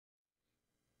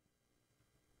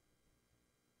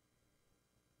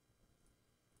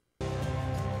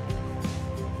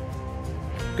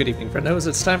Good evening, friendos.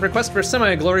 It's time for Quest for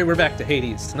Semi-Glory. We're back to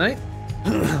Hades tonight.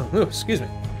 Ooh, excuse me.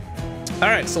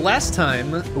 Alright, so last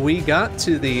time we got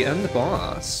to the end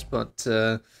boss, but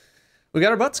we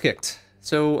got our butts kicked.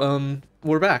 So,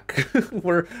 we're back.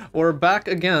 we're back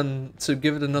again to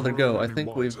give it another go. I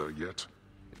think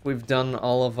we've done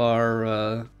all of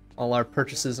our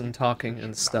purchases and talking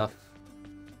and stuff.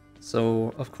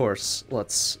 So, of course,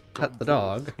 let's pet the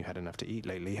dog. You had enough to eat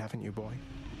lately, haven't you, boy?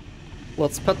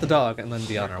 Let's pet the dog and then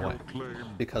be on our way,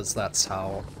 because that's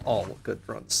how all good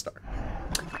runs start.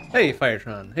 Hey,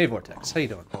 Firetron. Hey, Vortex. How you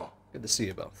doing? Good to see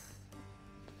you both.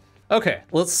 Okay,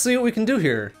 let's see what we can do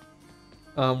here.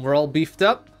 We're all beefed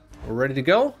up. We're ready to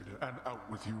go. And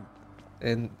out with you.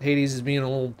 And Hades is being a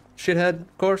little shithead,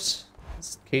 of course.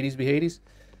 Hades be Hades.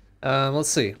 Let's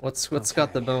see. What's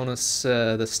got the bonus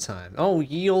this time? Oh,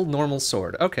 yield normal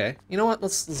sword. Okay. You know what?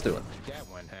 Let's do it. Get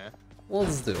one, huh?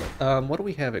 Let's do it. What do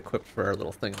we have equipped for our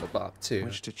little thingamabob too?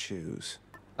 Which to choose?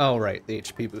 Oh right, the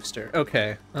HP booster.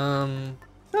 Okay.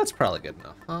 That's probably good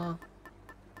enough, huh?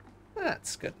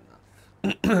 That's good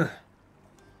enough.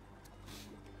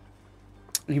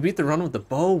 You beat the run with the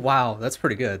bow? Wow, that's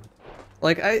pretty good.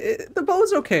 Like, the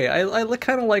bow's okay. I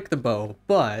kind of like the bow,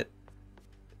 but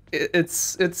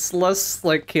it's less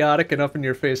like chaotic and up in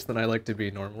your face than I like to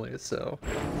be normally. So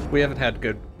we haven't had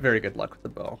very good luck with the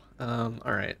bow.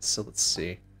 All right, so let's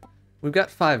see. We've got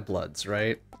 5 bloods,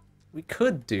 right? We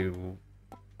could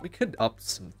up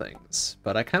some things,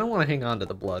 but I kind of want to hang on to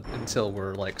the blood until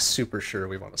we're like super sure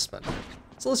we want to spend it.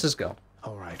 So let's just go.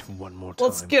 All right, one more time.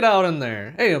 Let's get out in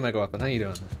there. Hey, Omega Weapon, how you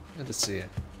doing? Good to see you.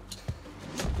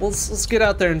 Let's get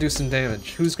out there and do some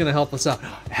damage. Who's gonna help us out?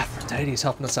 Aphrodite's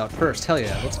helping us out first. Hell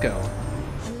yeah, let's go.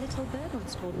 A little bird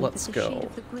once told me Let's that go. the shade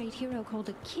of the great hero called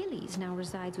Achilles now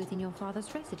resides within your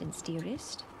father's residence,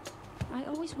 dearest. I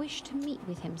always wish to meet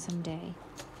with him someday.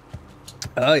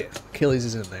 Oh yeah, Achilles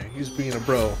is in there. He's being a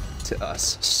bro to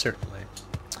us, certainly.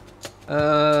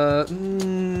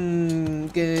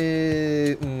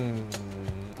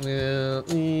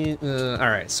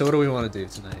 Alright, so what do we want to do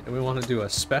tonight? Do we want to do a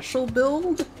special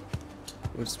build?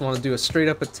 We just want to do a straight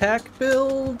up attack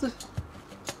build?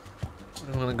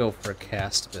 I want to go for a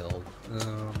cast build.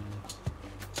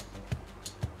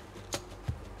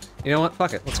 You know what?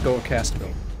 Fuck it. Let's go with cast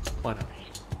build. Why not?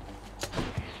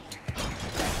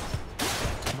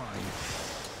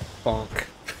 Bonk.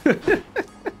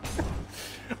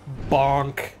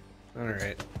 Bonk.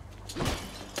 Alright.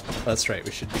 That's right, we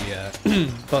should be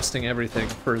busting everything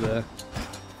for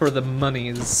the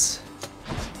monies.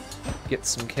 Get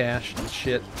some cash and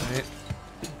shit, right?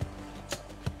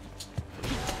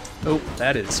 Oh,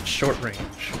 that is short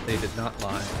range. They did not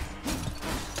lie.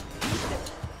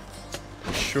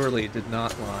 Surely did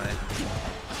not lie.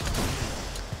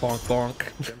 Bonk bonk.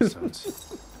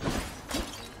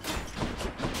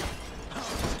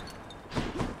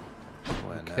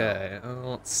 Okay,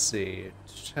 let's see.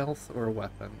 Health or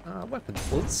weapon? Weapon,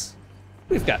 please.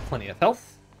 We've got plenty of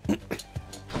health. Come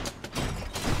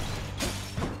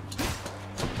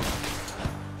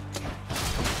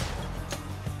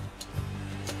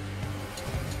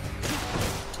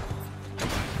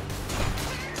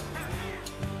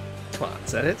on,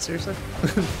 is that it? Seriously?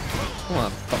 Come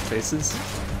on, fuck faces.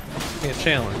 Give me a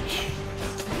challenge.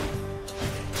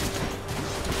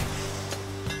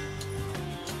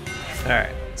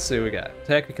 Alright. See what we got.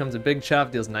 Attack becomes a big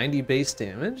chop, deals 90 base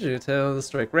damage. You tell the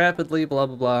strike rapidly, blah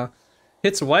blah blah.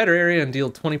 Hits a wider area and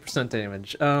deal 20%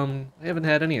 damage. I haven't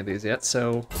had any of these yet,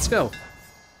 so let's go.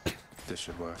 This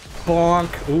should work.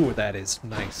 Bonk! Ooh, that is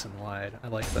nice and wide. I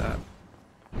like that.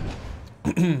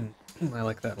 I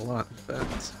like that a lot, in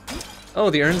fact. Oh,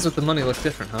 the urns with the money look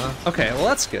different, huh? Okay, well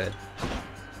that's good.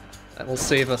 That will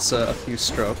save us a few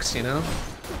strokes, you know?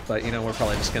 But, you know, we're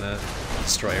probably just gonna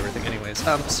destroy everything anyways.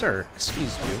 Sir,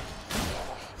 excuse you.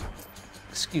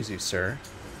 Excuse you, sir.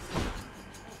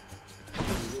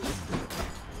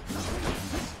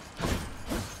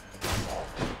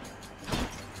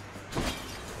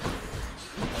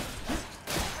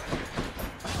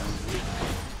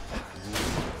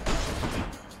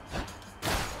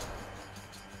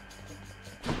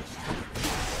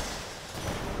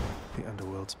 The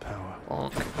underworld's power.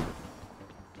 Bonk.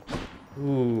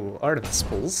 Ooh, Artemis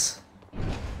pulls.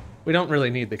 We don't really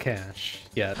need the cash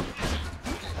yet.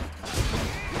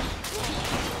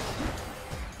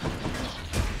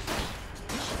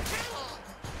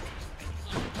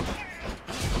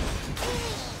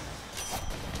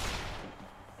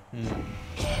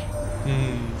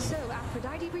 So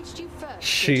Aphrodite reached you first.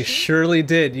 She surely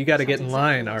did. You gotta get in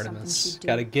line, Artemis.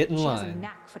 Gotta get in She has a line.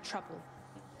 knack for trouble.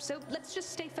 So let's just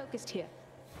stay focused here.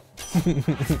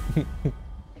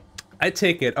 I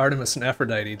take it Artemis and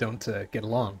Aphrodite don't get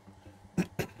along.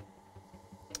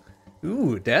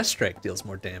 Ooh, Dash Strike deals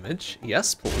more damage.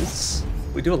 Yes, pulls.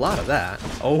 We do a lot of that.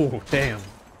 Oh, damn.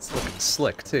 It's looking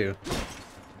slick, too.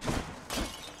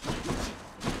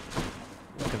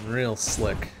 Looking real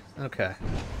slick. Okay.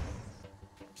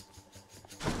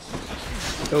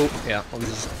 Oh, yeah, I'll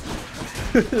just...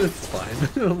 it's fine.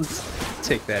 I'll just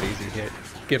take that easy hit.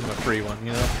 Give him a free one,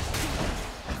 you know?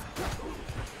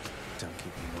 Don't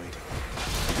keep me waiting.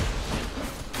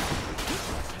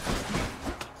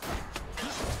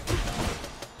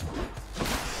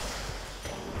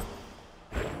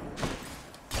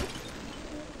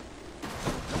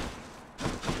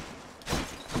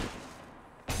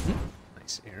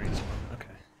 Nice Ares one,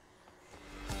 okay.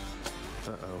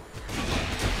 Uh-oh.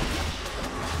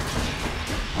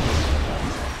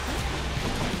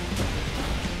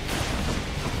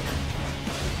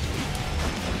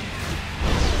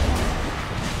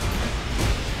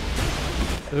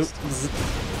 Oop.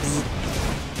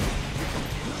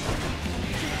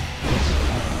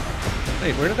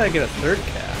 Wait, where did I get a third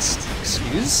cast?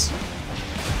 Excuse?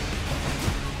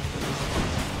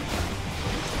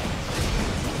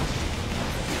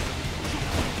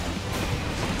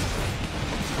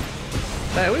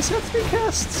 I always have three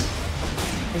casts?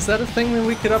 Is that a thing that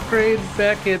we could upgrade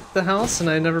back at the house and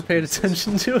I never paid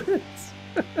attention to it?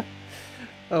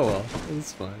 Oh well,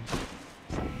 it's fine.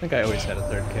 I think I always had a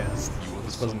third cast.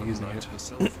 Just wasn't using it.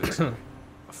 Herself is a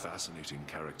fascinating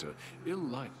character,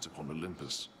 ill-liked upon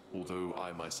Olympus, although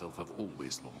I myself have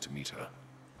always longed to meet her.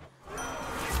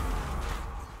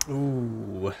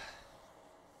 Ooh.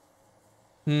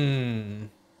 You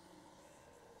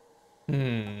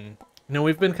know,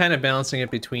 we've been kind of balancing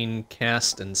it between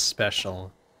cast and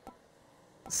special.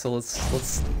 So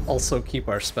let's also keep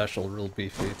our special real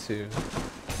beefy too.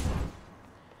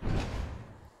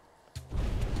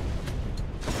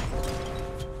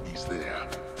 He's there.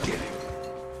 Get him.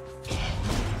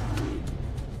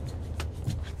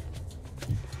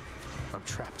 I'm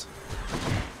trapped.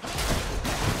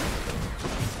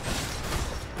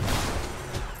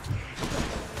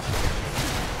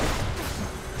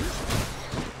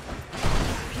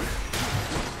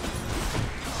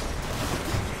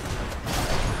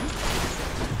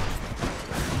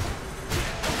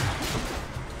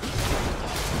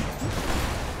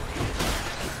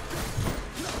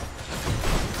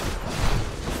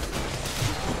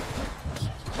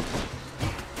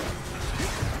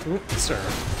 Oop, sir.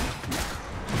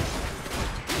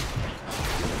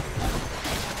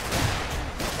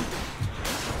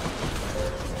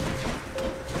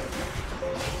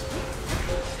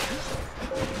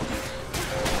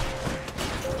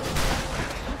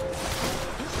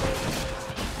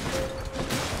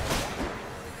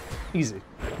 Easy.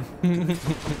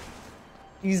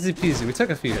 Easy peasy. We took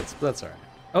a few hits, but that's alright.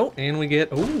 Oh, and we get,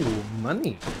 oh,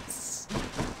 monies.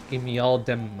 Give me all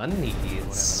them monies. Whatever,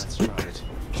 let's try it.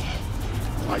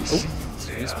 I see you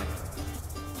Excuse me.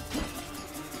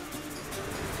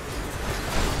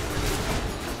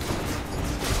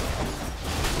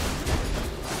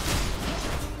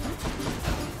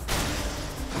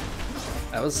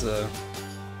 That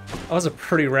was a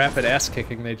pretty rapid ass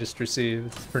kicking they just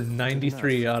received for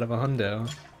 93 out of a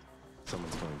hundo.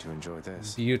 Someone's going to enjoy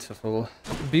this. Beautiful.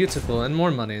 Beautiful, and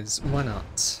more monies. Why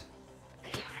not?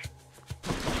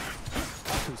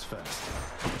 Who's first?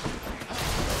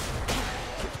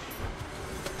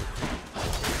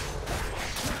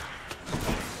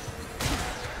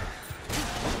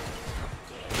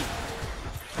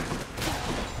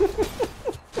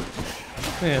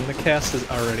 Man, the cast is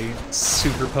already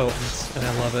super potent, and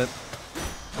I love it.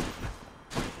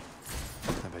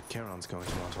 I bet Charon's going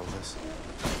to want all this.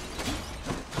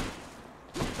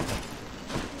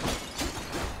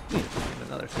 And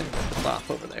another thing to pop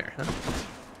over there, huh?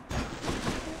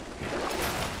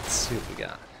 Let's see what we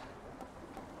got.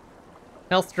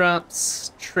 Health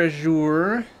drops,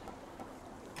 treasure.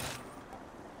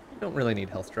 We don't really need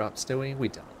health drops, do we? We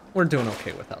don't. We're doing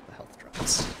okay without the health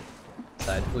drops.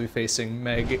 Besides, we'll be facing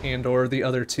Meg and or the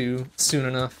other two soon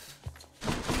enough.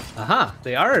 Aha!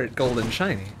 They are gold and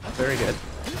shiny. Very good.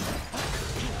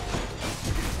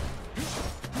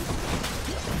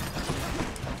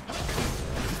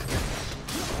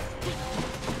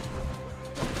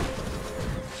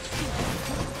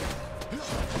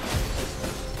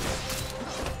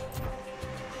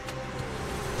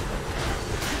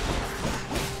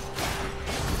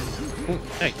 Ooh,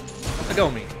 hey, let go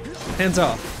of me. Hands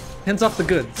off. Hands off the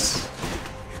goods.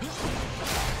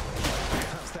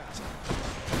 How's that?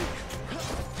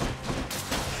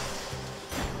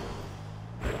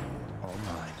 All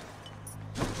mine.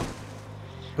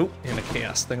 Oop, and a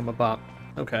chaos thingamabop.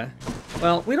 Okay.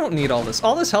 Well, we don't need all this.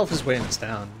 All this health is weighing us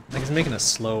down. Like, it's making us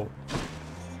slow.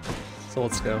 So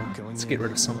let's go. Let's get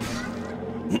rid of some of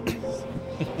them.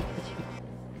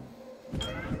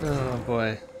 Oh,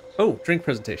 boy. Oh, drink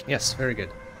presentation. Yes, very good.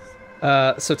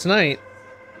 So tonight...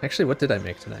 Actually, what did I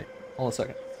make tonight? Hold on a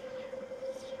second.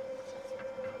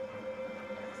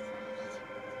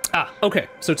 Ah, okay.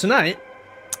 So tonight,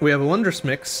 we have a wondrous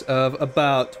mix of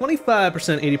about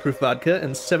 25% 80 proof vodka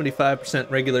and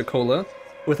 75% regular cola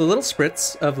with a little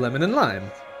spritz of lemon and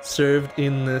lime, served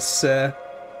in this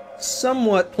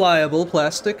somewhat pliable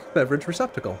plastic beverage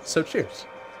receptacle. So cheers.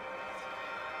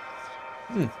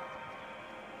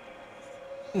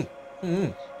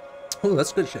 Oh,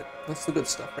 that's good shit. That's the good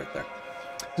stuff right there.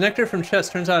 Nectar from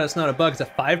chest, turns out it's not a bug, it's a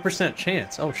 5%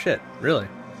 chance. Oh shit, really?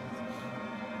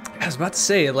 I was about to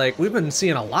say, like, we've been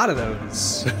seeing a lot of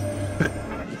those. The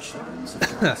charms of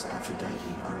Goddess Aphrodite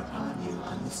are upon you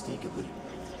unmistakably.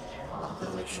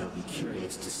 Although I shall be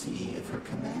curious to see if her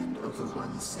command over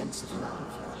one's sense of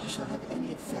love shall have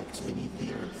any effect beneath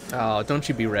the earth. Oh, don't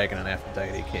you be ragging on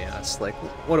Aphrodite, Chaos. Like,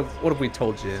 what have we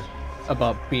told you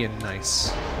about being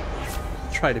nice?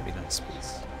 Try to be nice,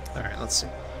 please. Alright, let's see.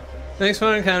 Next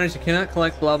phone encounters, you cannot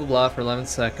collect blah blah blah for 11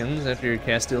 seconds after your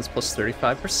cast deals plus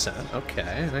 35%.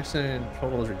 Okay, next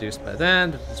total is reduced by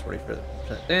that, just 40%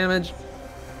 damage.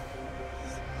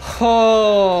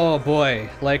 Oh boy,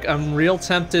 like I'm real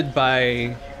tempted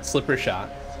by Slippery Shot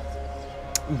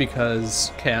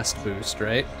because cast boost,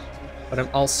 right? But I'm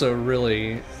also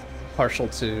really partial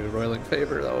to Roiling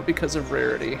Favor though because of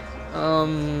rarity.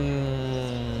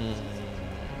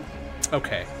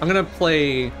 Okay, I'm gonna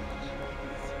play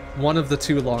one of the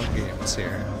two long games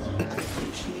here.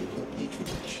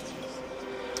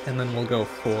 And then we'll go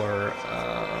for,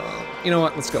 you know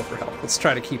what, let's go for health. Let's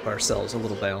try to keep ourselves a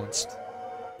little balanced.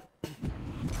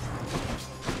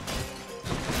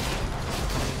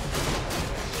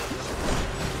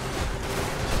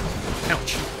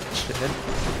 Ouch. Shit.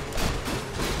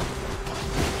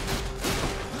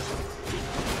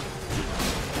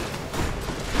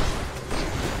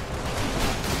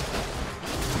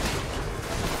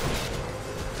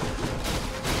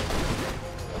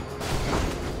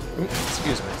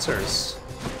 Excuse me, sirs.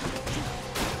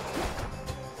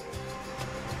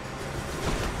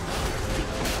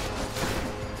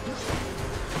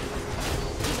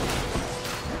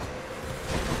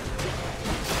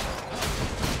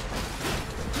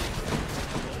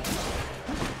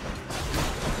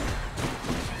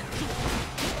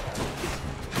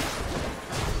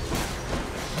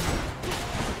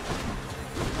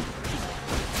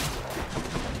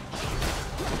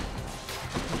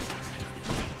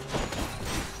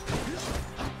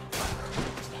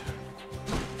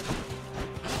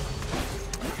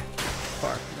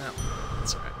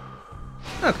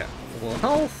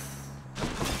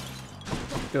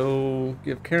 Go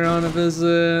give Charon a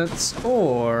visit,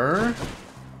 or...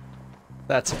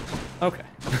 That's it. Okay.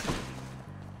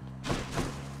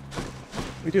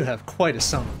 We do have quite a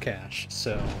sum of cash,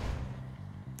 so...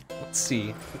 Let's see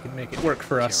if we can make it work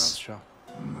for us.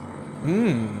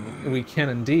 We can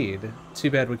indeed. Too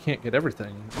bad we can't get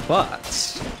everything,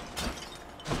 but...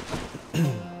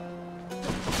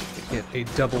 get a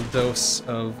double dose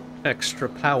of extra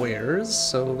powers,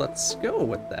 so let's go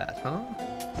with that, huh?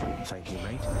 Thank you,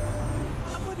 mate.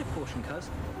 Avoid a caution, cuz.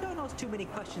 Don't ask too many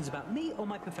questions about me or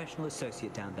my professional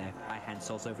associate down there. I hand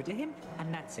souls over to him,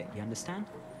 and that's it, you understand?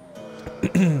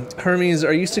 Hermes,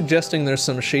 are you suggesting there's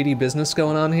some shady business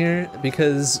going on here?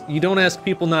 Because you don't ask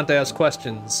people not to ask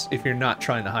questions if you're not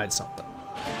trying to hide something.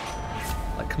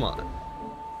 Like, come on.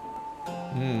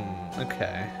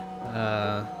 Okay.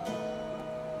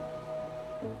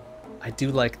 I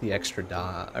do like the extra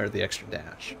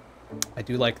dash. I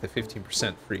do like the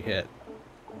 15% free hit.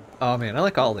 Oh man, I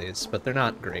like all these, but they're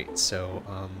not great, so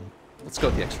let's go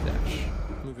with the extra dash.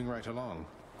 Moving right along.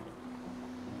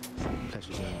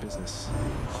 Pleasure doing business.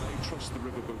 I trust the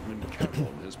riverboatman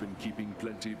Caron has been keeping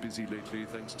plenty busy lately,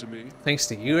 thanks to me. Thanks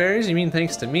to you, Ares? You mean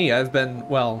thanks to me? I've been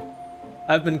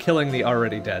killing the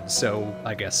already dead, so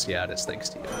I guess, yeah, it is thanks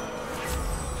to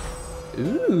you.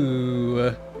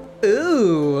 Ooh.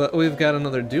 Ooh, we've got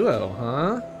another duo,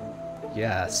 huh?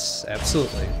 Yes,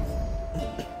 absolutely.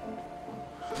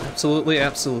 Absolutely,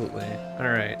 absolutely.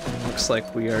 Alright, looks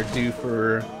like we are due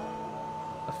for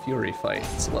a Fury fight,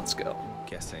 so let's go.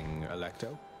 Guessing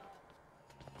Electo?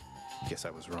 Guess I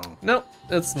was wrong. Nope,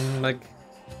 it's like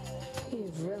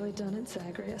You've really done it,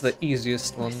 Zagreus. the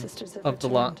easiest one of the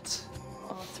lot.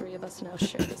 All three of us now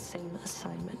share the same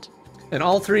assignment. And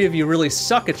all three of you really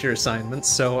suck at your assignments,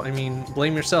 so, I mean,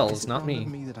 blame yourselves, not Is it me. wrong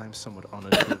of me that I'm somewhat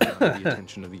honored to have the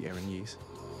attention of the Erinyes?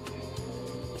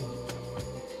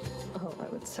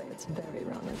 would say it's very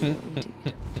romantic indeed.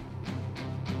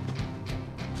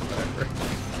 Whatever.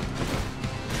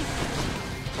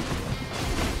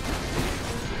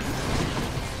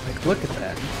 Like, look at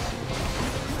that.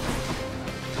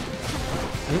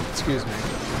 Oop, excuse me.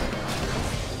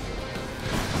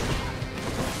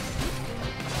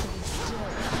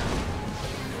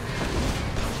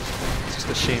 It's just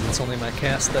a shame it's only my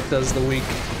cast that does the weak.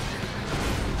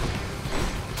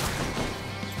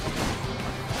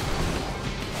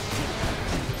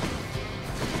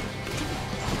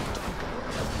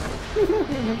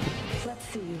 Let's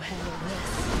see you handle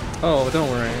this. Oh, don't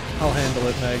worry. I'll handle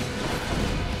it, Meg.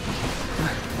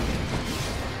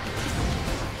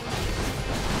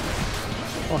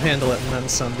 I'll handle it and then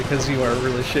some because you are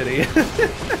really shitty.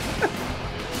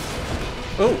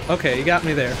 Oh, okay, you got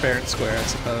me there, fair and square, I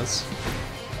suppose.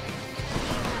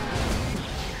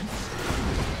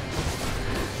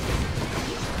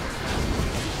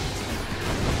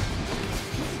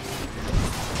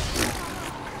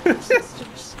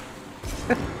 Sisters.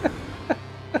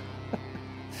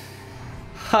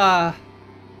 Ha!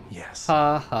 Yes.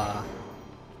 Ha ha.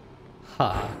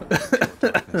 Ha.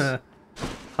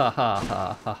 Ha ha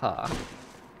ha ha ha.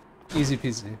 Easy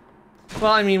peasy.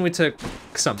 Well, I mean, we took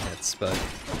some hits, but,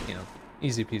 you know,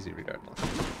 easy peasy regardless.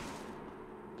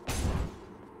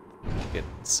 Get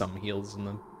some heals in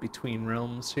the between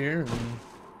realms here, and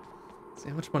see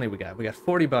how much money we got. We got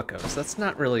 40 buckos. That's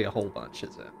not really a whole bunch,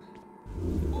 is it?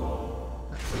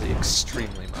 Not really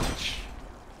extremely much.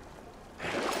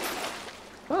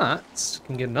 But,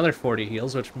 can get another 40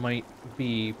 heals, which might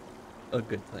be a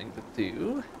good thing to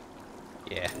do.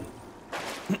 Yeah.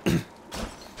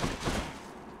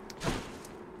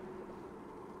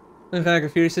 In fact,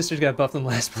 if Fury Sisters got buffed in the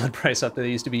last blood price up, they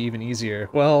used to be even easier.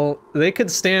 Well, they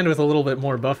could stand with a little bit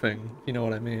more buffing, if you know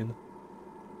what I mean.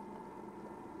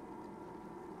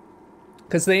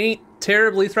 Because they ain't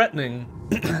terribly threatening.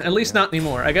 At least not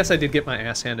anymore. I guess I did get my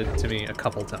ass handed to me a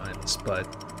couple times, but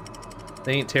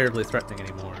they ain't terribly threatening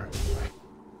anymore.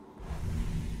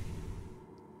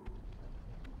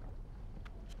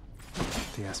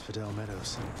 The Asphodel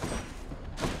Meadows.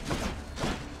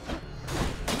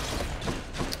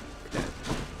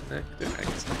 Okay. I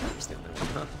guess that was the other one,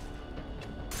 huh?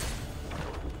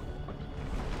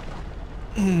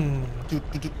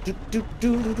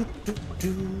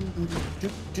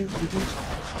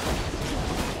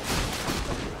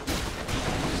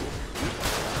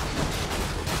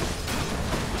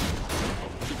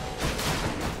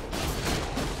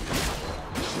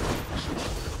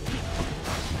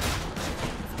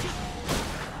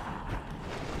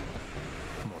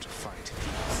 More to fight.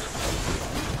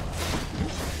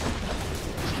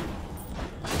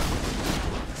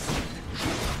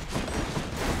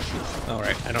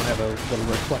 Alright, I don't have a little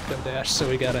reflective dash, so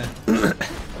we gotta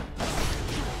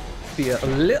be a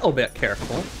little bit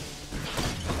careful.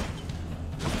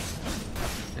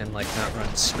 And, like, not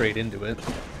run straight into it.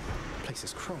 Place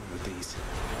is crawling with these.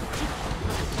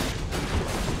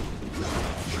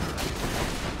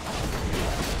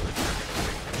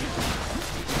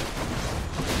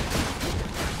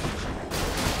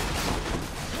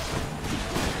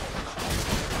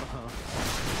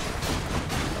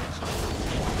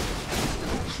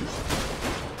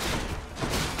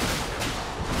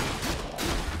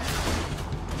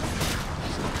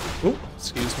 Oh,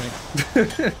 excuse me.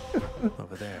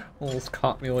 Over there. Almost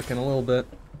caught me looking a little bit.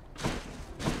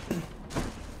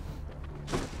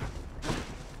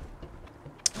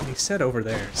 He said over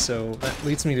there, so that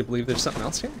leads me to believe there's something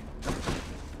else here?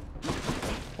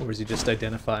 Or is he just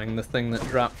identifying the thing that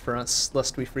dropped for us,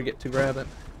 lest we forget to grab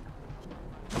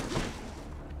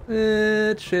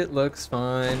it? Shit looks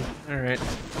fine. Alright.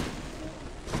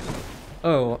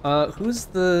 Oh, who's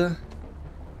the...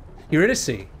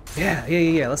 Eurydice.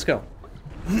 Yeah, let's go.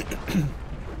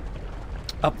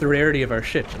 Up the rarity of our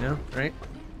shit, you know, right?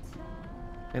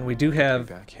 And we do have...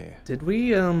 Back here. Did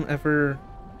we, ever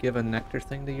give a nectar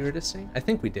thing to Eurydice? I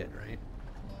think we did, right?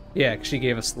 Yeah, 'cause she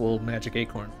gave us the little magic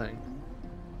acorn thing.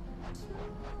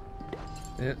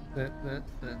 There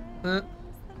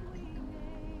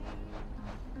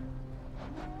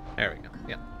we go,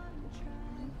 yeah.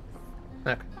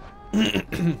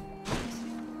 Okay.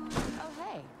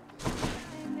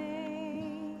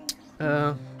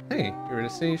 Hey,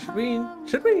 Eurydice, should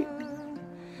we?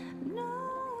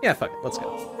 Yeah, fuck it, let's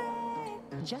go.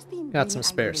 Just being Got some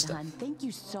spare dehydrated, stuff. hun. Thank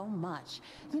you so much.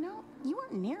 You know, you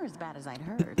weren't near as bad as I'd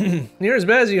heard. Near as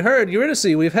bad as you heard,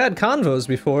 Eurydice, we've had convos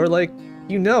before, like,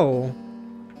 you know,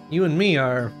 you and me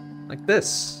are like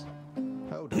this.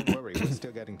 Oh, don't worry, we're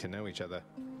still getting to know each other.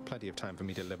 Plenty of time for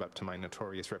me to live up to my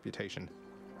notorious reputation.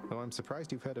 Though I'm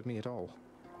surprised you've heard of me at all.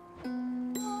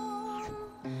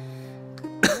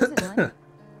 What is it, honey?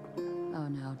 Oh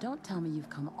no, don't tell me you've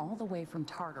come all the way from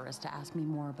Tartarus to ask me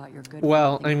more about your good.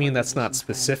 Well, for-nothing I mean, that's not contribution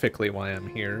friend. specifically why I'm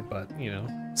here, but, you know,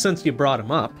 since you brought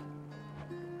him up.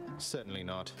 Certainly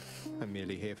not. I'm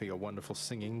merely here for your wonderful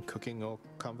singing, cooking, or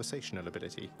conversational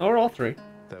ability. Or all three.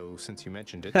 Though, since you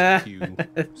mentioned it, you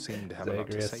seem to have a lot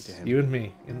to say to Zagreus, him. you and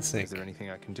me, in sync. Is there anything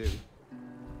I can do?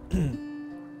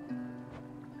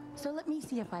 So let me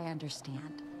see if I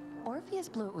understand. Orpheus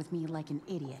blew it with me like an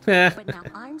idiot, but now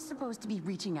I'm supposed to be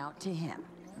reaching out to him.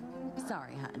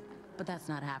 Sorry, hun, but that's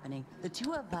not happening. The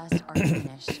two of us are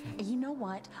finished. And you know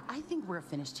what? I think we're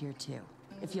finished here too,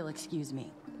 if you'll excuse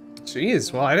me.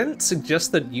 Jeez, well, I didn't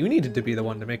suggest that you needed to be the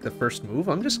one to make the first move.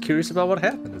 I'm just curious about what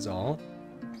happened, is all.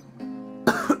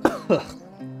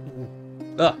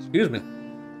 Oh, excuse me.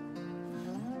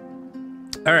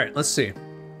 Alright, let's see.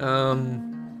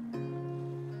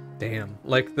 Damn.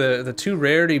 Like, the two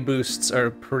rarity boosts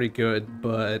are pretty good,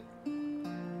 but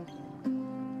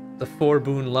the 4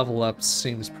 boon level ups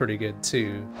seems pretty good,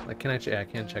 too. Like, can I I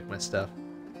can't check my stuff.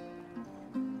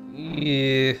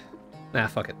 Yeah. Nah,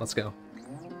 fuck it. Let's go.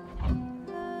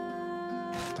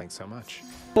 Thanks so much.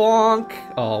 Bonk!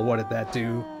 Oh, what did that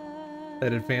do?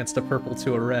 That advanced a purple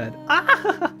to a red.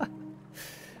 Ah!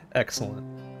 Excellent.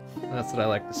 That's what I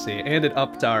like to see. And it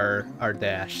upped our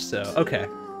dash, so okay.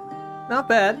 Not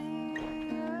bad.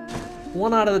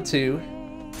 1 out of the 2.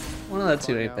 1 out of the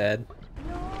 2 ain't bad.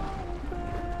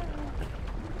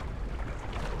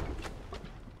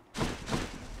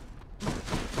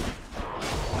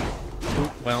 Ooh,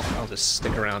 well, I'll just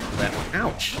stick around for that one.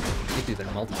 Ouch! They do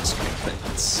their multiple strength thing.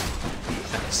 That's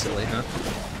kind of silly, huh?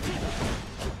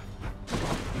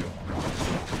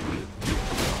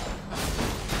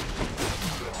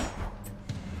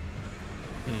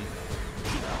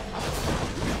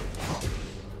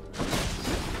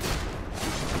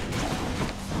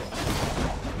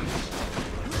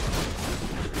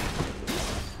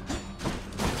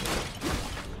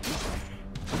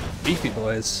 Beefy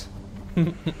boys.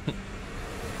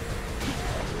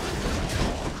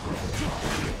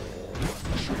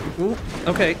 Ooh,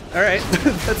 okay, alright.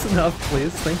 That's enough,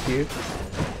 please. Thank you.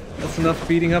 That's enough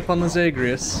beating up on the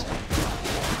Zagreus.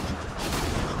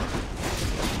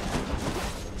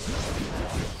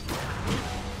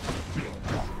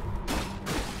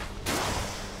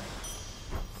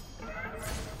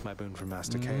 My boon from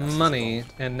Master Chaos. Money,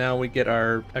 and now we get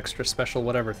our extra special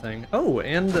whatever thing. Oh,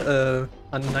 and a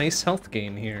nice health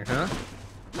gain here, huh?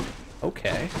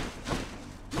 Okay.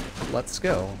 Let's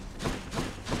go.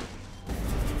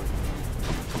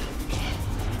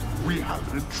 We have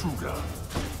an intruder.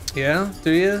 Yeah? Do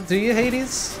you? Do you,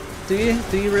 Hades? Do you?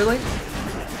 Do you really?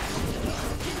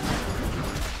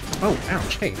 Oh,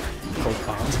 ouch, hey. Both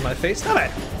bombs in my face. Stop it!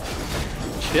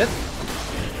 Shit.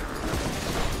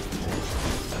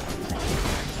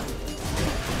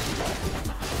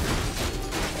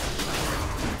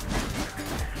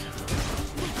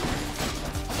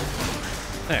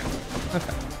 There.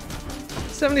 Okay.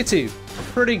 72.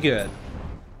 Pretty good.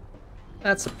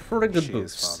 That's a pretty good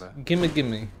Cheers, boost. Father. Gimme,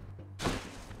 gimme.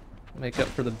 Make up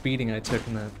for the beating I took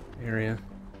in that area.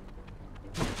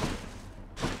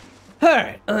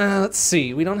 Alright, let's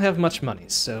see. We don't have much money,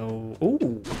 so...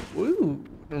 Ooh,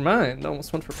 never mind.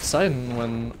 Almost went for Poseidon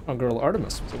when our girl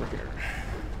Artemis was over here.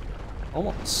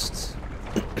 Almost.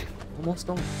 almost.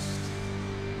 The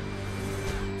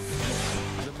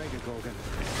Mega Gorgon.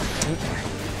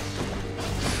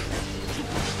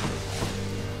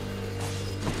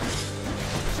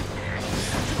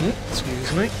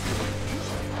 Excuse me.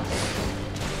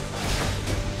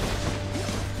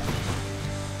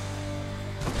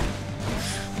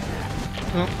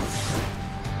 Oh.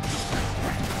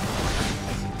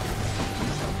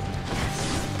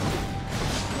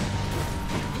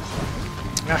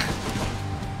 Ah.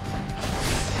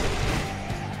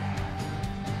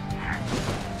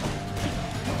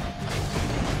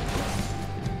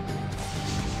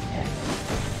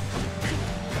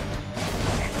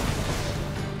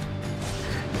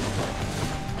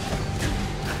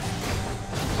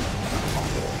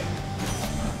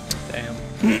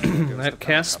 That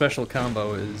cast special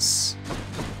combo is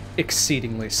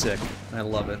exceedingly sick. I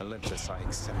love it. Olympus, I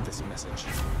accept this message.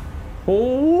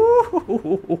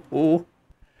 Oh,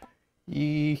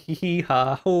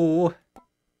 yee-hee-ha-ho.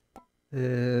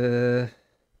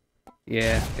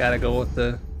 Yeah, gotta go with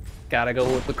the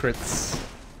crits.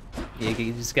 Yeah,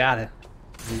 you just gotta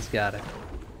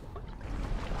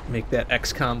make that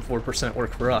XCOM 4%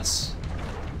 work for us.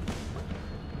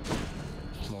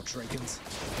 More dragons.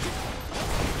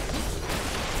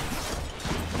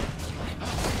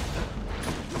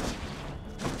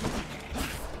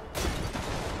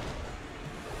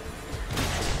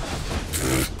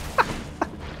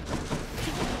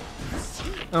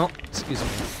 excuse me.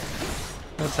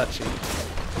 No touchy.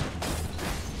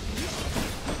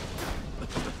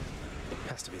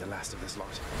 Has to be the last of this lot.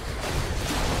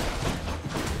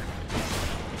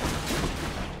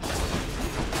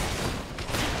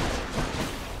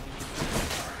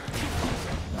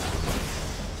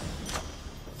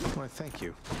 Why, thank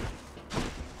you.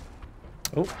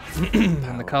 Oh,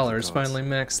 and the collar is finally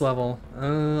max level.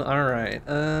 Alright.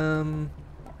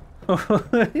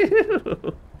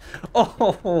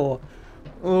 Oh,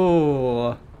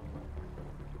 oh.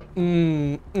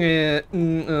 Yeah,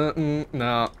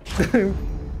 nah.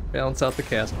 Balance out the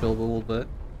cast build a little bit.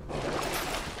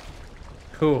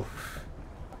 Cool.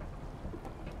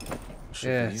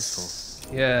 Yes.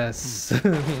 Yes.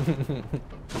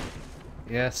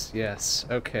 Yes, yes.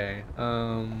 Okay.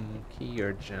 Key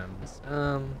or gems?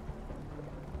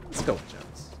 Let's go with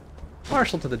gems.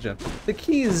 Partial to the gems. The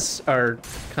keys are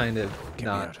kind of Get me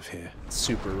not out of here.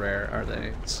 super rare, are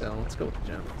they? So let's go with the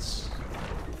gems.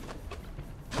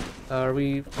 Are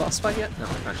we boss fight yet? No,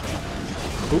 not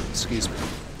yet. Oop, excuse me.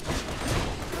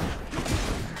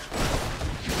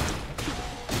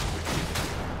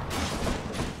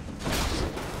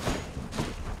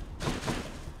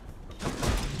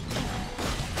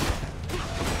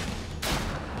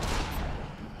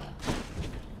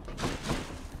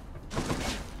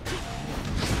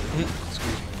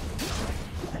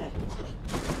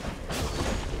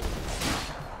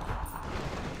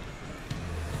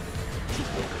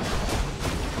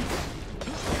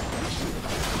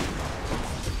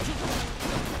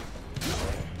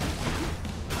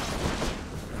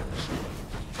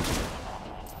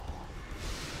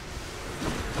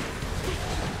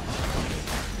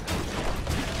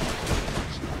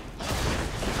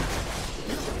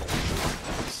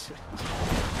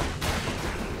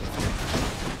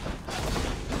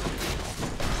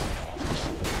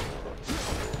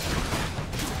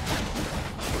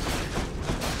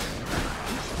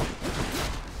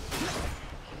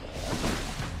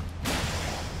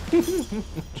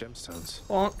 Gemstones.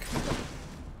 Bonk.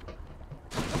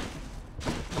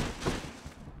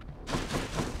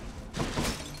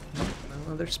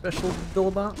 Another special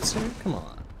Billbots here? Come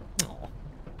on.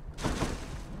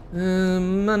 Aw.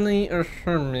 Money or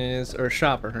Hermes, or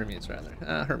shop or Hermes rather.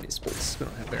 Hermes, please. We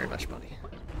don't have very much money.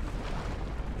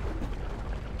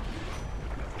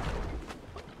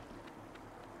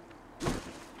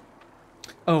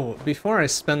 Oh, before I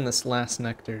spend this last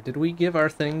nectar, did we give our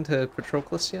thing to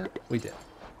Patroclus yet? We did.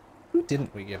 Who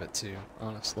didn't we give it to,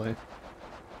 honestly?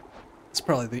 It's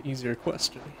probably the easier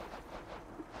question.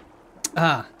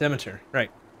 Ah, Demeter, right.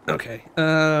 Okay,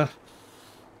 I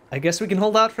guess we can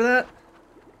hold out for that?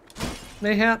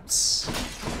 Mayhaps?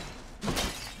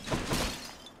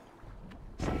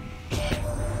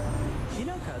 You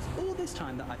know, cuz, all this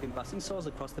time that I've been busting souls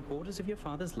across the borders of your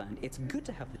father's land, it's good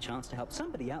to have the chance to help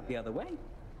somebody out the other way.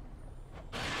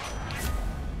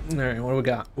 Alright, what do we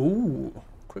got? Ooh,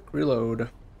 quick reload.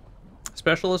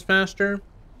 Specialist faster?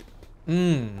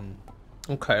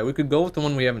 Okay, we could go with the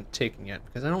one we haven't taken yet,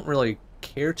 because I don't really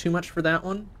care too much for that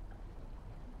one.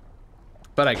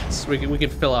 But I guess we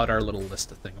could fill out our little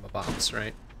list of thingamabobs,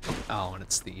 right? Oh, and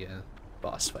it's the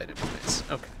boss fight anyways.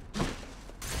 Okay.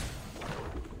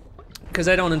 Because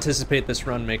I don't anticipate this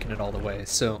run making it all the way,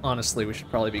 so honestly we should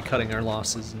probably be cutting our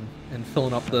losses and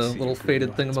filling up the little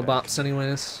faded thingamabobs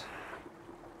anyways.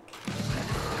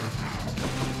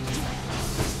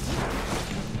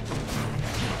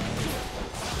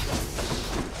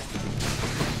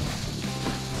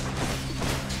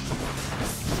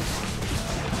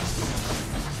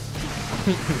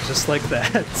 Just like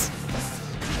that. That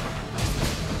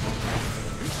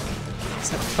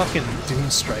fucking Doom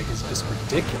Strike is just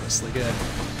ridiculously good.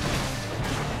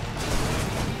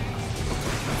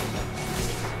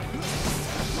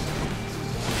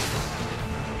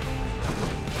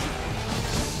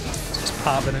 Just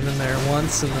popping it in there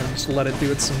once and then just let it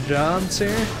do its some jobs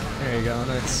here. There you go,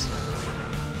 nice.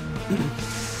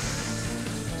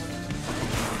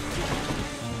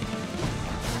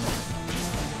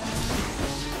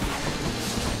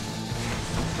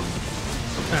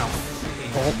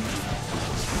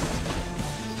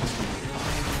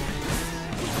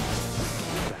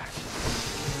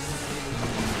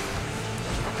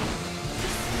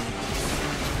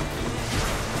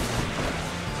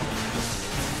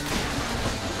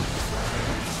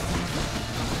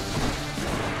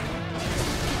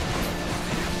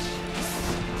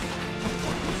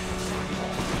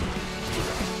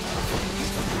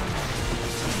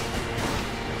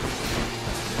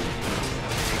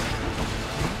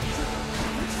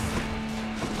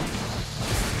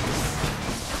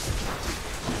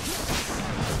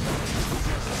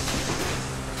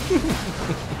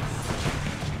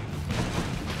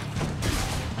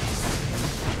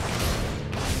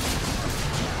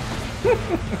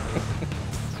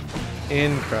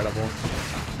 Incredible.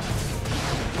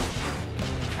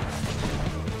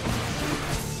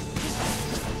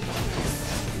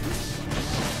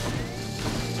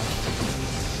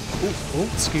 Oh,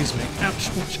 excuse me. Ouch,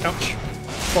 ouch, ouch.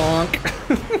 Bonk.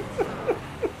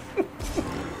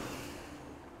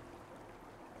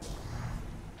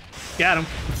 Got him.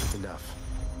 Enough.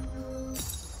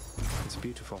 It's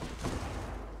beautiful.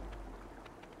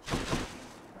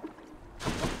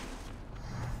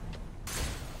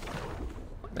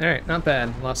 Alright, not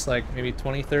bad. Lost like maybe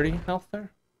 20, 30 health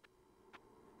there.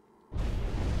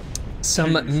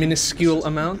 Some minuscule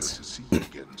amount.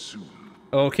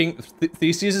 Oh, King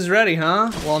Theseus is ready,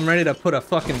 huh? Well, I'm ready to put a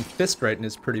fucking fist right in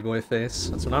his pretty boy face.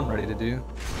 That's what I'm ready to do.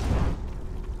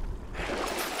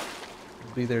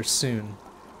 I'll be there soon,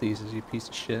 Theseus, you piece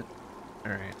of shit.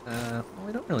 Alright, well,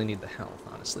 we don't really need the health,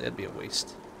 honestly. That'd be a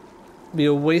waste. It'd be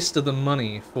a waste of the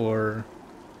money for...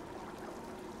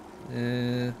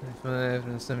 5,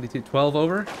 72, 12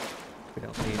 over? We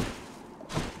don't need...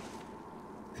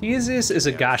 Theseus is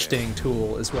a gosh dang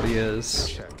tool, is what he is.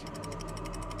 Check.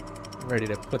 Ready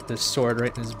to put this sword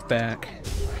right in his back.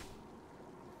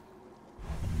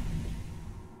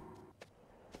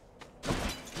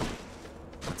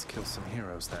 Let's kill some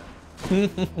heroes then.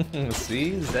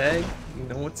 See, Zeg, you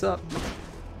know what's up.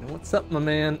 You know what's up, my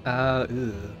man.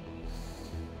 Ugh.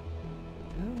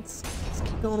 Let's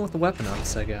keep going with the weapon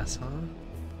ups, I guess, huh?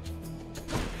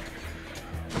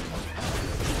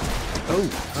 Oh,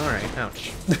 alright,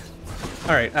 ouch.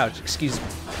 Alright, ouch, excuse me.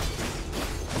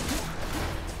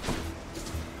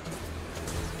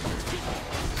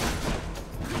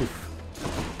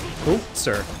 Oof. Oh,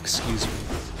 sir, excuse me.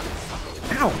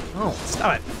 Ow! Oh,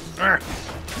 stop it!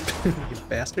 You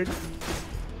bastard.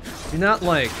 Do not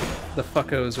like the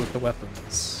fuckos with the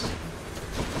weapons.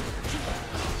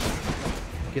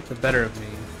 Get the better of me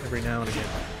every now and again.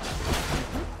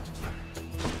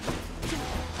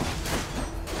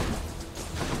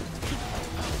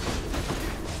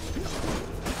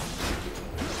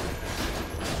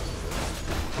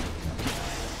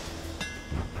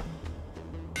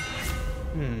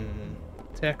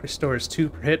 Attack restores 2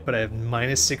 per hit, but I have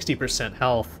minus 60%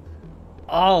 health.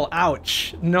 Oh,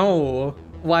 ouch. No.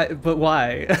 Why? But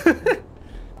why?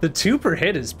 The 2 per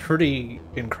hit is pretty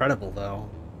incredible, though.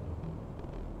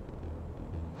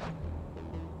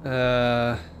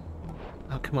 Oh,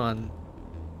 come on.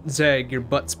 Zeg, your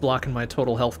butt's blocking my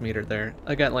total health meter there.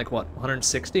 I got, like, what,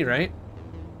 160, right?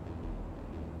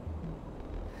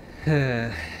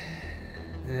 Yeah,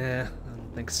 I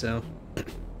don't think so.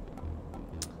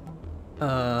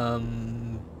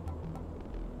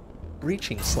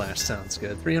 Breaching slash sounds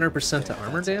good. 300% to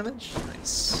armor damage?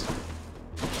 Nice.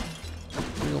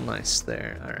 Real nice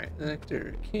there. Alright,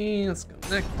 Nectar key. Let's go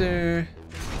Nectar.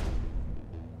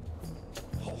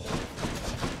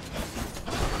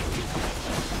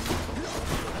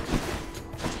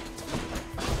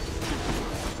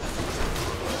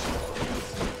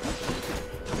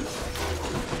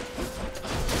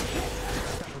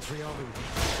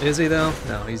 Is he though?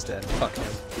 No, he's dead. Fuck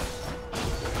him.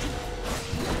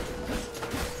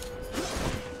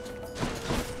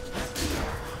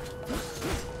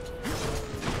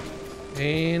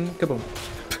 And kaboom.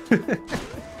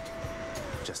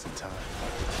 Just in time.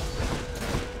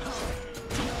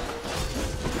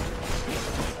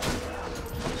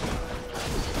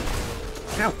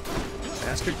 Ow!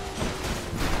 Bastard.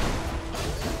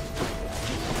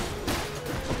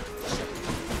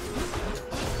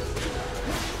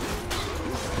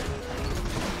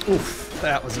 Oof,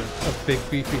 that was a big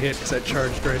beefy hit because I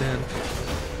charged right in.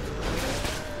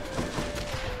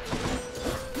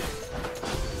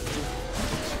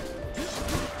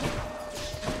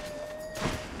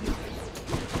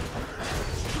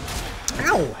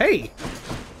 Ow, hey!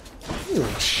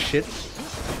 Holy shit.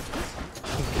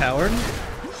 You coward.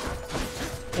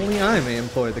 Only I may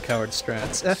employ the coward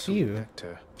strats. F you.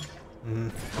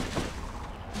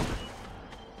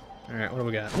 Alright, what do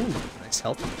we got? Ooh, nice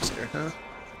health booster, huh?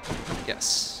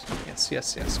 Yes. Yes,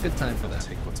 yes, yes. Good time for that.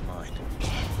 Take what's mine.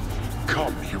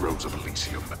 Come, heroes of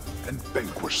Elysium, and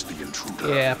vanquish the intruder.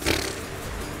 Yeah.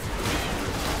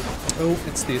 Oh,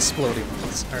 it's the exploding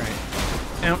ones. Alright.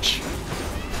 Ouch.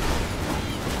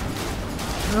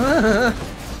 Ah.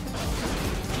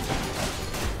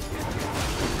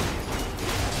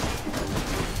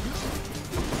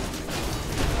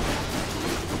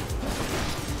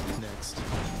 Next.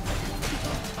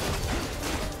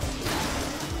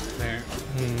 There.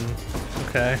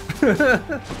 Okay.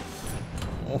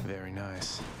 Very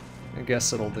nice. I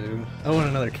guess it'll do. Oh, and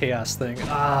another chaos thing.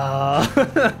 Ah.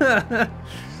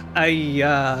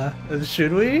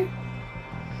 Should we?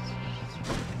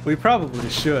 We probably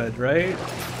should, right?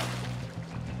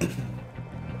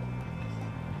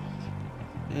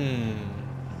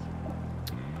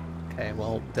 Okay,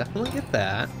 well, definitely get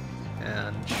that.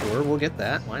 And sure, we'll get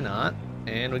that. Why not?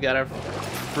 And we got our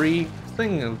free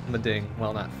thing-a-ding.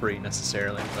 Well, not free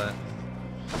necessarily, but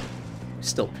we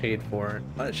still paid for it.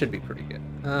 But it should be pretty good.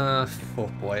 Oh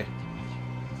boy.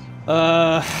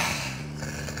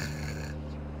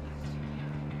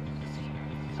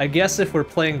 I guess if we're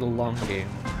playing the long game,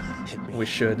 we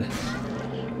should.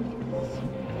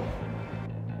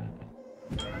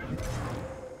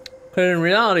 But in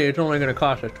reality, it's only going to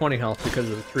cost us 20 health because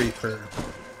of the 3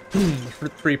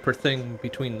 per thing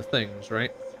between the things,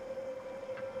 right?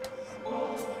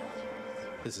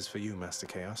 This is for you, Master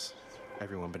Chaos.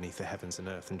 Everyone beneath the heavens and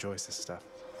earth enjoys this stuff.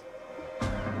 You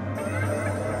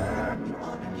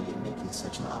honor me in making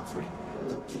such an offering.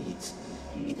 Though please,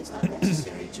 it is not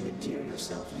necessary to endear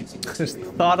yourself using There's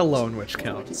material thought means. alone which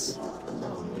counts. Thought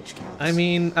alone which counts. I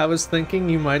mean, I was thinking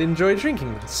you might enjoy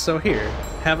drinking this, so here,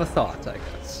 have a thought, I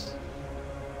guess.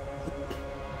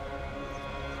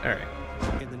 Alright.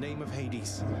 In the name of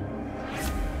Hades.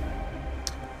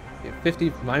 Yeah,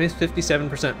 minus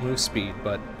 57% move speed,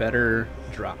 but better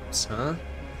drops, huh?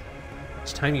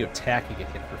 Each time you attack, you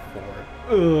get hit for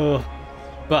 4. Ugh.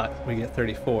 But we get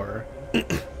 34.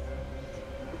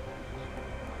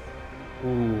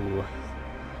 Ooh.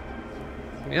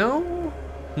 No?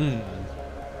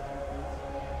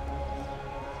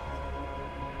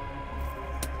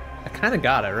 I kind of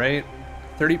got it, right?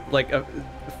 30, like a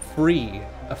free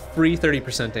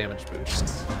 30% damage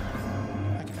boost.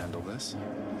 I can handle this.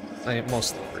 I mean,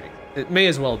 mostly free. It may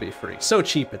as well be free. So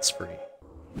cheap, it's free.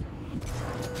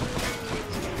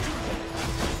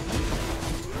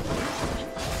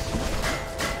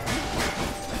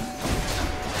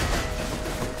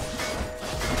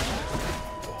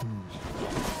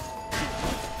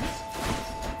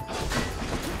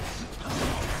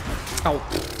 Ow!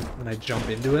 When I jump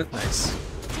into it, nice.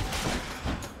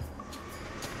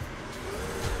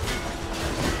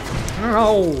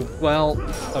 Oh, well,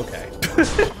 okay.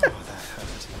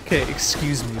 Okay,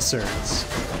 excuse me, sirs.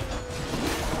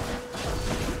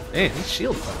 Man, these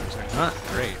shield covers are not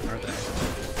great, are they?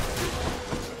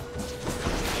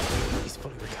 He's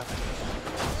fully recovered.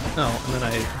 Oh, and then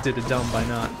I did a dumb by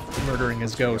not murdering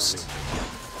his ghost.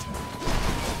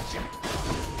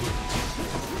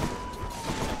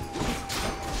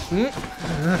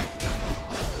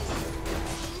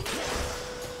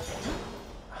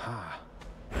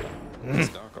 It's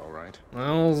dark, all right.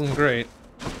 That wasn't great.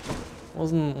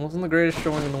 Wasn't the greatest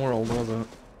showing in the world, was it?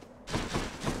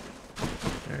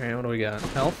 Alright, what do we got?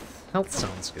 Health? Health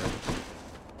sounds good.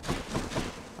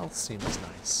 Health seems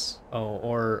nice. Oh,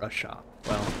 or a shop.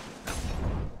 Well,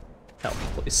 health,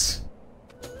 please.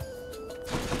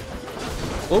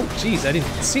 Oh, jeez, I didn't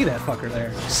even see that fucker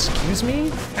there. Excuse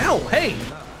me? Ow, hey!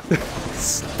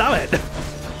 Stop it!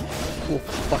 Little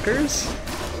fuckers.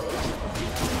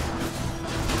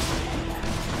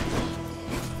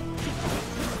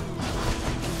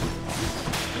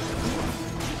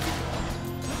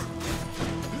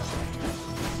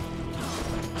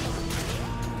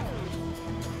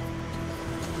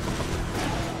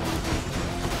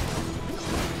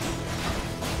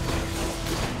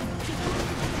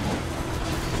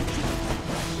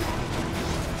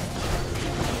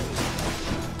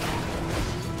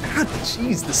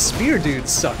 Jeez, the spear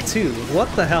dudes suck too. What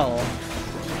the hell?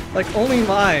 Like, only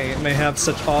I may have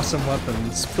such awesome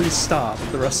weapons. Please stop,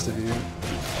 the rest of you.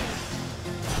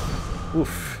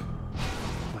 Oof.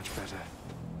 Much better.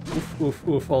 Oof, oof,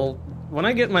 oof. Well, when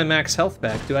I get my max health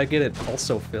back, do I get it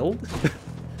also filled?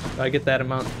 Do I get that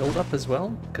amount filled up as well?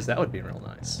 Because that would be real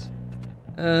nice.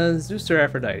 Zeus or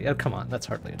Aphrodite? Oh, come on, that's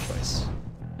hardly a choice.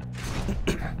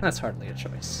 That's hardly a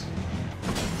choice.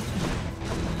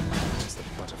 Just the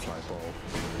butterfly ball.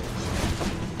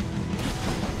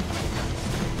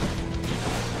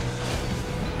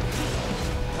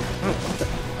 Oh, what the?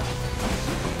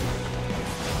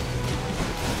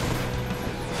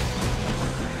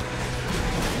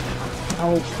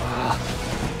 Oh,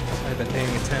 I've been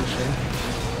paying attention.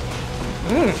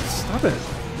 Stop it.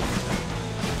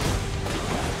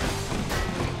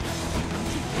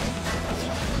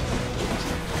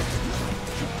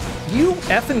 You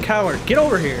effing coward, get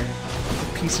over here,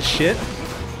 you piece of shit.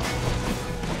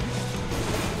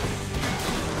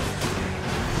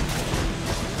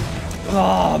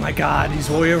 Oh my god, he's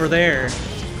way over there.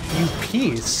 You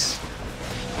piece.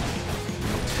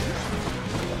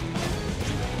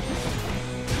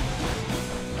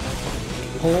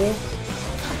 hole.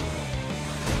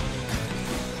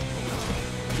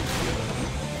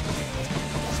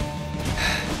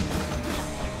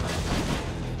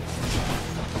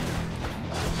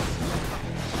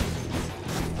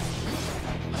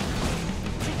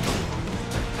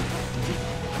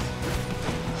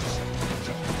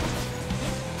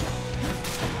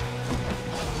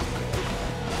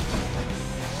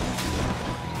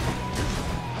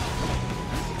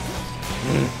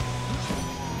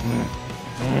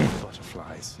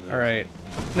 Butterflies. All right,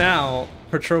 now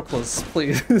Patroclus,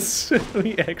 please.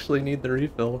 We actually need the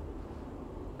refill.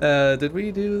 Did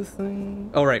we do the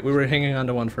thing? Oh right, we were hanging on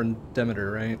to one for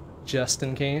Demeter, right? Just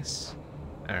in case.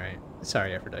 All right.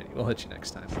 Sorry, Aphrodite. We'll hit you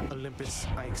next time. Olympus,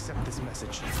 I accept this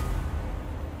message.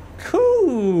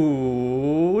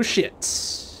 Cool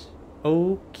shit.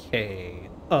 Okay.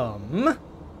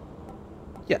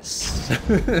 Yes.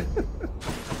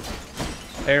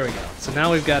 There we go. So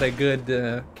now we've got a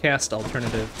good cast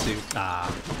alternative to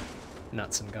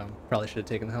nuts and gum. Probably should have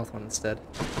taken the health one instead.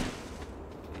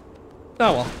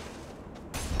 Oh well.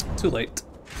 Too late.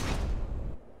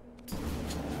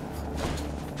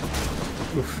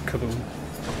 Oof, kaboom.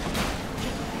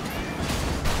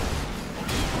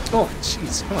 Oh,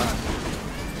 jeez, come on.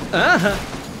 Come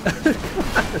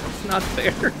on, it's not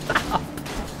fair. Stop.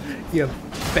 You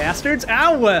bastards.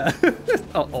 Ow!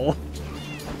 Uh-oh.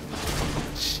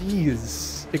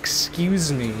 Jeez.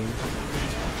 Excuse me.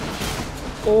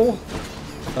 Oh.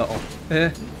 Uh-oh.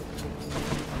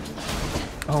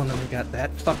 Oh, and then we got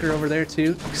that fucker over there,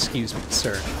 too. Excuse me,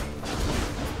 sir.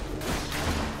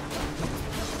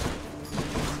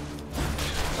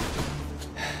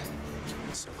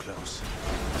 So close.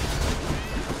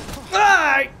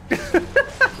 Ah!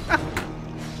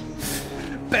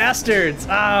 Bastards!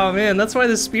 Oh, man, that's why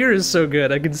the spear is so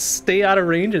good. I can stay out of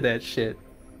range of that shit.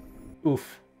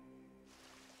 Oof.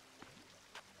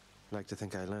 Like to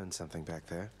think I learned something back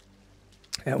there.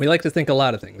 Yeah, we like to think a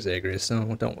lot of things, Agrius, so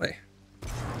don't we?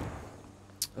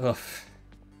 Oof.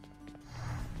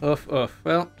 Oof, oof.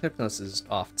 Well, Hypnos is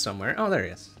off somewhere. Oh, there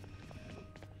he is.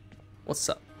 What's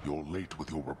up? You're late with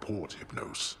your report,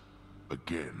 Hypnos.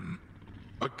 Again.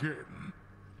 Again.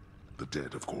 The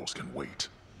dead, of course, can wait,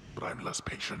 but I'm less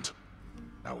patient.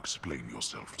 Now explain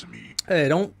yourself to me. Hey,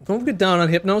 don't get down on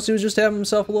Hypnos. He was just having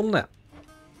himself a little nap.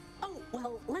 Oh,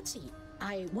 well, let's see.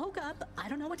 I woke up, I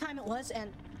don't know what time it was,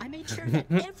 and I made sure that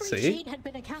every sheet had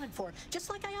been accounted for,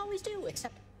 just like I always do,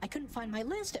 except I couldn't find my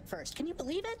list at first. Can you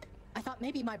believe it? I thought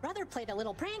maybe my brother played a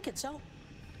little prank, and so...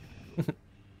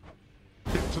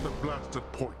 Get to the blasted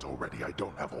point already. I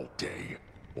don't have all day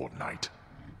or night.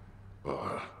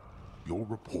 Your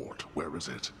report, where is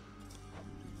it?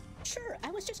 Sure, I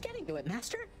was just getting to it,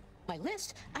 Master. My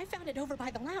list, I found it over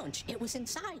by the lounge. It was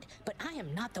inside, but I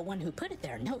am not the one who put it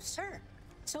there, no sir.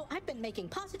 So I've been making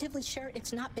positively sure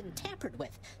it's not been tampered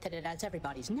with, that it has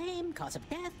everybody's name, cause of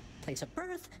death, place of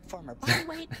birth, former body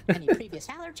weight, any previous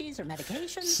allergies or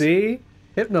medications. See?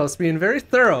 Hypnos being very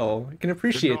thorough. You can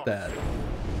appreciate that.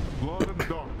 Blood and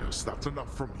darkness, that's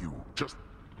enough from you. Just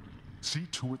see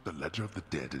to it the ledger of the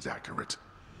dead is accurate,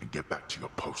 and get back to your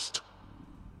post.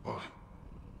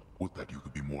 Would that you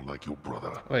could be more like your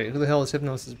brother. Wait, who the hell is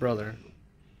Hypnos' brother?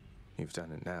 You've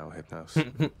done it now,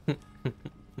 Hypnos.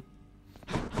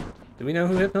 Do we know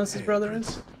who Hypnos' brother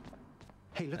is?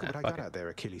 Hey, look at what I got out there,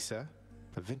 Achilles, sir.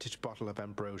 A vintage bottle of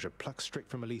ambrosia plucked straight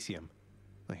from Elysium.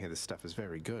 I hear this stuff is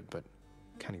very good, but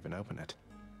can't even open it.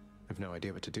 I've no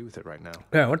idea what to do with it right now.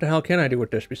 Yeah, what the hell can I do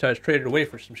with this besides trade it away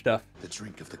for some stuff? The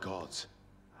drink of the gods.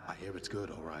 I hear it's good,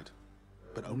 all right.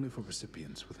 But only for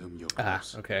recipients with whom you're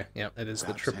close. Ah, okay. Yeah, it is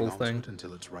Perhaps the triple hang on to thing. it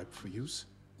until it's ripe for use.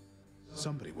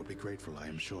 Somebody would be grateful, I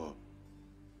am sure.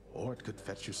 Or it could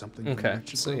fetch you something. Okay,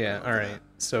 so yeah, alright.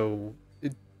 So,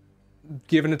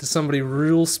 giving it to somebody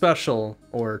real special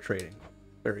or trading.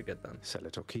 Very good then. Sell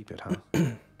it or keep it, huh?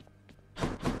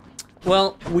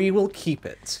 Well, we will keep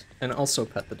it. And also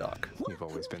pet the dog. You've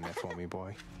always been there for me,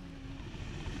 boy.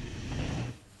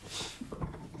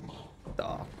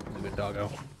 Aw, good doggo.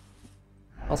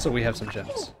 Also, we have some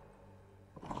gems.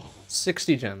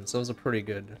 60 gems. That was a pretty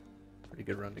good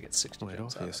run to get 60 Where'd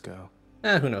gems Orpheus go?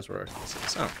 Who knows where Orpheus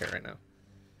is? I don't care right now.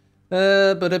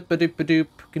 Ba-doop-ba-doop-ba-doop.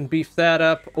 Can beef that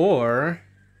up, or...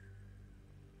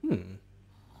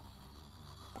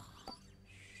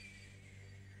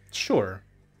 Sure.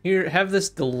 Here, have this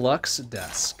deluxe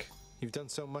desk. You've done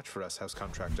so much for us, house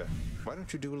contractor. Why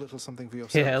don't you do a little something for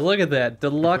yourself? Yeah, look at that.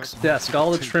 Deluxe desk. All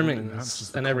the If trimmings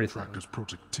enhances the and everything. contractor's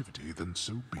productivity, then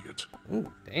so be it.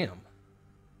 Ooh, damn.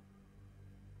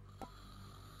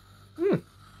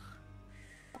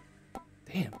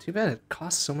 Damn, too bad it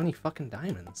costs so many fucking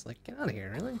diamonds. Like, get out of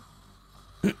here, really?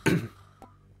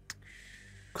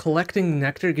 collecting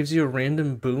nectar gives you a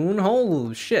random boon?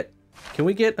 Holy shit. Can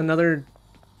we get another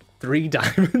 3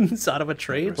 diamonds out of a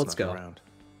trade? Let's go. Around.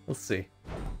 Let's see.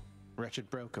 Wretched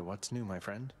broker, what's new, my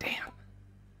friend? Damn.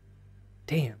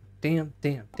 Damn, damn,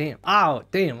 damn, damn. Oh,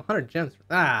 damn, 100 gems.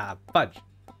 Ah, fudge.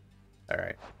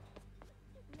 Alright.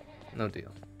 No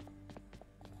deal.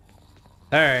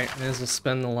 Alright, may as well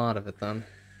spend a lot of it then.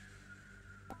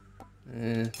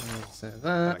 I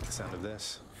like the sound of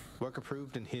this. Work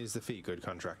approved, and here's the fee, good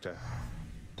contractor.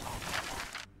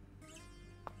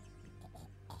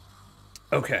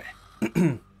 Okay.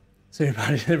 So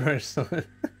everybody's still...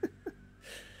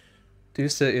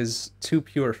 Dusa is too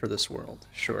pure for this world,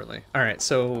 surely. Alright,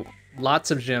 so lots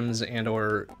of gems and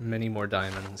or many more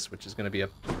diamonds, which is going to be a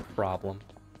problem.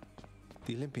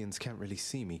 The Olympians can't really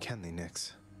see me, can they,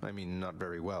 Nyx? I mean, not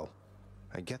very well.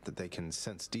 I get that they can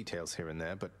sense details here and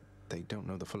there, but they don't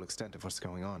know the full extent of what's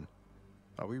going on.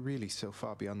 Are we really so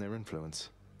far beyond their influence?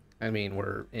 I mean,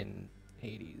 we're in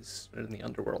Hades, or in the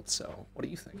underworld, so what do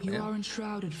you think, man? You are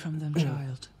enshrouded from them,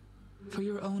 child. For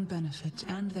your own benefit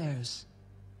and theirs.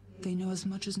 They know as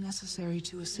much as necessary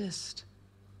to assist.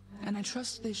 And I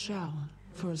trust they shall,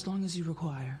 for as long as you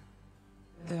require.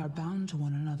 They are bound to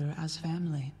one another as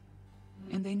family.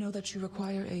 And they know that you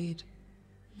require aid.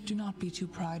 Do not be too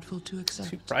prideful to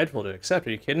accept. Too prideful to accept?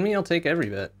 Are you kidding me? I'll take every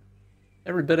bit.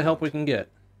 Every bit of help we can get.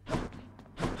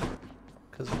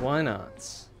 Because why not?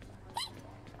 It's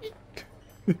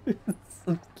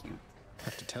so cute. I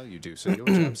have to tell you, Dusa, your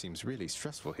job seems really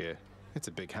stressful here. It's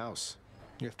a big house.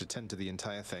 You have to tend to the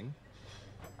entire thing?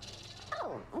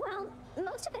 Oh, well,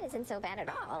 most of it isn't so bad at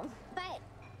all. But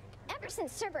ever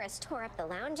since Cerberus tore up the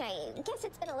lounge, I guess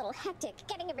it's been a little hectic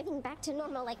getting everything back to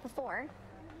normal like before.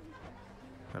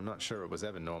 I'm not sure it was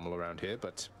ever normal around here,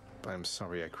 but I'm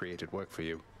sorry I created work for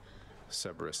you.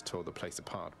 Cerberus tore the place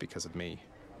apart because of me.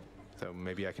 So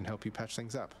maybe I can help you patch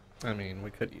things up. I mean, we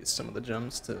could use some of the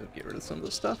gems to get rid of some of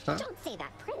the stuff, huh? Don't say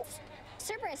that, Prince.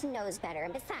 Cerberus knows better,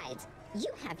 and besides,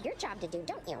 you have your job to do,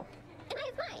 don't you? And I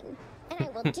have mine. And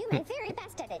I will do my very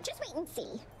best at it. Just wait and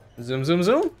see. Zoom, zoom,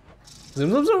 zoom.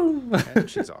 Zoom, zoom, zoom. And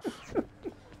she's off.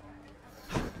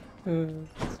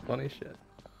 It's funny shit.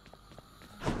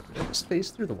 Did I just phase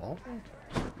through the wall?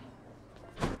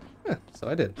 Yeah, so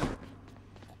I did.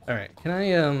 Alright, can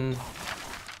I,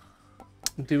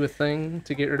 do a thing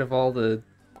to get rid of all the...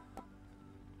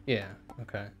 Yeah,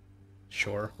 okay.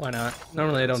 Sure, why not?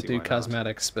 Normally I don't do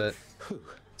cosmetics, but... Whew,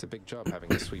 it's a big job having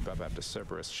to sweep up after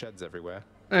Cerberus sheds everywhere.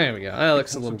 There we go. That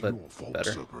looks a little bit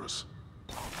better. Cerberus.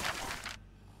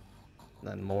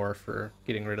 Then more for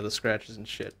getting rid of the scratches and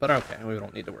shit. But okay, we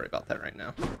don't need to worry about that right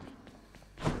now.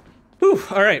 Whew,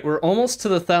 alright, we're almost to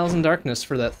the 1,000 darkness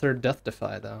for that third Death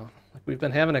Defy, though. Like, we've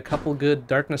been having a couple good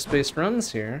darkness-based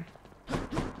runs here.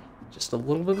 Just a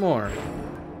little bit more.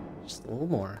 Just a little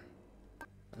more.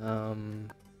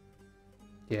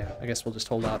 Yeah, I guess we'll just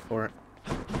hold out for it.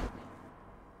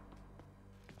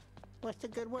 What's a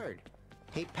good word?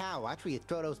 Hey, pal, watch where you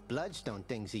throw those bloodstone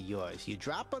things of yours. You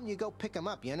drop them, you go pick them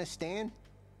up, you understand?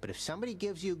 But if somebody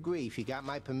gives you grief, you got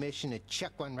my permission to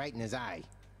chuck one right in his eye.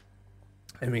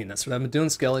 I mean, that's what I've been doing,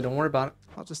 Skelly. Don't worry about it.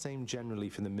 I'll just aim generally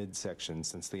for the midsection,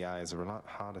 since the eyes are a lot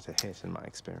harder to hit in my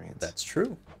experience. That's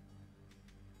true.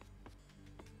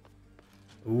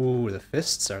 Ooh, the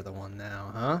fists are the one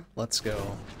now, huh? Let's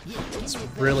go. Let's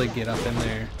really get up in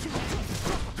there.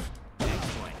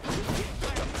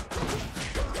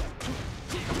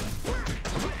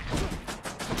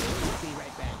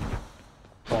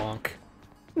 Bonk.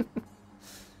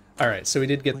 Alright, so we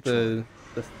did get the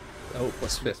oh,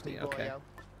 plus 50, okay.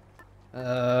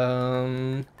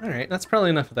 Alright, that's probably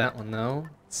enough of that one though.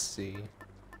 Let's see.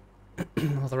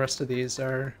 All the rest of these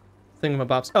are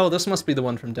thingamabobs. Oh, this must be the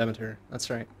one from Demeter.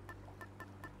 That's right.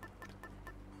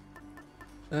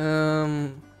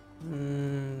 Oh,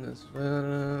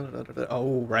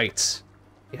 right.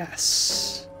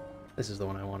 Yes. This is the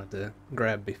one I wanted to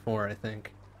grab before, I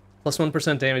think. Plus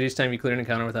 1% damage each time you clear an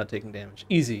encounter without taking damage.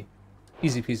 Easy.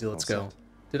 Easy peasy, let's go.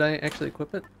 Did I actually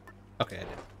equip it? Okay, I did.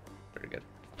 Very good.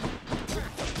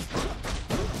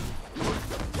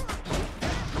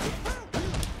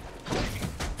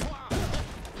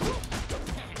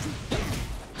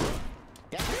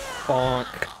 Bonk.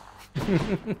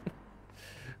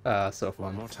 So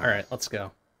fun. Alright, let's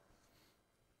go.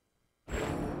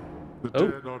 The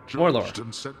dead are judged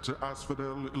and sent to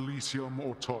Asphodel, Elysium,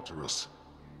 or Tartarus.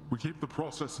 We keep the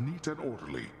process neat and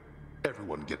orderly.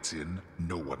 Everyone gets in,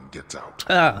 no one gets out.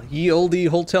 Ah, ye olde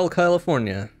Hotel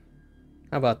California.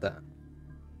 How about that?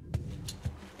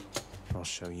 I'll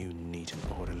show you neat and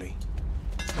orderly.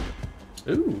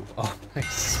 Ooh, oh,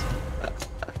 nice.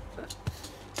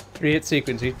 3-hit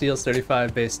sequence. Each deals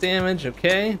 35 base damage.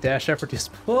 Okay. Dash upper deals.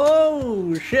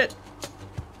 Whoa! Shit!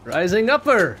 Rising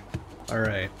upper!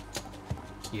 Alright.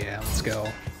 Yeah, let's go.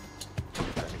 Time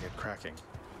to get cracking.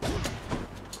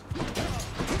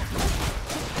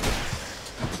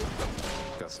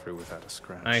 Got through without a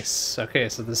scratch. Nice. Okay,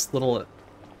 so this little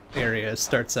area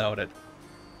starts out at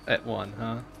 1,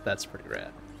 huh? That's pretty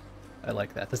rad. I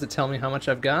like that. Does it tell me how much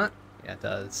I've got? Yeah, it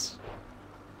does.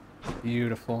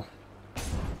 Beautiful.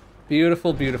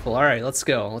 Beautiful, beautiful. Alright, let's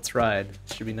go. Let's ride.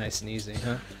 Should be nice and easy,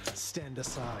 huh? Stand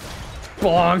aside.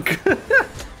 Bonk!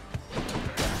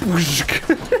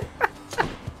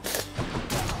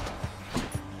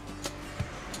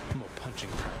 More punching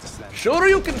practice then. Sure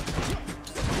you can.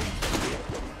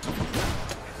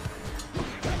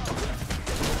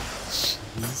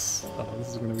 Jeez. Oh, this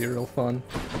is gonna be real fun.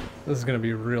 This is gonna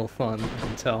be real fun, I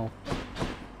can tell.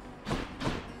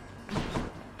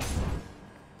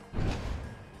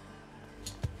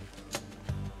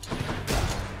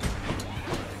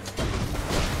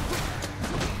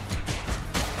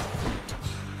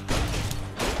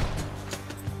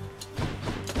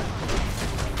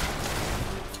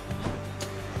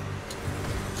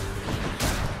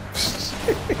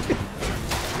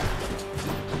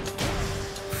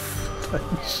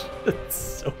 It's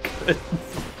so good.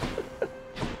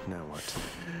 Now what?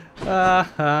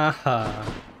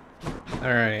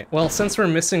 Alright, well, since we're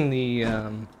missing the,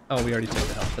 oh, we already took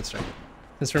the health, that's right.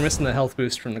 Since we're missing the health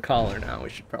boost from the collar now, we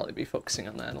should probably be focusing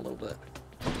on that a little bit.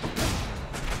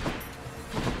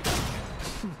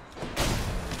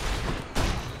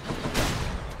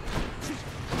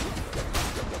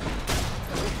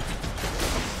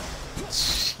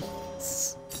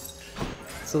 Jeez.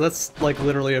 So that's like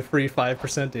literally a free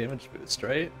 5% damage boost,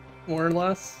 right? More or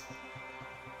less?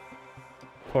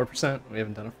 4%? We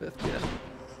haven't done a 5th yet.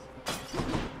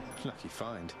 Lucky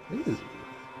find. Ooh.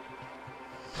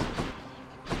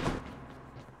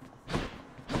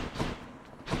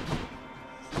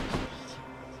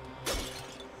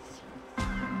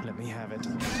 Let me have it.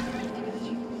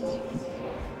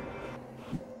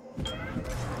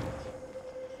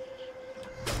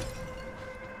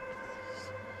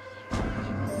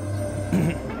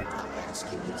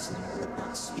 Ask you listen, but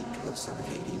not speak of some of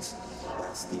Hades.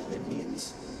 Ask the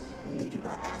Olympians. They do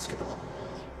not ask at all.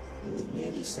 They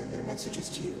merely send their messages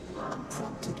to you,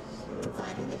 unprompted,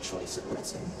 providing the choice of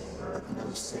blessing, but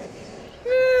no say.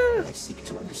 I seek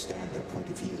to understand their point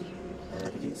of view,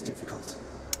 but it is difficult.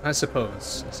 I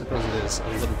suppose it is a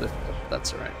little difficult.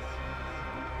 That's alright.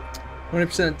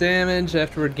 20% damage,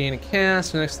 afterward gain a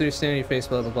cast, the next 30 stand you face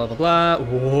blah blah blah blah blah.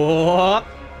 Whoa!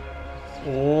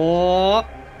 Whoa!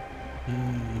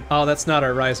 Oh, that's not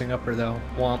our rising upper though.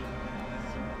 Womp.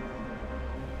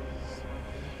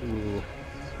 Ooh.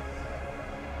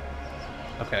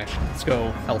 Okay, let's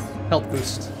go health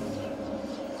boost.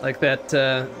 Like that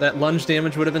that lunge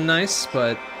damage would have been nice,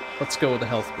 but let's go with the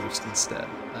health boost instead.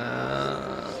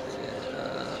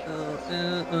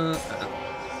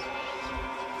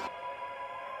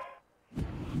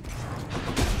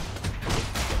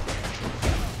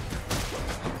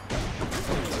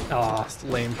 Aw,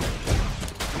 lame.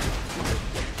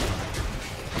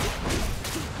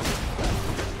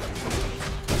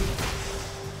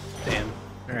 Damn.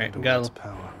 Alright,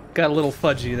 got a little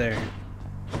fudgy there.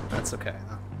 That's okay.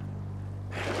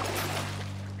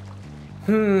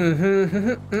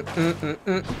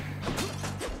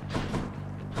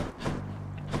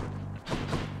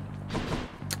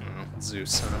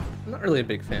 Zeus, huh? I'm not really a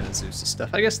big fan of Zeus' stuff.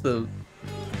 I guess the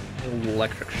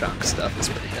electric shock stuff is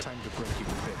pretty good. Time to break you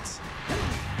to bits.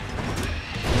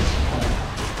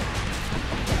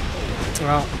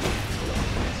 Well,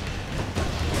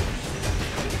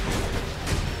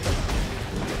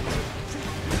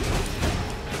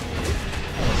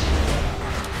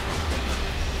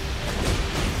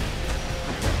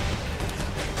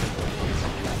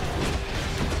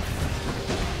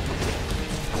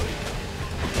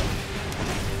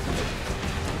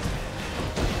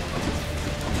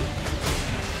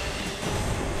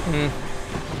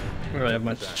 don't really have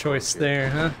much choice there,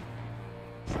 huh?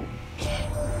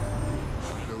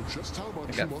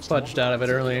 I got fudged out of it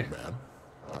earlier.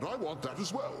 And I want that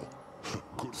as well.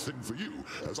 Good thing for you,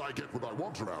 as I get what I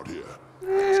want around here.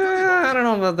 I don't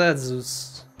know about that,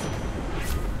 Zeus.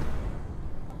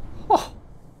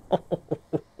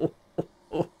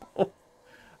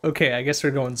 Okay, I guess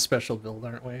we're going special build,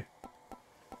 aren't we?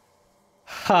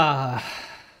 Ha.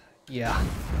 Yeah.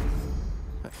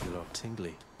 I feel all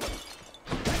tingly.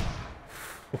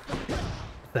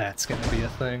 That's gonna be a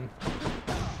thing.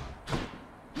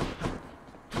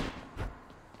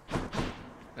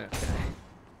 Okay.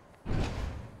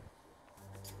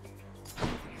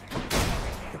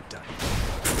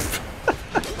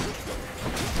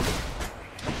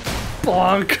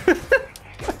 Bonk!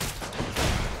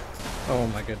 Oh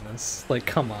my goodness. Like,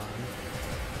 come on.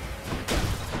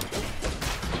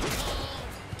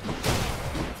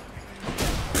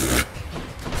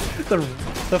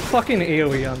 The fucking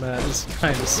AoE on that is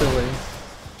kind of silly.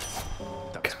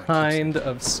 Kind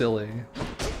of silly.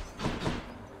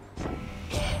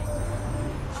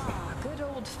 Ah, good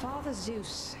old Father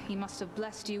Zeus. He must have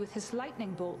blessed you with his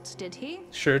lightning bolts, did he?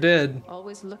 Sure did.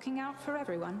 Always looking out for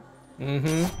everyone.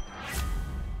 Mm-hmm.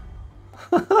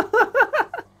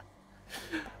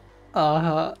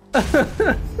 Uh-huh.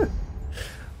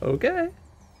 Okay.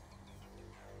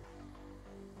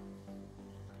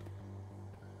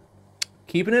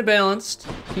 Keeping it balanced.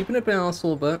 Keeping it balanced a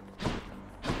little bit.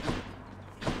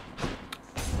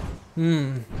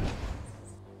 Hmm.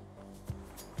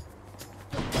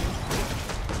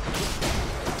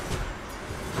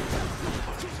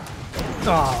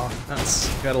 Oh, that's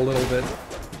got a little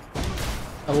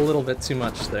bit too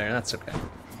much there. That's okay.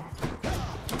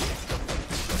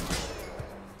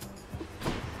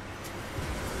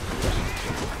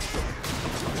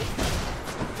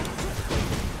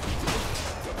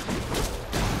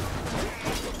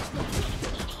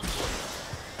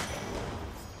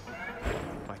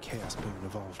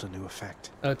 A new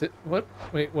effect. What?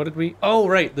 Wait, what did we? Oh,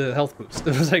 right, the health boost.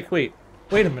 I was like, wait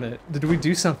a minute. Did we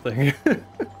do something?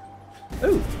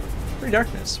 Oh, free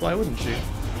darkness. Why wouldn't you?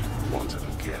 Want it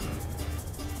again?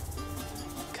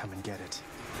 Come and get it.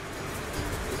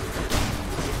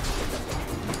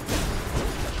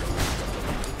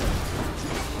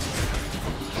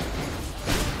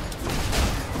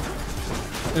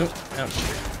 Oh, ouch.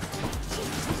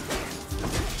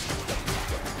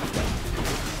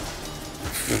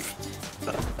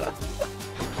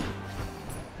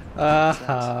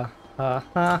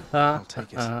 I'll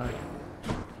take it.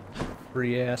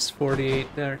 Free ass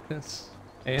 48 darkness.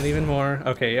 And even more.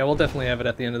 Okay, yeah, we'll definitely have it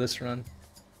at the end of this run.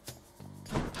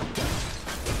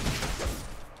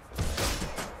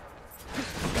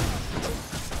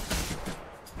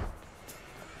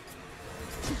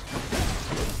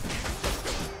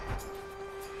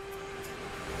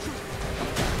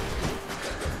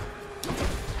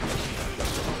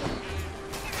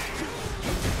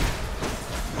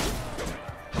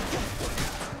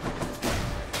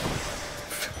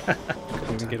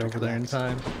 Get over there in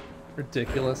time.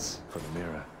 Ridiculous. For the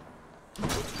mirror.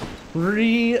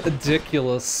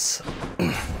 Ridiculous.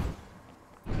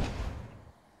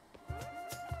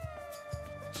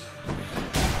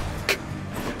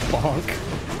 Bonk.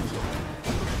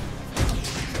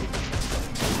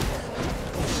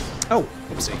 Oh,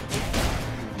 oopsie.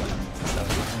 That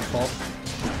was my fault.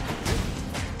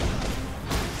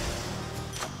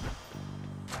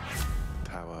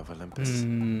 Power of Olympus.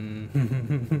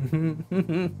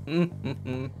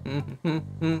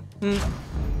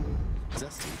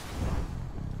 Zesty.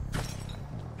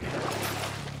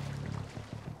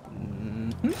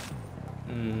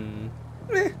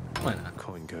 Why not?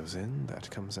 Coin goes in, that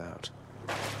comes out.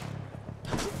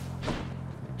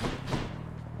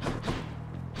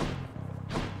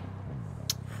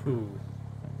 Who?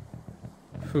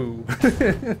 Who?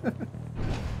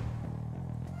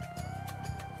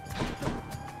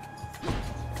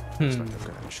 Looks like I've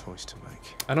got a choice to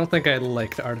make. I don't think I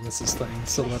liked Artemis's thing,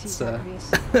 so let's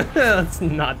let's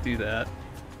not do that.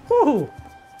 Ooh.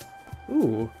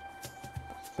 Ooh.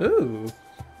 Ooh.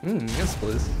 Yes,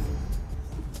 please.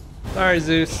 Sorry,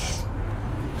 Zeus.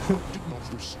 I did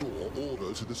not restore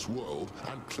order to this world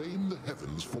and claim the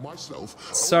heavens for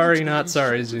myself. Sorry, not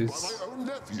sorry, Zeus. By my own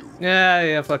nephew.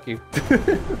 Yeah, fuck you. You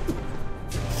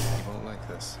won't like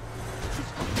this.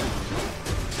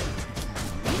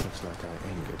 Looks like I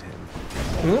angered him.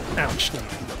 Ooh, ouch.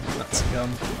 That's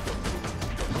gum.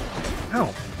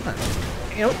 Ow.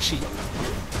 Ouchie.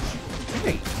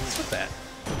 Hey, what's with that?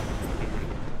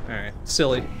 Alright,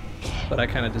 silly. But I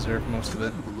kind of deserve most of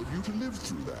it. Incredible of you to live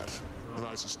through that. And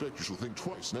I suspect you shall think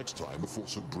twice next time before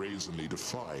so brazenly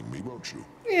defying me, won't you?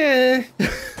 Yeah. I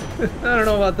don't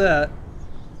know about that.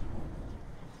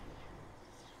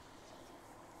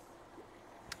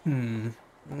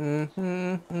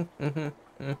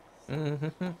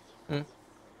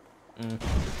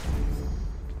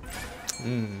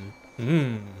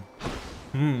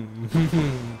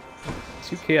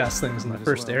 Two chaos things in the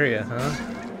first area, huh?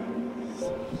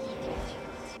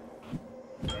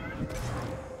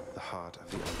 The heart of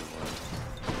the underworld.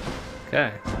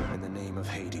 Okay. In the name of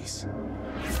Hades.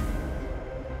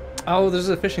 Oh, there's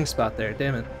a fishing spot there.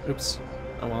 Damn it. Oops.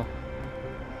 Oh well.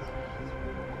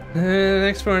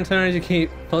 Next 4 encounters you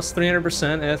keep plus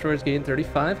 300%. Afterwards, gain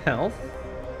 35 health.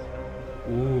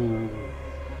 Ooh.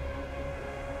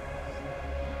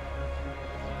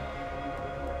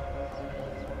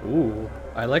 Ooh,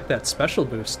 I like that special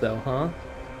boost though, huh?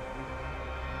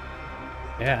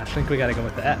 Yeah, I think we gotta go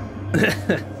with that.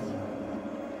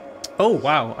 Oh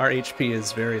wow, our HP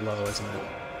is very low, isn't it?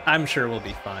 I'm sure we'll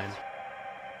be fine.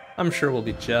 I'm sure we'll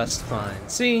be just fine.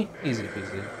 See? Easy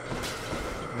peasy.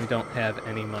 We don't have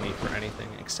any money for anything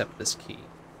except this key.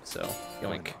 So,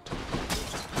 yoink.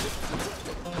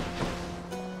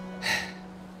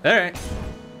 Alright.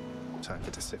 Time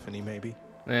for Tisiphone, maybe?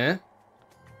 Yeah?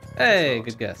 Hey,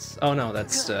 good guess. Oh no,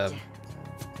 that's, You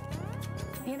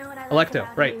know what I like Electo.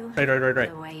 about Right. you? Right.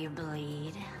 The way you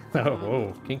bleed. Oh,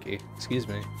 whoa, kinky. Excuse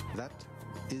me. That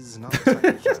is not the type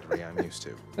of flattery I'm used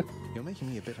to. You're making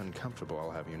me a bit uncomfortable,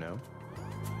 I'll have you know.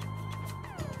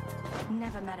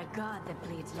 Never met a god that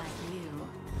bleeds like you.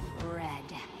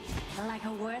 Red. Like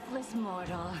a worthless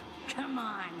mortal. Come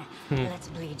on. Let's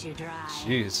bleed you dry.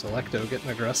 Jeez, Electo getting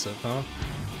aggressive, huh?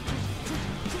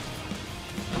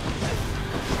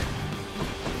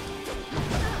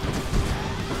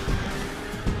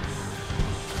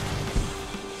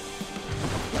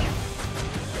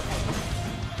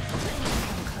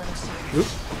 Oop.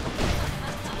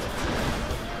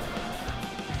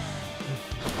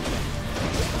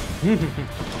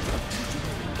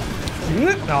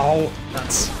 No,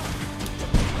 nuts.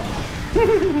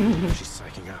 She's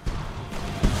psyching up.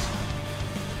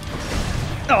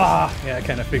 Ah, yeah, I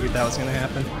kind of figured that was gonna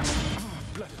happen.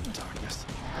 Blood in the darkness.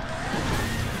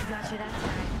 Got you that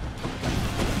time.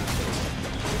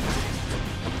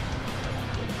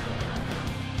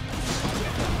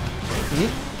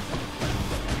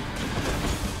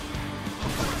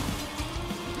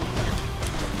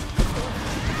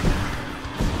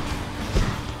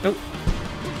 Nope.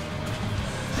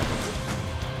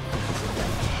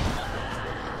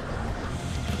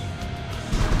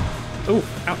 Oh,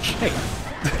 ouch. Hey,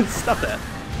 stop that.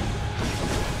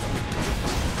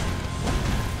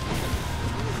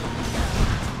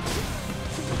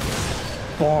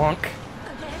 Bonk.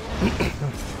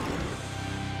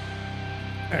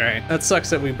 Alright, that sucks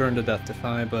that we burned to death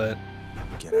Defy, but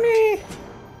meh.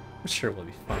 I'm sure we'll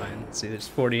be fine. Let's see, there's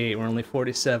 48, we're only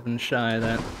 47 shy of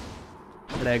that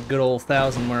good old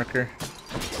 1,000 marker.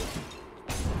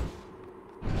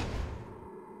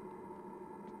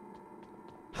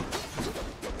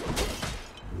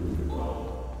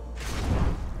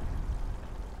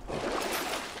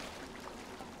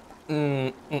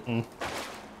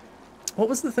 What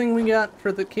was the thing we got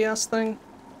for the chaos thing?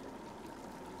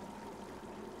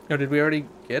 Or did we already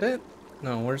get it?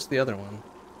 No, where's the other one?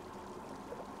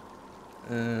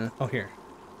 Oh, here.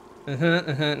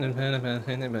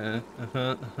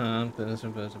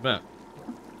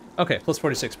 Okay, plus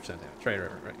 46% damage. Right.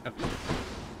 Okay.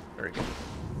 Very good.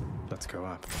 Let's go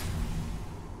up.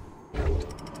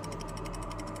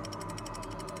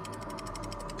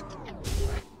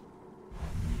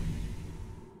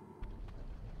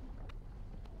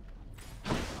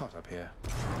 Hot up here.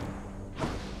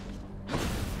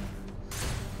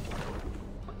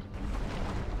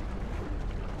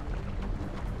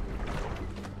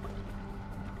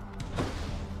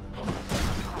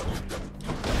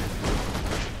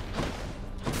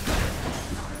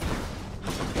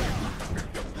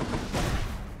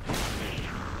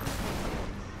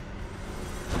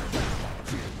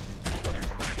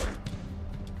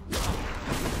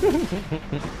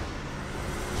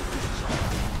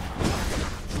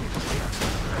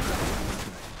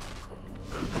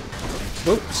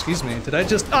 Oh, excuse me. Did I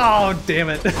just... Oh, damn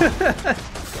it. I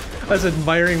was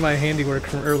admiring my handiwork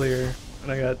from earlier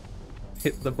and I got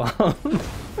hit the bomb.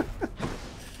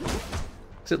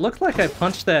 'Cause it looked like I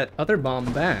punched that other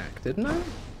bomb back, didn't I?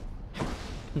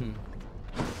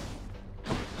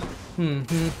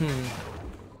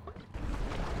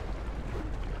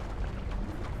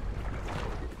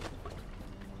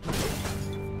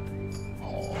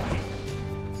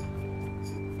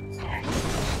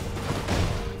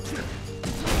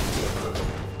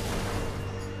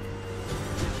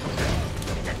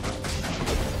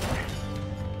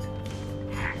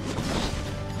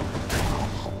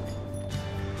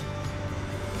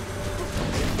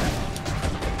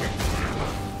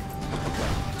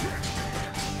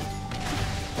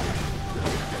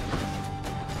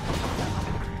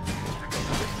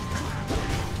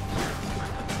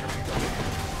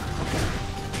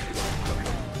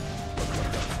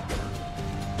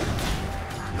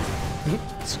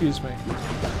 Excuse me.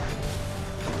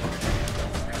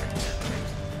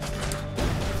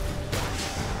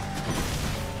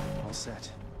 All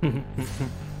set.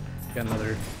 Got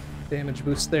another damage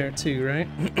boost there too, right?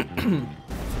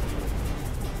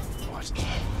 What?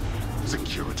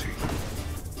 Security.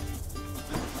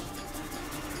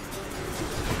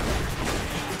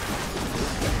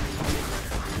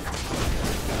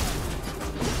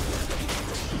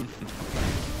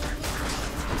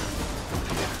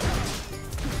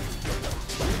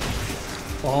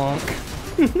 Bonk.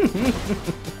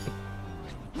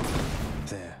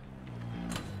 There.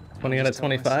 20 out of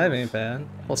 25 ain't bad.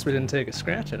 Plus we didn't take a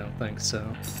scratch, I don't think,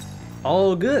 so.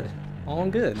 All good. All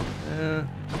good.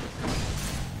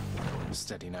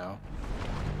 Steady now.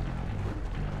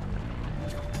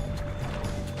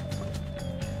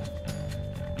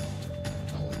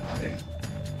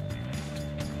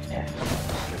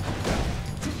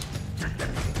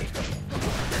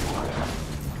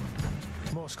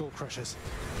 More skull crushers.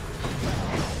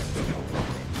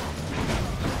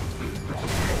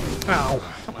 Ow,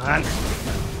 come on.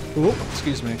 Oop,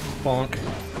 excuse me. Bonk.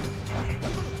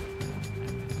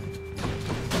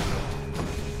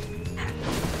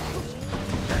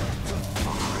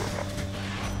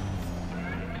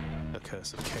 The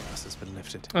curse of chaos has been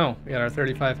lifted. Oh, we got our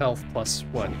 35 health plus,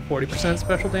 what, 40%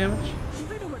 special damage? You've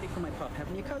been all ready for my pup,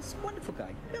 haven't you, cuz? Wonderful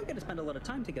guy. We don't get to spend a lot of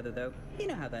time together, though. You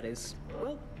know how that is.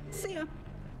 Well, see ya.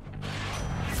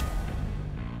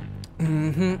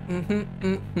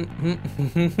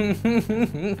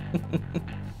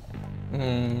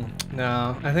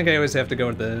 No, I think I always have to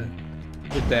go to the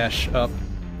dash up.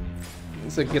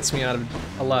 It gets me out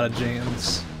of a lot of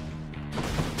jams.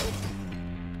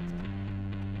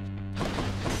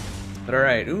 But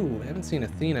alright, ooh, I haven't seen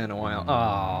Athena in a while.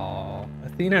 Oh,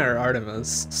 Athena or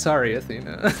Artemis? Sorry,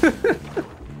 Athena.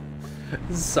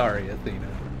 Sorry, Athena.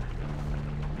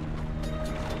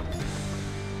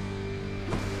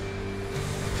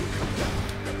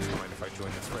 Mind if I join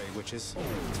the fray, witches? Oh,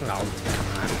 come on.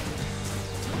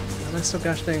 Why am I so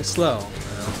gosh dang slow?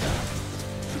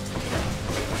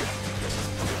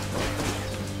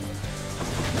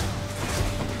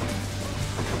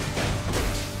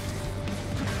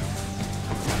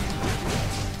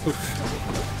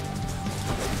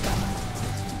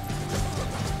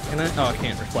 Can I? Oh, I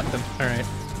can't reflect them. Alright.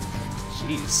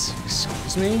 Jeez.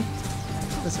 Excuse me?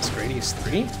 What is this, radius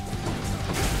 3?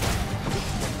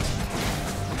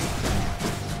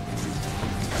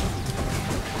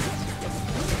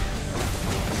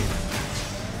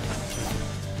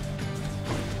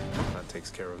 That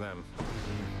takes care of them.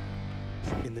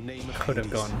 In the name of Could have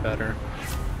Hades. gone better.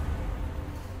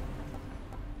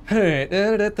 Alright.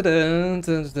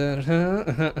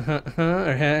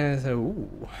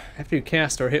 Ooh. After you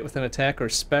cast or hit with an attack or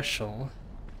special,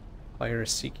 fire a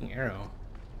seeking arrow.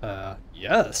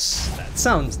 Yes. That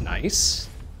sounds nice.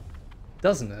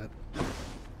 Doesn't it?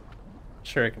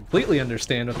 Sure, I completely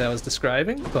understand what that was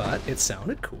describing, but it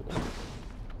sounded cool.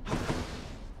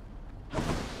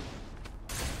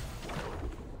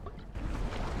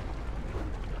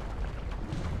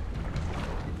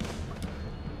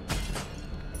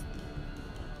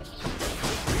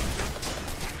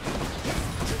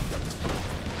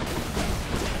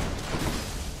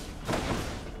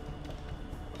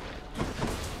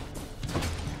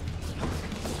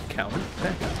 Coward.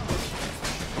 Back up.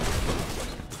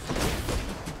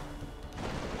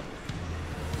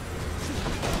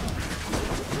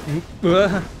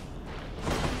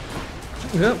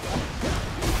 Yep.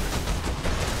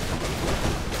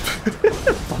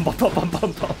 Bum, bum, bum, bum,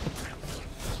 bum, bum.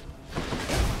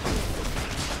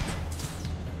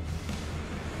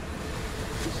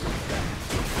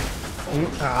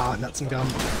 Ah, nuts and gum.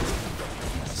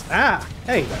 Ah,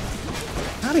 hey.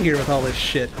 Out of here with all this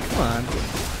shit. Come on.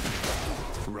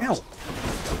 Ow.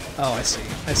 Oh, I see.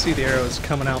 I see the arrows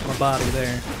coming out my body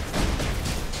there.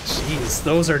 Jeez,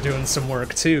 those are doing some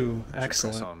work too.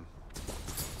 Excellent.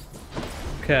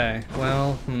 Okay,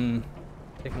 well,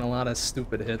 taking a lot of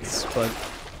stupid hits, but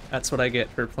that's what I get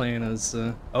for playing as,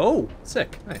 oh!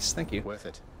 Sick. Nice, thank you. Worth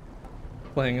it.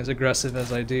 Playing as aggressive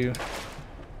as I do.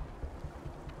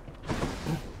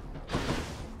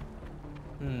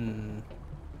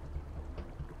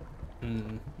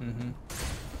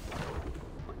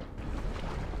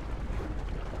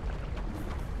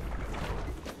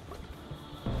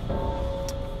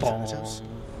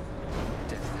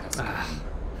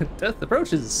 Death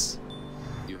approaches.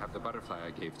 You have the butterfly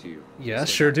I gave to you. Yeah,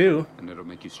 sure do. And it'll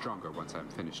make you stronger once I'm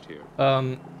finished here.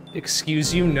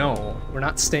 Excuse you, no. We're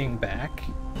not staying back.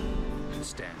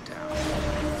 Stand down.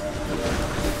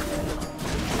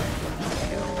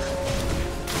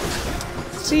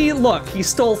 See, look, he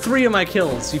stole 3 of my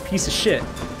kills, you piece of shit.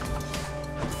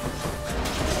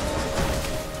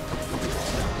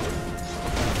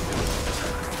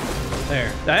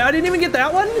 There. I didn't even get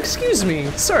that one? Excuse me,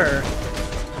 sir.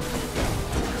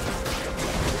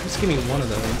 Just give me one of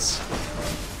those.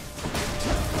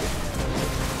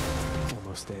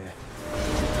 Almost there.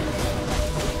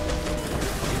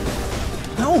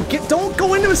 No, don't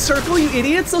go into a circle, you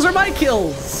idiots! Those are my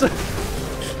kills!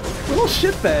 Little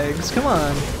shitbags, come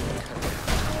on.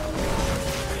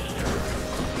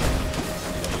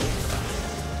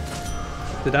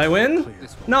 Did I win?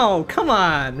 No, come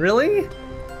on, really?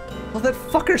 Well, that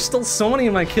fucker stole so many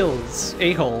of my kills.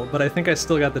 A-hole, but I think I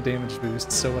still got the damage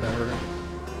boost, so whatever.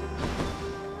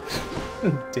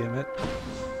 Damn it.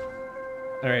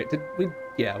 Alright, did we...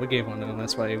 Yeah, we gave one to him,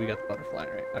 that's why we got the butterfly,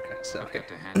 right? Okay, so... I've got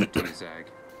to hand it to you, Zag.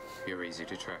 You're easy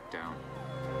to track down.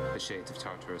 The shades of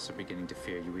Tartarus are beginning to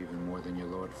fear you even more than your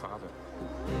Lord Father.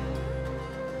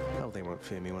 Well, they won't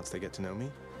fear me once they get to know me.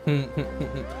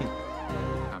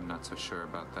 I'm not so sure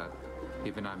about that.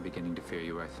 Even I'm beginning to fear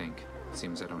you, I think.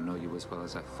 Seems I don't know you as well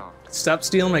as I thought. Stop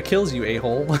stealing my kills, you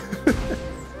a-hole.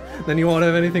 Then you won't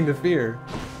have anything to fear.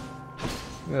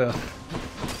 Ugh.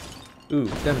 Ooh,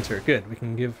 Demeter, good. We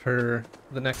can give her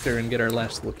the nectar and get our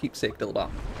last little keepsake Dillabop.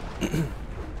 Here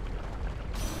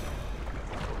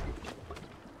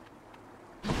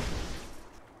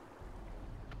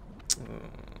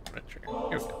we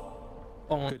go.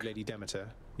 Bonk. Good Lady Demeter,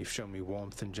 you've shown me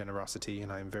warmth and generosity,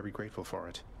 and I am very grateful for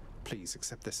it. Please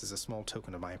accept this as a small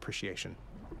token of my appreciation.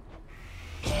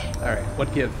 Alright,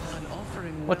 what give? An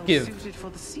offering What well give? suited for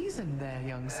the season there,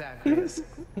 young Zacharias.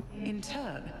 In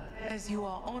turn, as you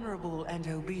are honorable and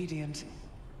obedient,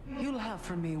 you'll have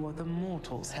from me what the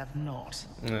mortals have not.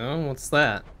 No, what's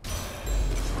that?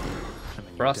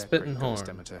 Frostbitten horn.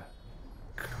 Demeter.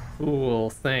 Cool,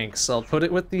 thanks. I'll put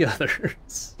it with the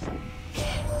others.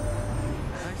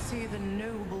 I see the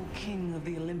noble king of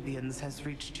the Olympians has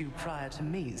reached you prior to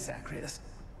me, Zacharias.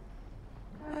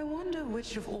 I wonder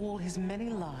which of all his many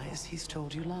lies he's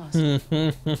told you last.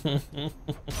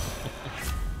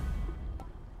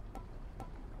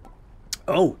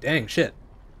 Oh, dang, shit.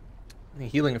 The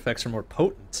healing effects are more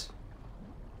potent.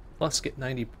 Plus, get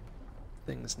 90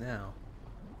 things now.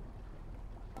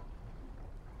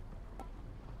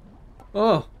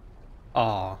 Oh.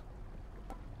 Aw.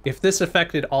 If this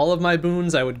affected all of my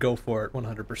boons, I would go for it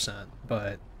 100%,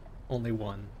 but only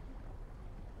one.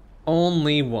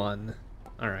 Only one.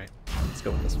 Alright, let's go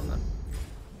with this one then.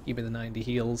 Give me the 90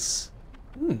 heals.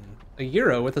 A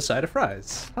euro with a side of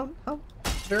fries. How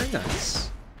very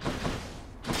nice.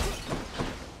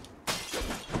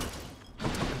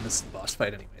 And this is the boss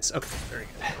fight anyways. Okay, very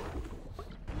good.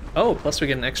 Oh, plus we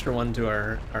get an extra one to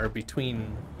our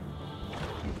between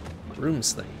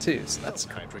rooms thing too, so that's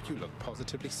cool. Heinrich, you look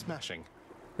positively smashing.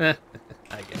 I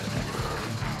get it.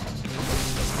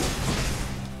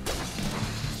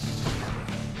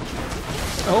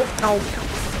 Oh, ow.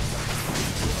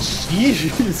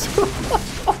 Jeez.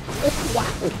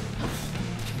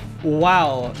 Wow.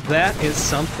 Wow, that is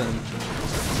something.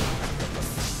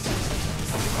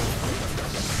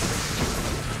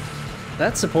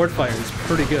 That support fire is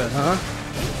pretty good, huh?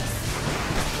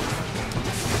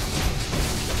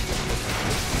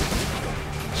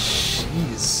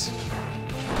 Jeez.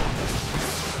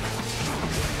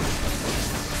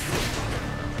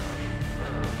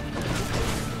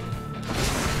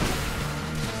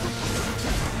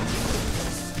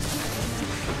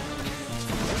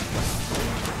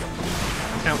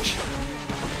 Ouch.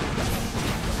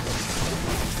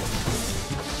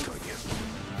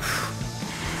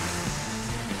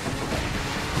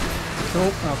 Oh,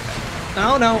 okay.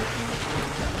 Oh no.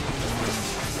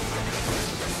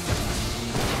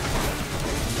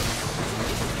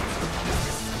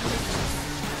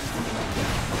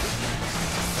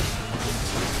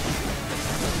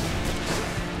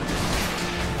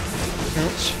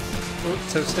 Ouch. Oh,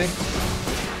 toasting.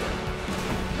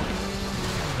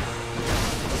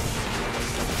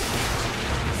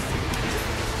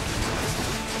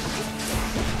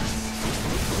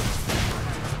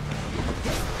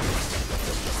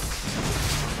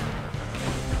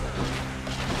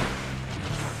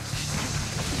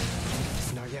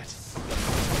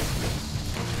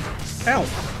 Ow!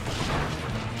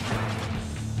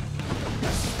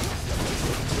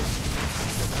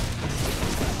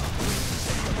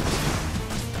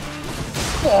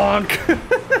 Bonk!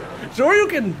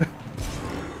 Shoryuken!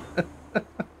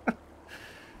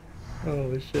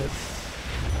 Holy shit.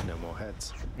 No more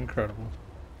heads. Incredible.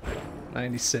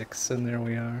 96, and there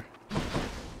we are.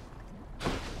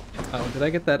 Oh, did I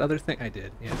get that other thing? I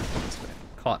did, yeah. That's right.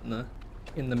 Caught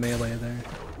in the melee there.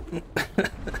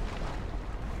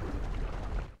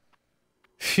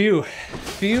 Phew.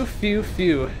 Phew, phew,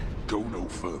 phew. Go no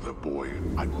further, boy.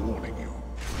 I'm warning you.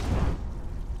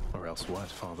 Or else what,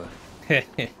 Father?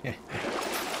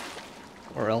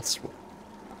 Or else what?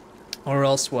 Or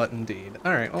else what, indeed.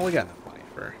 Alright, well, we got enough money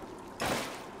for...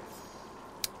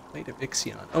 Blade of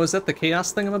Ixion. Oh, is that the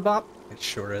Chaos Thingamabop? It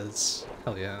sure is.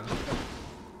 Hell yeah.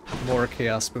 More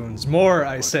Chaos Spoons. More,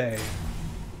 I say!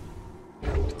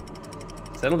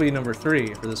 So that'll be number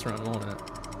 3 for this run, won't it?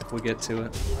 If we get to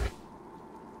it.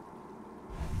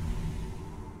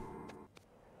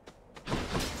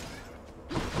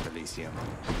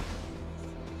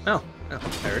 Oh,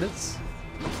 there it is.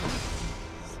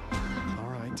 All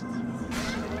right.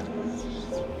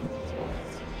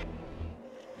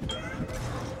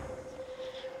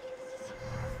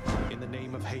 In the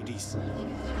name of Hades.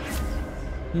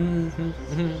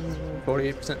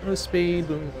 48% move speed.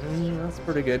 That's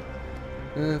pretty good.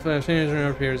 Flash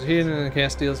appears hidden.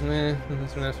 Cast deals.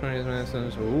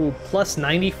 Ooh, plus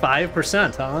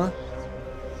 95%, huh?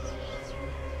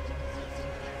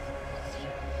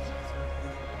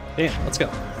 Damn, let's go.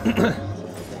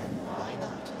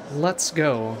 Let's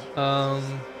go.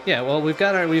 Yeah, well,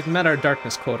 we've met our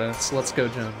darkness quota, so let's go,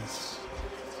 Jones.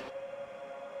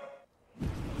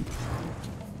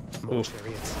 Ooh,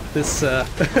 this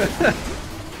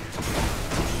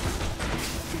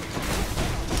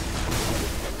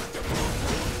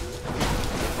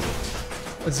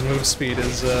his move speed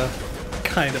is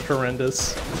kind of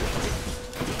horrendous.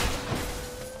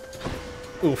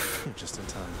 Oof. Just in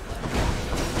time.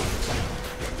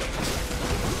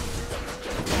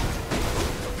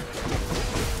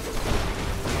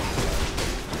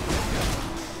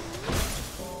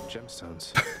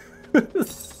 Gemstones.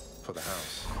 For the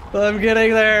house. I'm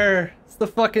getting there. It's the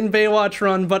fucking Baywatch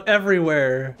run, but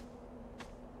everywhere.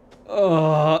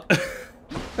 Oh.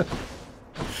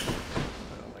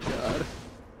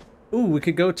 Ooh, we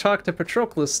could go talk to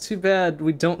Patroclus. Too bad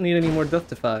we don't need any more death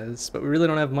defies, but we really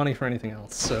don't have money for anything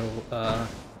else, so,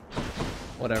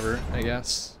 whatever, I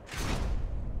guess.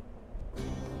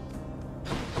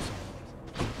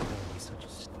 Such a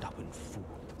stubborn fool.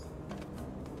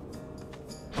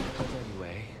 But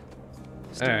anyway,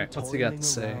 alright, what's he got to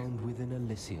say? Within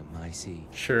Elysium, I see.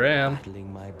 Sure am.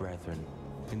 Battling my brethren.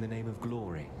 In the name of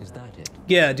glory, is that it?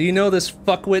 Yeah, do you know this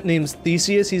fuckwit named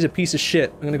Theseus? He's a piece of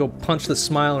shit. I'm gonna go punch the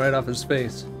smile right off his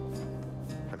face.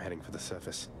 I'm heading for the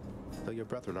surface. Though your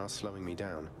brethren are slowing me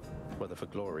down, whether for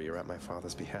glory or at my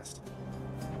father's behest.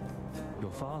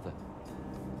 Your father?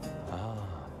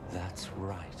 Ah, that's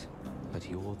right. But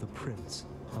you're the prince,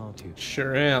 aren't you?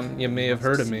 Sure am. You may have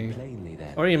heard of me.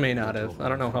 Or you may not have. I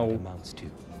don't know how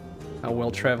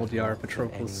well-traveled you are,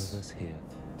 Patroclus.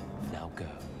 Now go.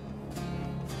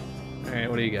 Alright,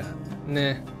 what do you got?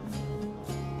 Nah.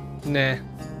 Nah.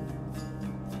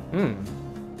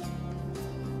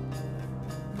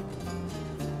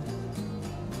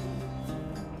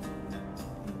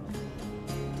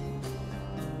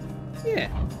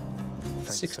 Yeah.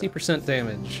 60%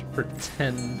 damage for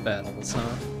 10 battles,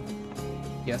 huh?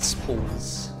 Yes,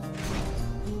 pulls.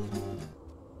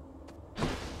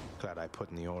 Glad I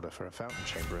put in the order for a fountain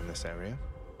chamber in this area.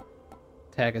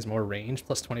 Attack has more range,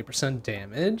 plus 20%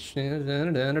 damage.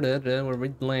 Where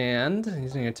we land.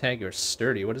 Using your tag, you're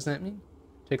sturdy. What does that mean?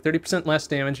 Take 30% less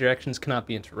damage, your actions cannot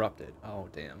be interrupted. Oh,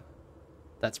 damn.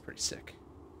 That's pretty sick.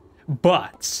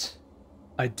 But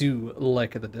I do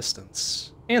like the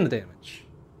distance. And the damage.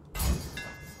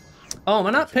 Oh, am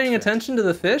I not paying attention to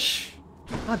the fish?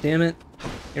 Oh, damn it.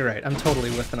 You're right, I'm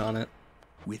totally whiffing on it.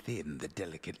 Within the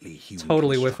delicately hewn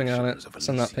totally whiffing on it, constructions of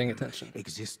so I'm not paying Elysium attention.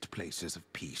 Exist places of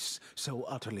peace, so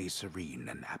utterly serene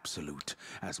and absolute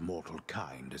as mortal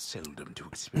kind is seldom to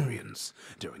experience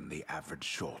during the average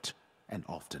short and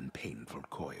often painful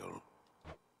coil.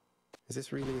 Is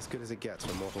this really as good as it gets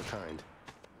for mortal kind?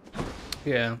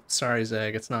 Yeah, sorry,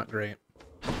 Zag, it's not great.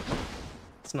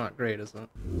 It's not great, is it?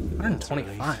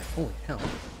 125, holy hell.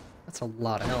 That's a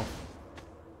lot of health.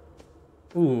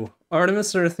 Ooh,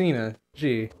 Artemis or Athena?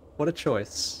 Gee, what a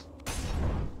choice.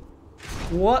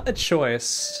 What a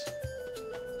choice.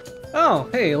 Oh,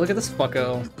 hey, look at this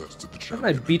fucko. Haven't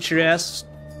I beat your ass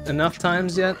enough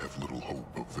times yet?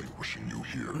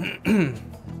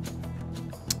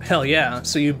 Hell yeah,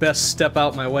 so you best step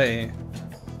out my way.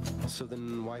 So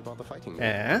then why bother fighting me?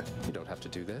 Eh? You don't have to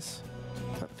do this.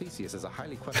 Theseus has a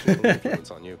highly questionable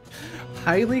influence on you.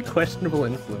 Highly questionable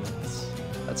influence.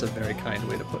 That's a very kind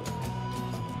way to put it.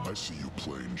 I see you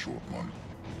plain, short one.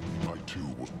 I too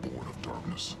was born of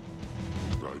darkness.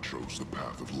 I chose the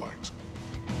path of light.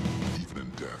 Even in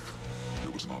death,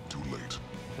 it was not too late.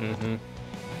 Mm-hmm.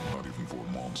 Not even for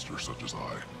a monster such as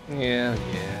I. Yeah.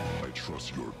 I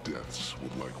trust your deaths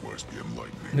would likewise be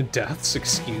enlightening. Deaths,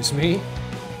 excuse me?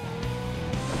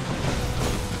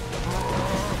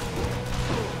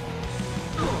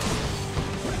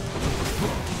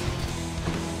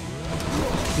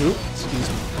 Oop, excuse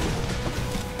me.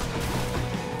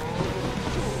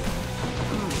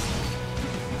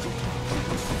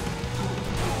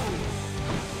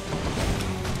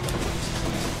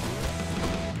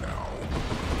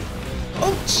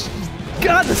 Oh,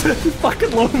 God, this is fucking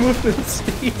low movement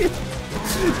speed.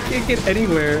 Can't get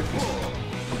anywhere.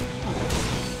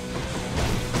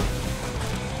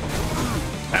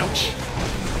 Ouch.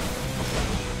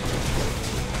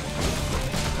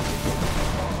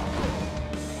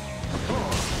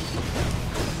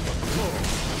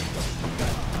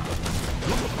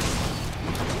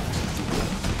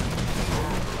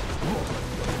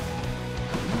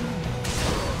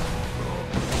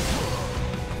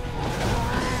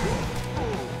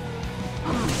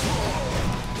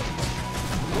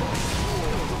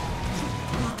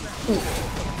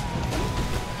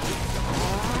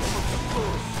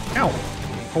 Ow!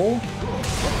 Hole?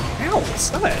 Ow!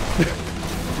 Stop it!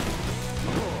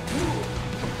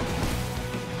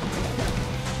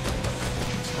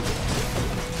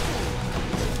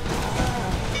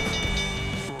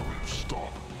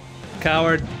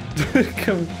 Coward.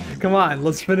 Come on,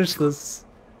 let's finish this.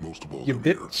 You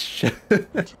bitch.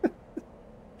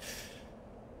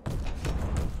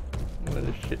 What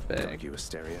a shitbag. You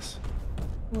Asterius.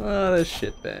 What a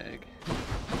shitbag.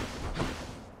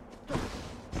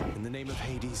 In the name of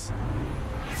Hades.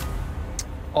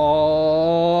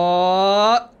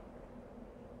 Oh.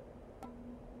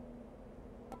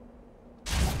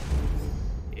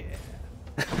 Yeah.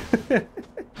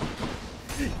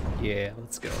 Yeah,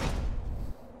 let's go.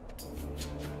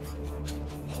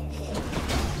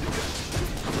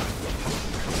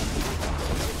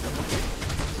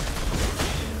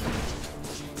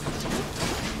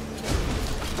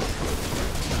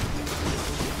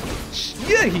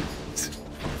 Yay!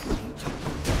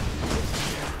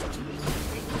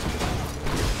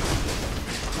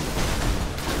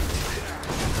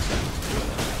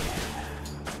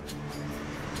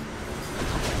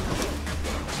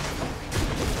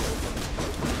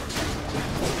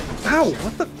 Ow!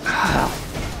 What the? Ah,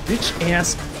 bitch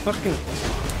ass fucking.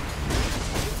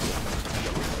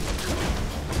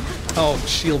 Oh,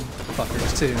 shield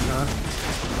fuckers too, huh?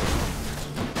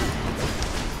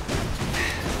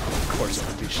 Of course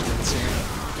there'll be shields here.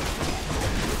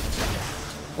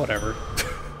 Whatever.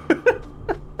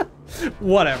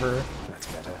 Whatever. That's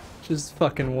better. Just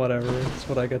fucking whatever. That's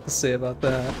what I got to say about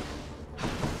that.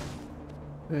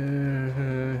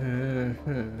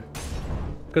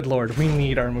 Good lord, we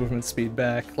need our movement speed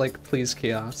back. Like, please,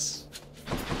 Chaos.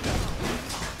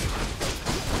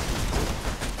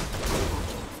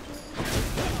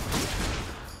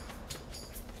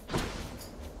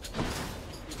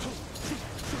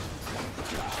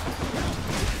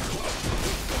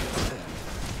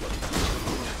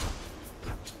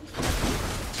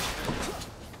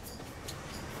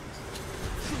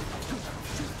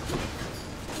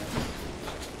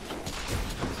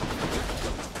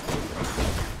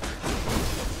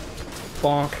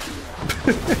 Bonk.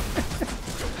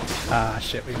 Ah,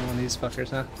 shit, we won these fuckers,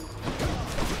 huh?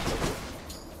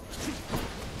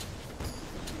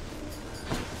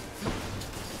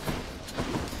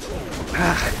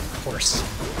 Ah, of course.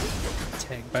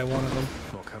 Tagged by one of them.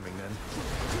 More coming then.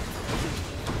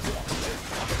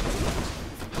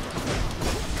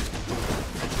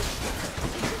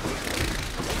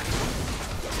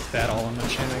 Get that all on my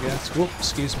chin, I guess. Whoop,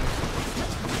 excuse me.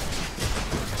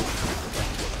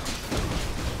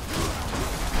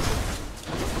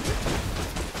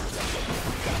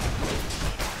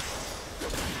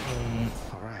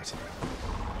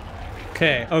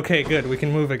 Okay, okay, good. We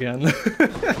can move again. Oh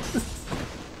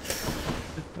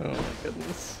my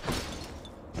goodness.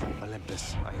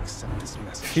 Olympus, I accept this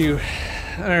message. Phew.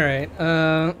 Alright,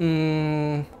 okay.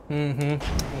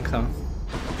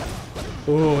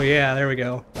 Oh yeah, there we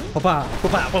go. Pow, pow,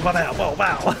 pow, pow, pow, pow,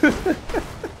 pow.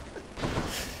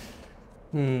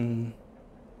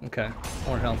 Okay,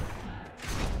 more health.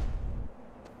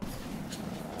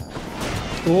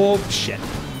 Oh shit.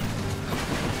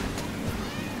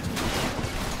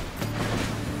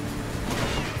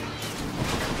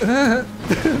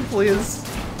 Please.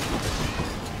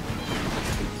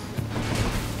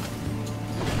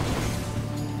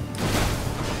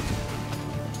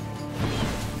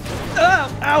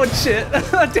 Oh, ouch, shit.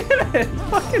 Damn it.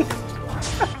 Fucking.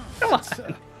 Come on.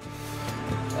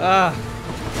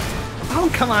 Oh,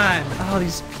 come on. Oh,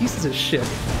 these pieces of shit.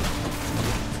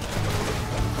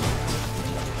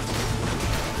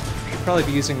 Should probably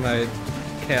be using my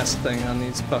cast thing on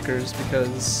these fuckers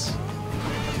because.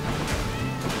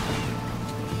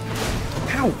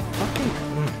 Ow! Fucking.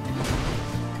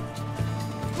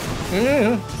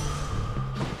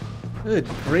 Good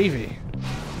gravy.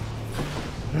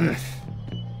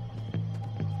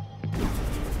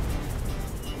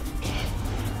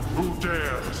 Who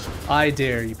dares? I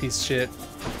dare, you piece of shit.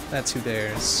 That's who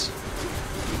dares.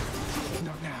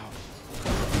 Not now.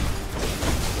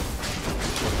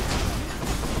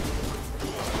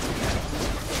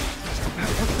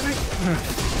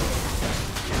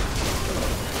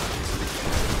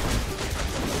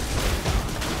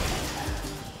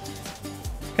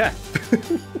 Okay.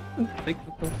 Take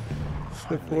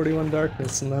the 41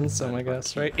 darkness and then some, I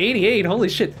guess, right? 88, holy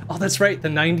shit. Oh, that's right, the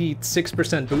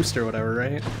 96% boost or whatever,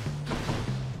 right?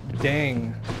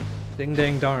 Dang. Ding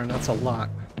dang darn, that's a lot.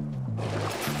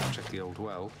 Check the old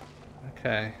well.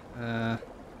 Okay,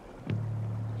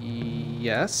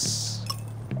 yes.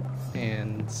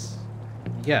 And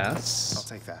Yes. I'll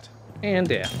take that. And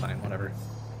yeah, fine, whatever.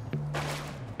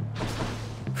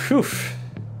 Phew.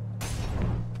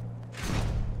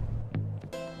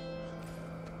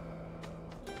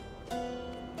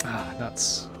 Ah,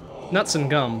 nuts. Nuts and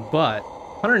gum, but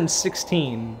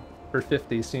 116 for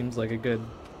 50 seems like a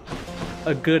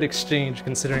good exchange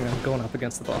considering I'm going up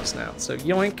against the boss now. So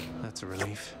yoink. That's a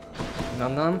relief.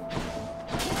 Num num.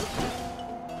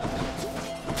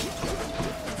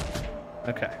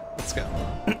 Okay, let's go.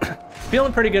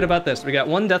 Feeling pretty good about this. We got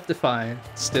one Death Defy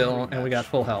still, and we got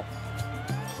full health.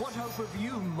 What hope of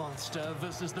you, monster,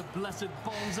 versus the blessed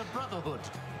bonds of brotherhood?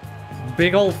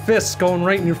 Big old fists going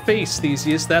right in your face,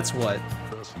 Theseus. That's what.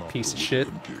 That's not Piece of what shit.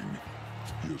 you're thinking.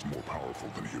 He is more powerful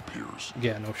than he appears.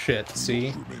 Yeah, no shit.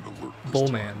 See? Remain alert this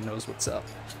Bullman knows what's up.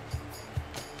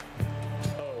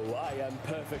 Oh, I am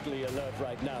perfectly alert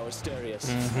right now, Asterius.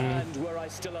 Mhm. And were I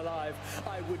still alive,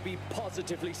 I would be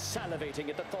positively salivating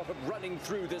at the thought of running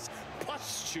through this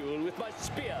pustule with my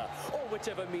spear, or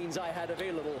whichever means I had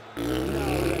available. Now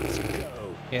let's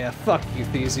go. Yeah, fuck you,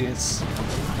 Theseus.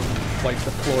 Wipe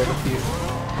the floor with you.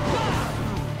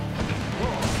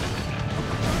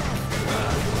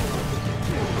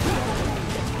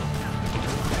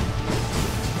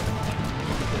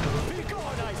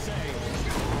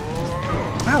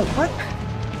 Ow, what?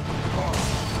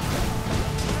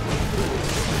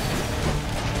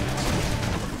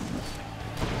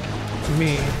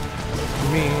 Me,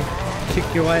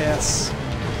 kick your ass.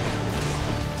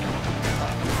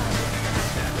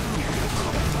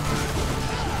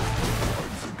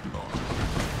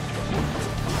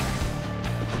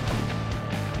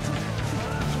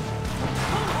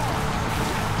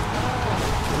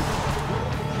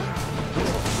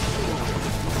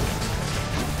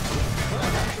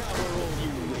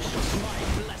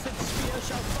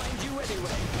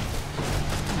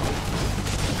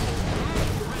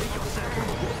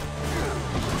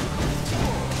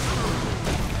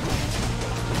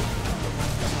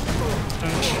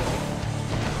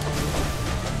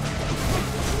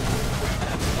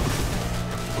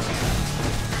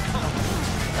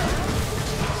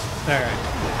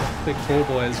 Alright. Big bull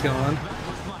boy is gone.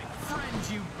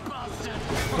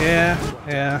 Yeah.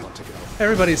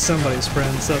 Everybody's somebody's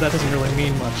friend, so that doesn't really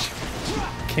mean much.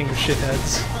 King of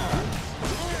shitheads.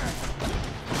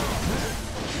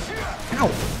 Ow!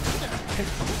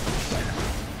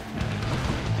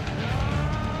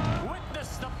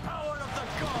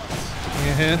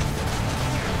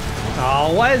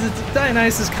 Oh, why is it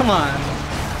Dionysus? Come on.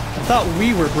 I thought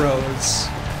we were bros.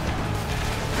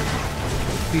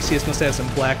 Theseus must have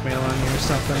some blackmail on you or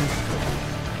something.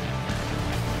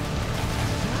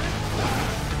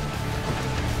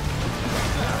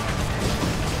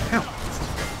 Ow.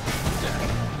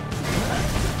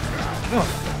 Oh.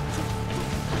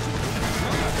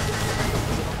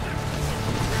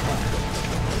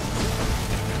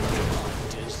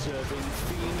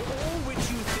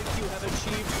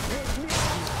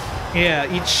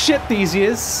 Yeah, eat shit,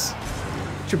 Theseus.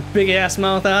 Get your big ass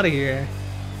mouth out of here.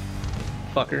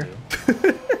 Fucker.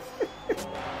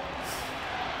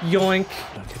 Yoink.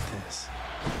 Look at this.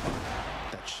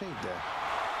 That shade there.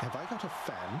 Have I got a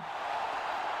fan?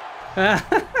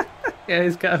 Yeah,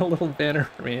 he's got a little banner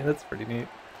for me. That's pretty neat.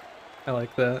 I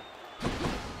like that.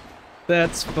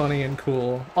 That's funny and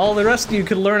cool. All the rest of you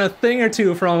could learn a thing or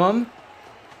two from him.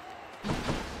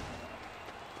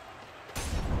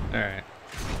 Alright.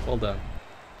 Well done.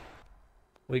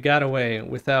 We got away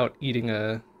without eating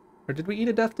a... Or did we eat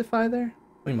a Death Defy there?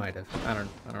 We might have. I don't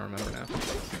remember now.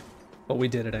 But we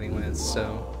did it anyways,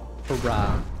 so...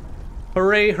 Hurrah.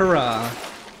 Hooray, hurrah.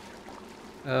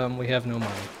 We have no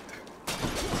money.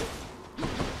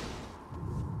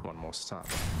 One more stop.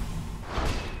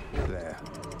 There.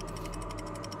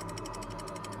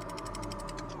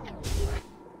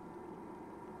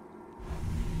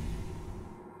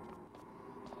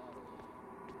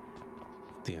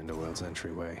 The Underworld's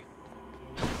entryway.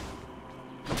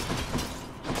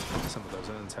 Some of those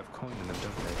urns have coin in them,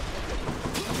 don't they?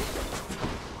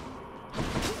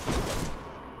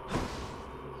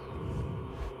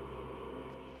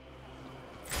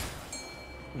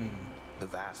 The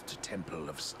vast temple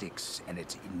of Styx and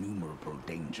its innumerable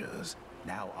dangers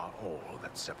now are all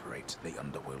that separates the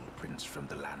Underworld Prince from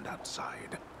the land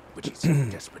outside, which he so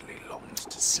desperately longs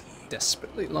to see.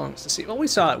 Desperately longs to see. Well, we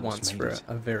saw it once for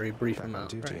a very brief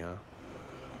amount, right?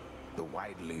 The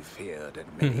widely feared and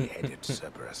many-headed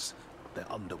Cerberus, the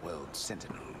Underworld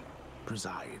Sentinel,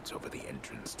 presides over the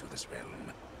entrance to this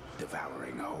realm,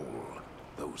 devouring whole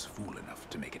those fool enough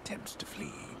to make attempts to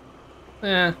flee.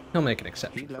 He'll make an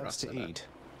exception He for loves us. to eat.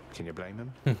 Can you blame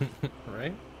him?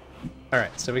 Right?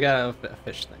 Alright, so we got a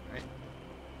fish thing, right?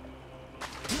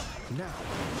 Now.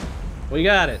 We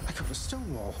got it. I got a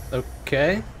stone wall.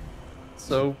 Okay.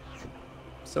 So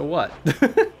what?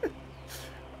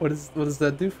 What does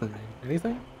that do for me?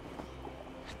 Anything?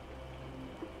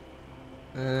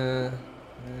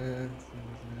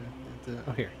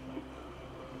 Oh, here.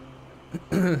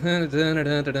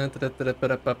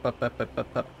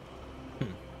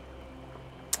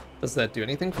 Does that do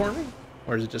anything for me?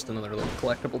 Or is it just another little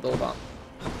collectible Dilbop?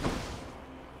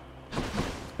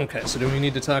 Okay, so do we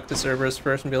need to talk to Cerberus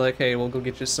first and be like, hey, we'll go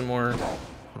get you some more...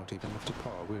 Not even lift a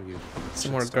paw, will you?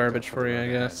 Some more garbage for you, I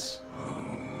guess.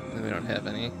 And we don't have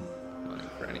any money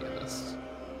for any of this.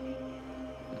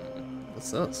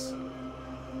 What's this?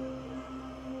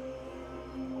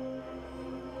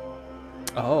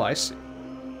 Oh, I see.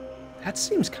 That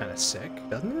seems kind of sick,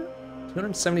 doesn't it?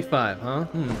 275, huh?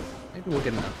 Maybe we'll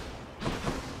get enough.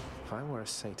 If I were a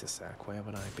Satyr sack, where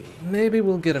would I be? Maybe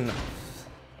we'll get enough.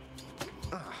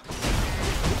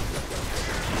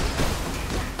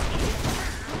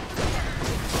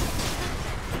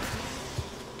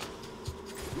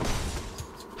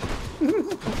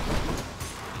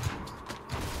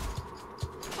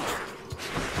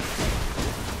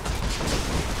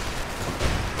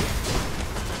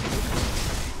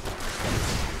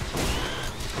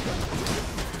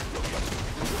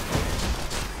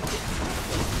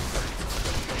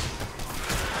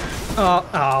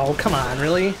 Oh, come on,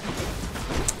 really?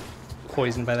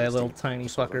 Poisoned by that little tiny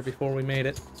fucker before we made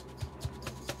it.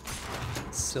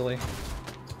 Silly.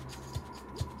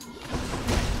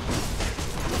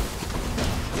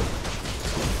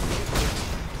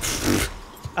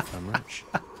 I'm rich.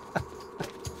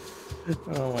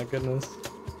 Oh my goodness.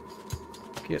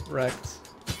 Get wrecked.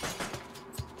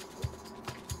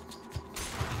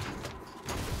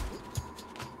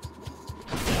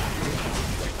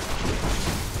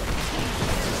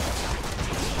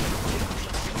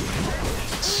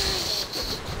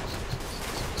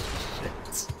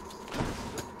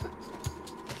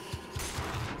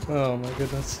 Oh my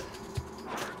goodness.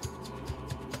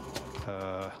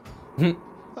 Oh,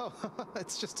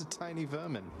 it's just a tiny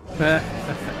vermin.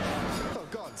 Oh,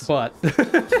 gods. But.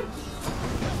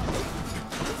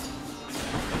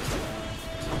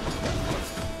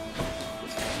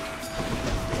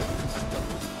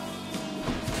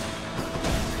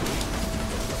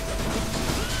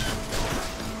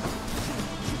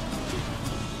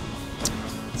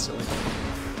 Silly.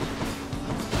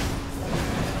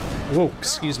 Whoa,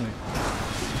 excuse me.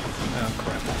 Oh,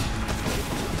 crap.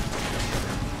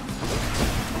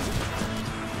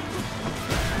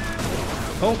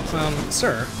 Oh,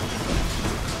 sir.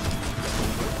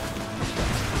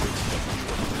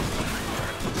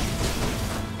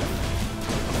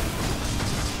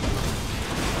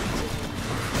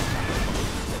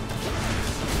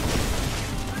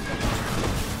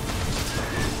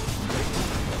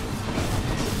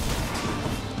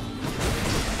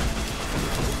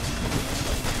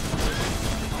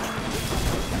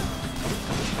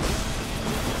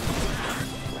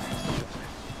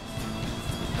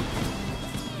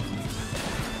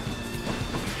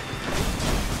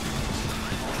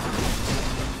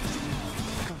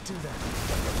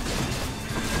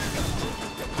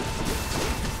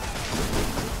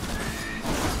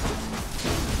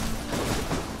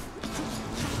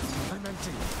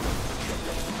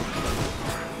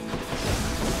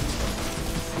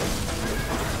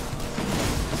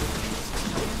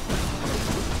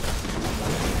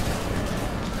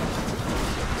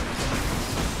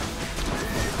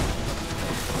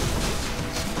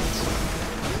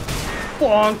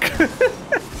 Bonk!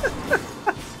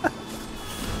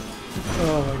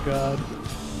 Oh my god.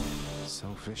 So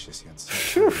vicious yet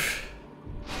so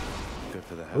good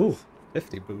for the health. Ooh,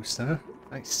 50 boost, huh?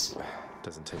 Nice.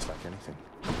 Doesn't taste like anything.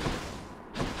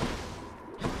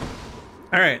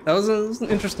 Alright, that was an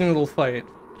interesting little fight.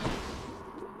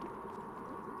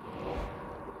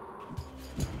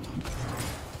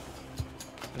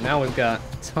 Now we've got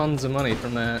tons of money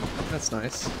from that. That's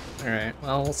nice. Alright,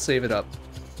 well, we'll save it up.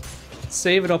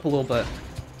 Save it up a little bit.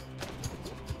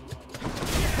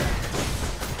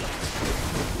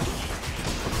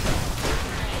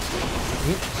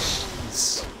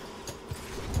 Jeez.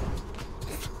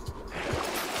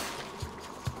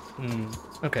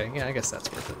 Okay, yeah, I guess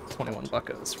that's worth it. 21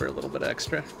 buckos for a little bit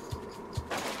extra.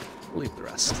 We'll leave the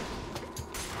rest.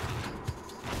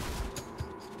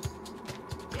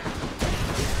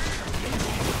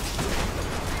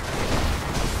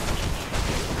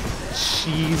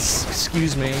 Jeez,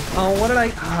 excuse me. Oh, what did I...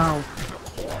 Oh,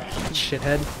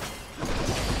 shithead.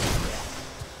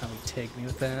 How would he take me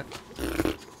with that?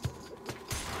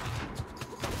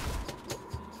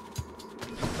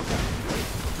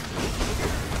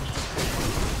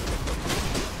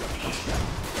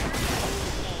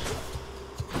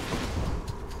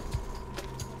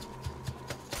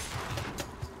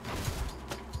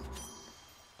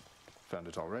 Found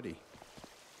it already.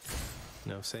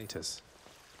 No satyrs.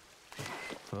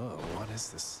 Oh, what is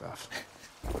this stuff?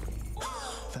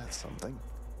 That's something.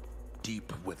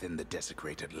 Deep within the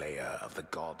desecrated layer of the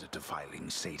god-defiling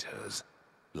satyrs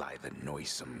lie the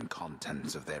noisome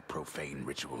contents of their profane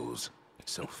rituals,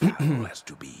 so foul as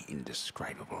to be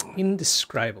indescribable.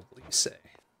 Indescribable, you say?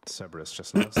 Cerberus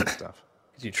just loves this stuff.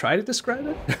 Did you try to describe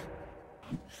it?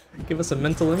 Give us a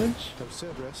mental image? Oh,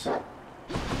 Cerberus.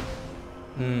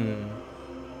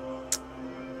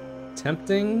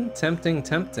 Tempting, tempting,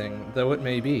 tempting, though it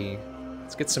may be.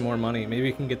 Let's get some more money. Maybe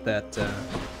we can get that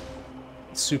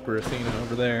Super Athena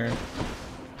over there.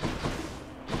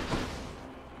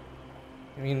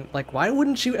 I mean, like, why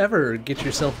wouldn't you ever get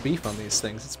yourself beef on these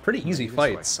things? It's pretty easy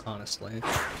fights, honestly.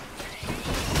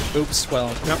 Oops, well,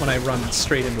 not when I run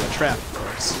straight into a trap, of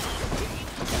course.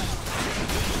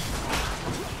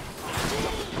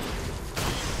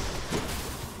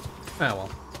 Ah, well.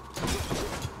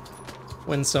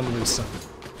 Win some, lose some.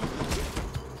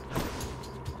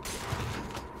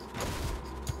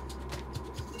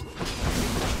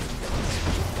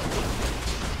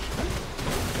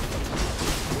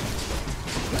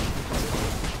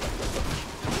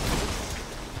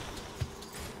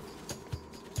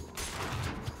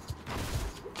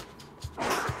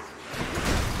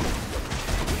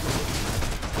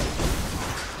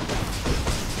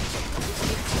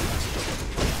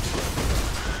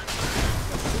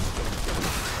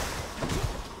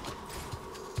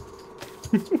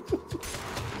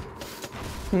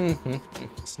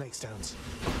 Snake stones.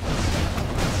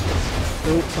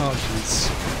 Oh, jeez.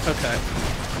 Okay.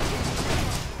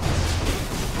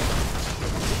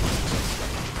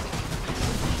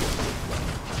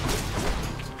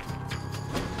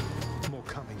 More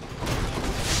coming.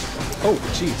 Oh,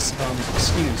 jeez.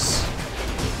 Excuse.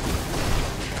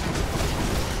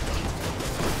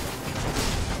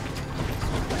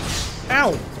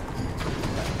 Ow!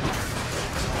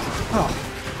 Oh.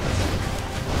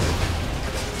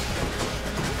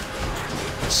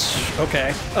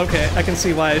 Okay, okay, I can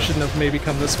see why I shouldn't have maybe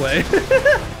come this way.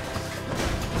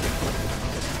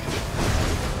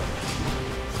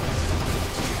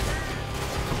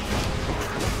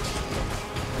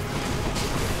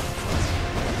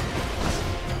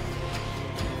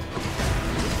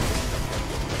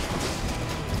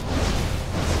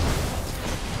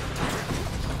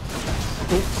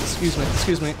 Oh, excuse me,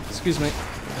 excuse me, excuse me.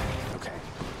 Okay.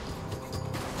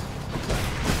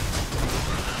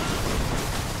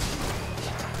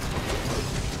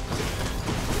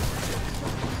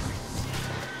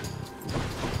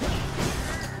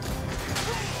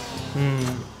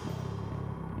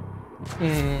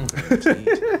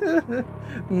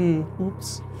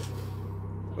 Oops.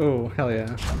 Oh, hell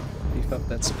yeah. Beef up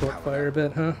that support fire a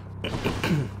bit, huh?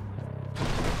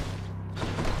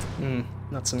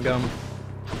 Nuts and gum.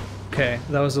 Okay,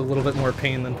 that was a little bit more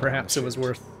pain than perhaps it was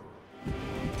worth.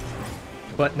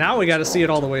 But now we gotta see it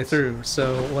all the way through,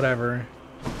 so whatever.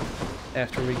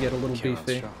 After we get a little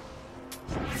beefy.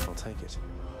 I'll take it.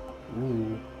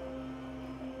 Ooh.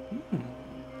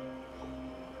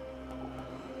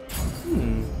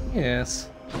 Yes.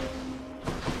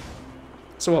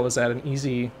 So what was that, an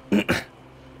easy...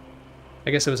 I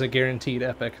guess it was a guaranteed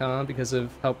epic, huh? Because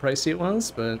of how pricey it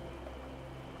was, but...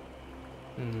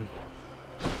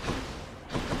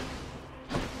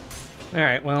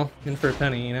 Alright, well, in for a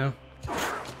penny, you know?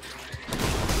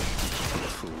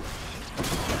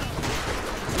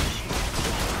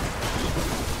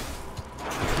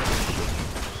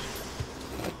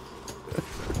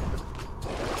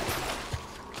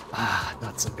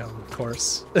 Nuts and gum, of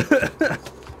course.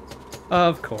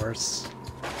 Of course.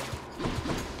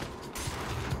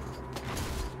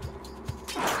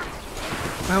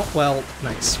 Well,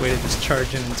 nice. Way to just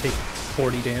charge in and take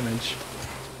 40 damage.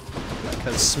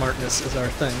 Because smartness is our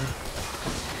thing.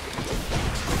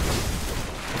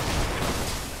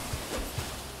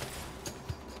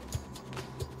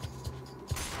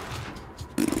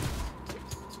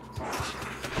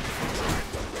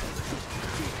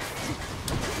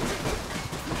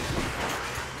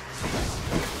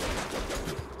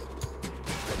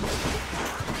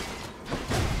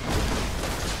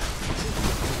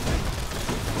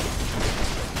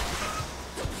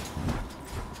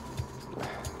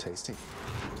 Tasty.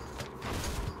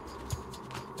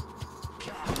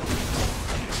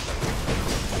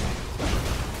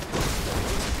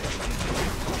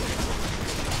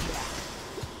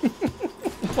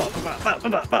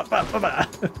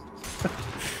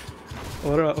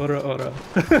 Ora.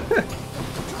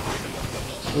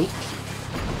 Oop.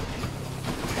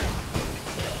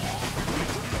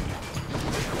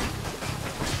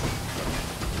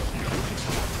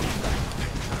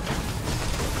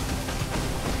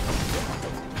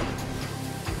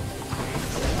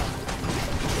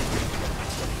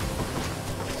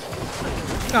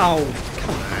 Oh,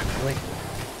 come on, really?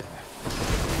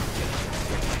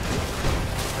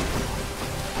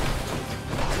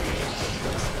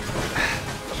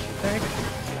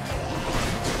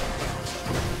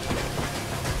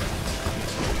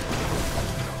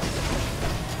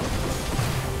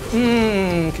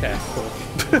 Okay, cool.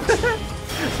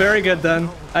 Very good then.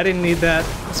 I didn't need that.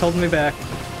 It's holding me back.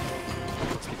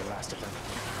 Must be the last of them.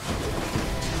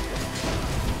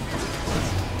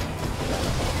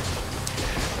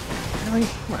 Really?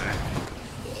 Come on.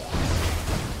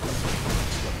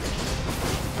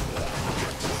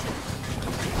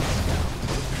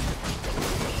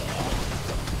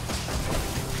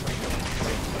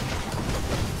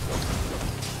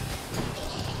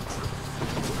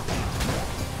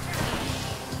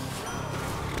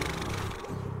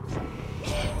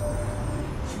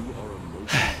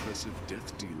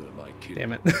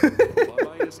 Damn it.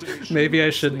 Maybe I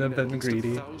shouldn't have been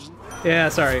greedy. Yeah,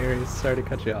 sorry, Ares. Sorry to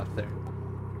cut you off there.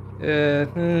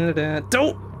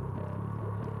 Don't!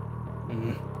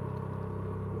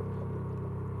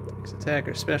 Next attack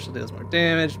or special deals more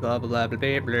damage, blah blah blah blah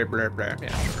blah blah blah blah.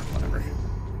 Yeah, sure, whatever.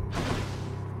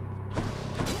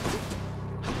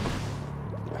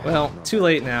 Well, too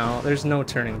late now. There's no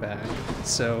turning back.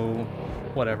 So,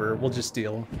 whatever. We'll just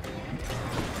deal.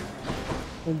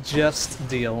 We'll just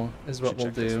deal, is what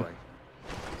we'll do.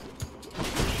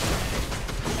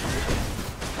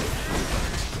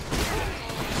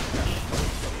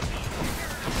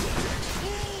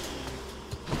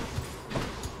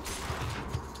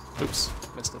 Oops,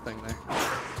 missed a thing there.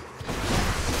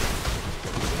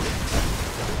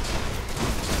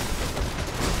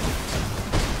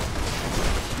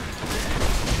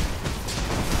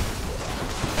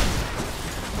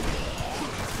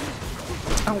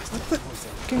 Oh, what the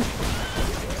fucking...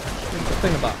 Where's the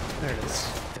thing about? There it is.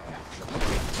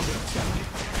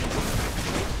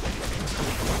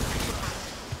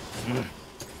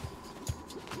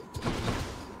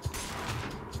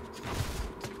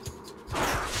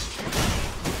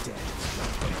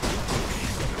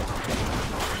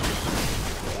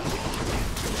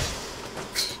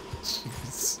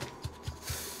 Jeez.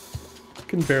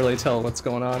 Can barely tell what's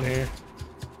going on here.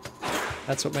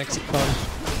 That's what makes it fun.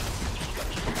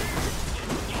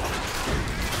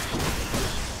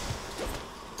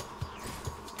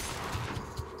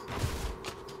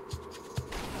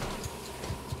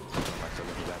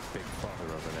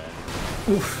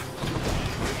 Oof.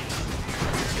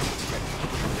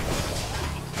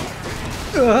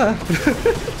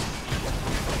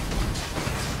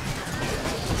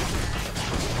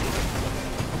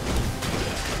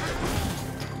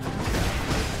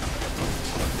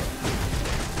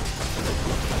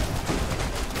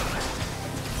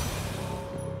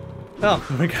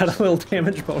 Oh, we got a little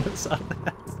damage bonus on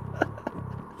that.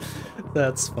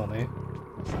 That's funny.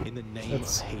 In the name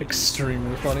That's of Hades.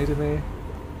 Extremely funny to me.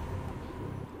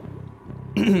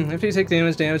 After you take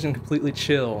damage and completely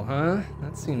chill, huh?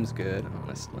 That seems good,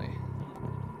 honestly.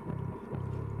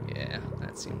 Yeah,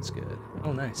 that seems good.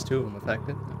 Oh, nice. 2 of them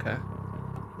affected. Okay.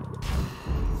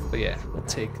 But yeah, we'll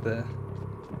take the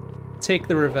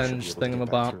revenge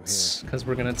thingamabobs, because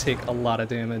we're gonna take a lot of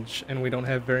damage, and we don't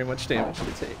have very much damage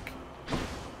to take.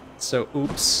 So,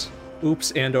 oops.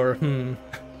 Oops and or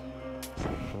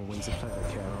Always a pleasure,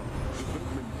 Carol.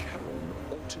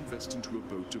 Invest into a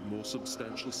boat of more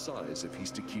substantial size if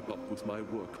he's to keep up with my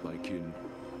work, my kin.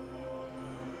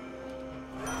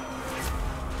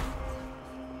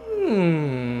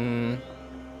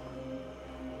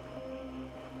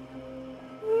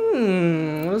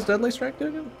 What does Deadly Strike do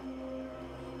again?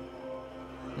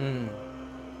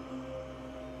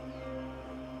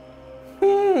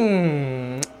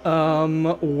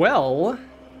 Well...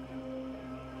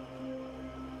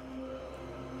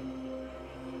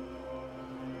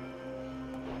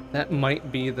 that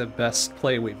might be the best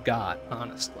play we've got,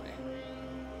 honestly.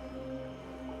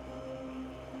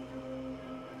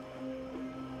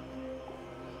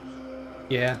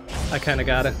 Yeah, I kinda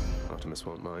got it. Artemis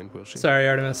won't mind, will she? Sorry,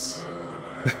 Artemis.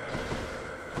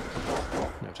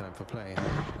 No time for play.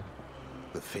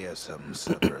 The fearsome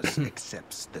Cerberus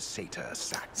accepts the satyr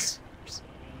sack.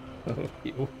 Oh,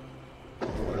 you.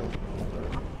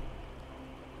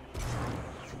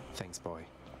 Thanks, boy.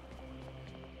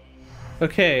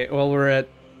 Okay, well, we're at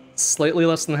slightly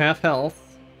less than half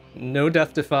health, no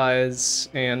death defies,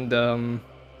 and,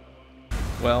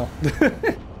 well,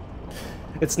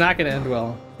 it's not gonna end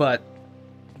well, but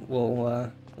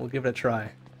we'll give it a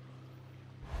try.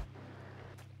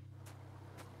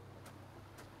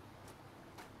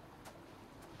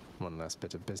 One last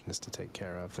bit of business to take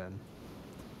care of, then.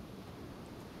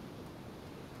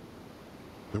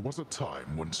 There was a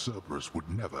time when Cerberus would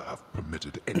never have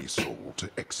permitted any soul to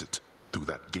exit through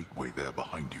that gateway there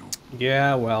behind you.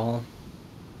 Yeah, well,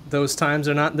 those times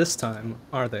are not this time,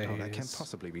 are they? Oh, that can't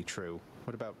possibly be true.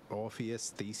 What about Orpheus,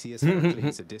 Theseus,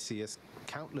 Hercules, Odysseus?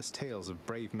 Countless tales of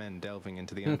brave men delving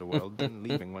into the underworld, then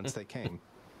leaving whence they came.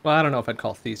 Well, I don't know if I'd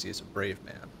call Theseus a brave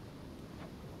man.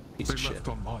 Piece They of shit. left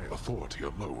on my authority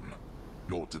alone,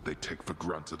 nor did they take for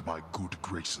granted my good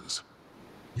graces.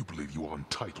 You believe you are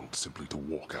entitled simply to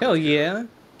walk out. Hell yeah.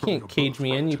 Can't cage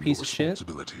me in, you piece of shit.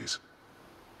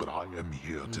 But I am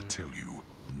here to tell you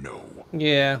no.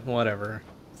 Yeah, whatever.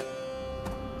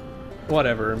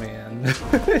 Whatever, man.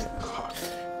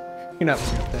 You're not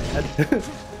bad.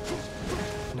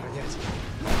 Not yet.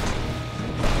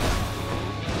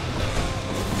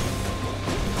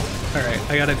 Alright,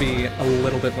 I gotta be a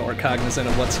little bit more cognizant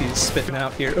of what he's spitting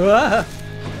out here. Ah!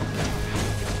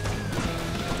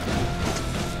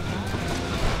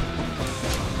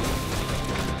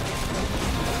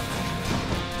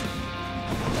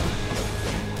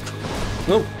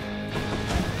 Whoa!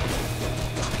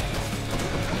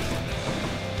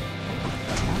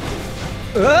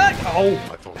 Oh,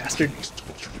 bastard.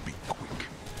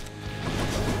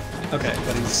 Okay,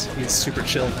 but he's super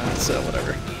chill now, so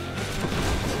whatever.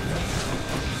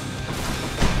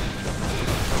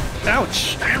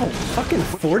 Ouch! Ow! Fucking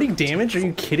 40 damage? Are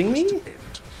you kidding me?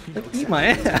 Like, eat my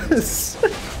ass!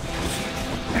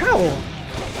 Ow!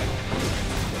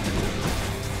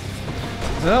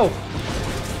 No!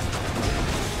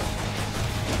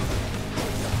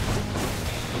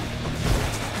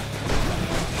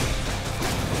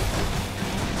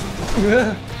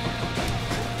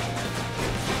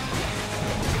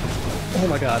 Oh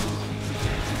my god.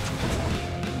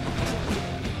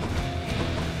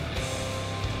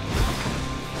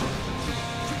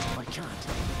 I can't.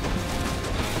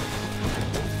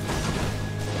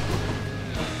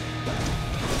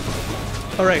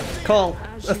 Alright, call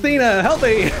Athena, help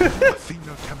me!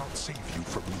 Athena cannot save you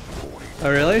from me, boy. Oh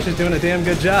really? She's doing a damn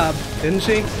good job, isn't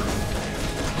she?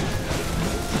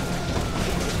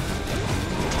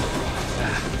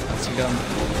 That's some gum.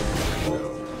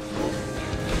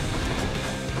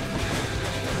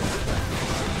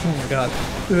 Oh my god.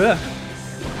 Ugh.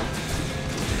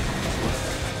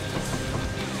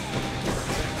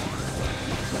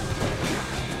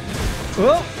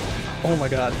 Oh! Oh my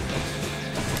god.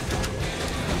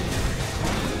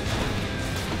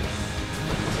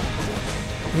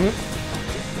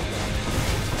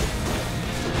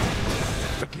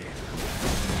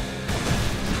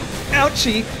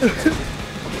 Ouchie!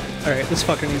 Alright, this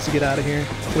fucker needs to get out of here,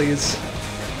 please.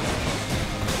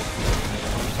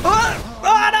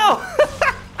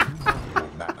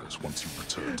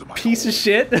 Piece of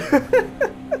shit.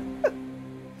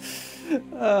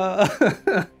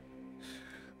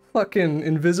 Fucking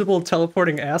invisible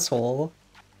teleporting asshole.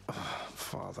 Oh,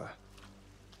 father.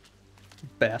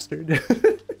 Bastard.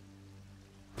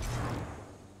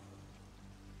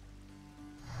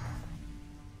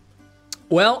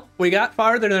 Well, we got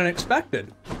farther than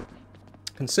expected.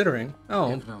 Considering.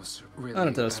 Oh, Hypnos, really,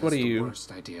 Thanatos, that what are is the you?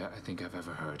 worst idea I think I've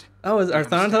ever heard. Oh, are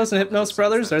Thanatos and Hypnos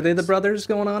brothers? Are they the brothers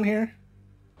going on here?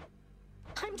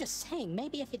 I'm just saying,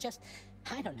 maybe if you just,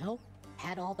 I don't know,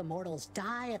 had all the mortals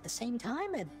die at the same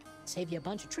time, it'd save you a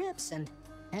bunch of trips, and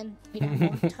we'd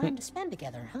have more time to spend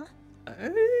together, huh?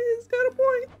 He's got a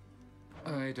point.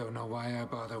 I don't know why I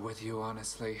bother with you,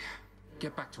 honestly.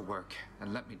 Get back to work,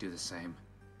 and let me do the same.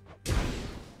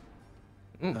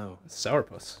 Oh,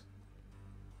 sourpuss.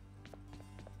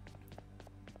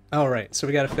 Alright, so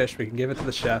we got a fish. We can give it to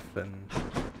the chef, and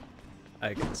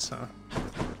I guess, huh?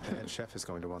 The head chef is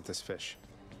going to want this fish.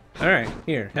 Alright,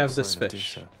 here, have this Sign of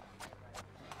fish. do so.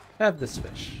 Have this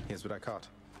fish. Here's what I caught.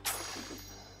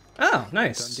 Oh,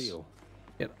 nice. Done deal.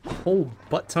 Get a whole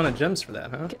butt ton of gems for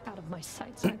that, huh? Get out of my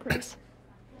sight, Zagreus.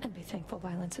 And be thankful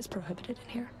violence is prohibited in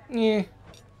here. Yeah.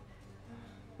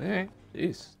 Alright,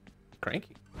 jeez.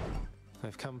 Cranky.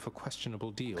 I've come for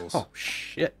questionable deals. Oh,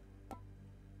 shit.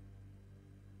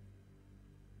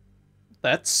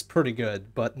 That's pretty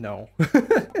good, but no.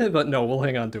 But no, we'll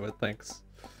hang on to it, thanks.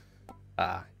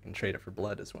 Ah, you can trade it for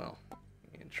blood as well.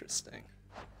 Interesting.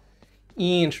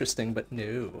 Interesting, but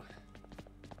no.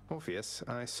 Orpheus,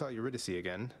 I saw Eurydice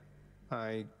again.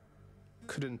 I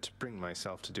couldn't bring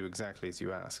myself to do exactly as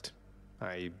you asked.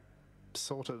 I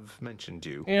sort of mentioned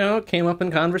you. You know, it came up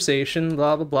in conversation,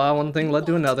 blah, blah, blah. One thing led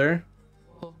to another.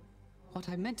 Well, what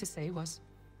I meant to say was...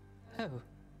 Oh,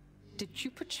 did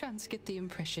you perchance get the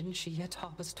impression she yet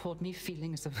harbors toward me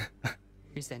feelings of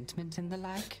resentment and the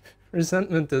like?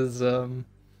 Resentment is,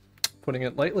 putting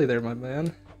it lightly there, my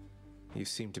man. You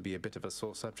seem to be a bit of a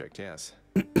sore subject, yes.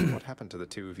 What happened to the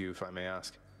two of you, if I may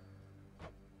ask?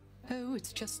 Oh,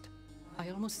 it's just... I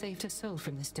almost saved her soul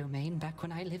from this domain back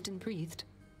when I lived and breathed.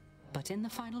 But in the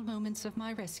final moments of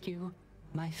my rescue,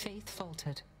 my faith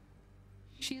faltered.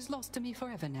 She is lost to me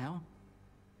forever now.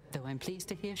 Though I'm pleased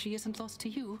to hear she isn't lost to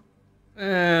you.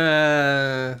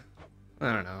 I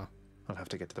don't know. I'll have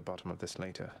to get to the bottom of this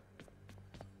later.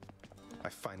 I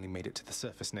finally made it to the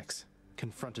surface, Nix.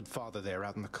 Confronted Father there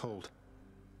out in the cold.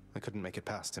 I couldn't make it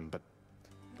past him, but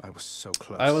I was so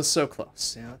close. I was so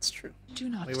close. Yeah, that's true. Do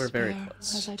not we were very despair,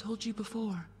 close. as I told you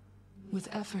before. With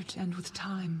effort and with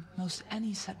time, most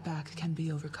any setback can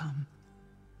be overcome.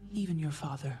 Even your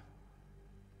father.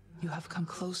 You have come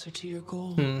closer to your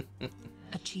goal.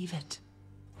 Achieve it.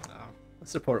 Oh, the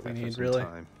support we need, really.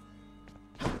 Time.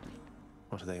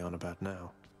 What are they on about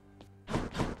now?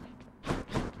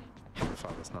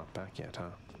 Father's not back yet,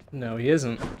 huh? No, he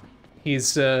isn't.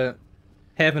 He's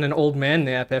having an old man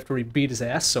nap after we beat his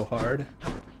ass so hard.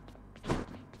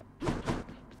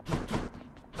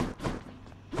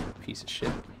 Piece of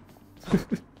shit.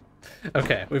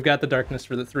 Okay, we've got the darkness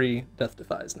for the 3 Death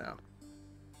Defies now.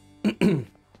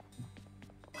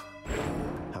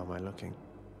 How am I looking?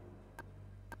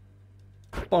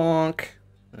 Bonk.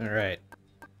 Alright.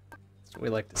 That's what we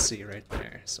like to see right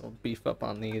there. So we'll beef up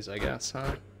on these, I guess,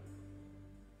 huh?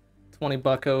 20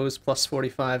 buckos, plus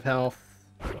 45 health.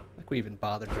 I don't think we even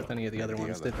bothered with any of the other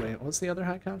ones, did we? What was the other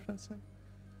high confidence thing?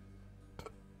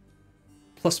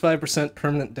 Plus 5%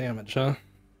 permanent damage, huh?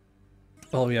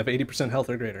 Well, we have 80% health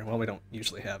or greater. Well, we don't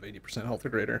usually have 80% health or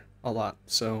greater a lot,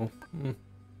 so...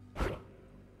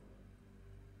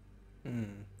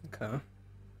 okay.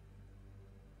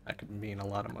 That could mean a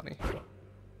lot of money.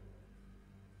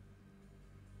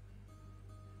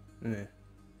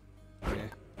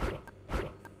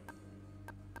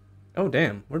 Oh,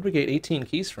 damn. Where'd we get 18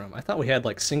 keys from? I thought we had,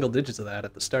 like, single digits of that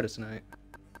at the start of tonight.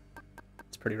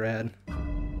 It's pretty rad.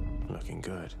 Looking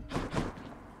good.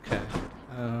 Okay.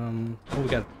 Oh, we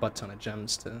got a butt ton of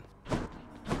gems to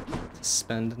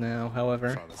spend now,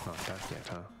 however. Father's not back yet,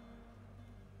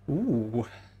 huh? Ooh.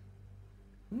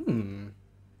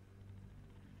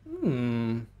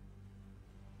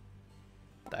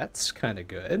 That's kind of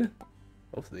good.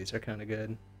 Both of these are kind of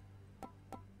good.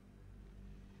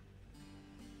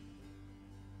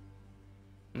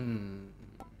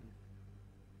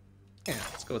 Yeah,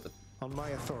 let's go with the On my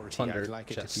authority, plunder I'd like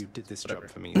it chest. if you did this Whatever.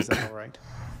 job for me. Is that all right?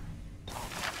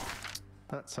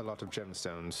 That's a lot of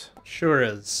gemstones. Sure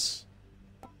is.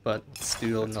 But let's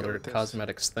do Let's go another with this.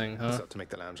 cosmetics thing, huh? This ought to make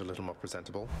the lounge a little more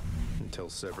presentable until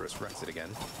Cerberus wrecks it again.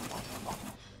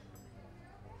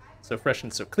 So fresh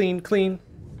and so clean.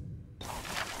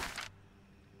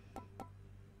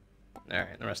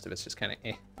 Alright, the rest of it's just kind of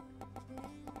eh.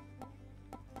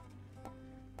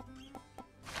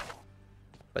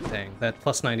 But dang, that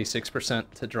plus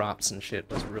 96% to drops and shit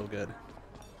was real good.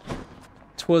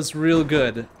 'Twas real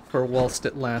good for whilst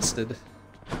it lasted.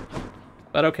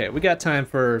 But okay, we got time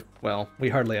for, well, we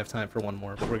hardly have time for one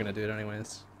more, but we're gonna do it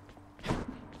anyways.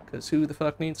 Because who the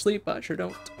fuck needs sleep? I sure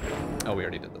don't. Oh, we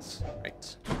already did this.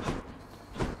 Right.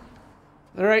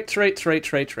 Right.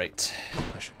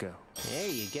 I should go.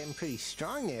 Hey, you're getting pretty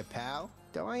strong there, pal.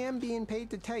 Though I am being paid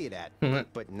to tell you that.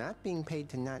 But not being paid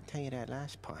to not tell you that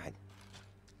last part.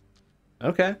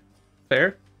 Okay.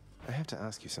 Fair. I have to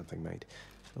ask you something, mate.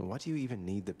 What do you even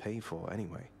need the pay for,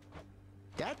 anyway?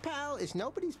 That, pal, is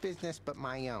nobody's business but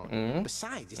my own.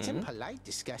 Besides, it's impolite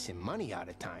discussing money all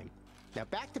the time. Now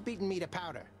back to beating me to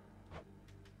powder.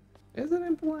 Is it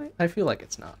impolite? I feel like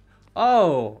it's not.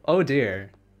 Oh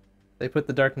dear. They put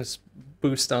the darkness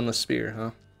boost on the spear,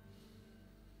 huh?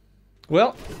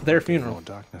 Well, their funeral. More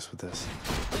darkness with this.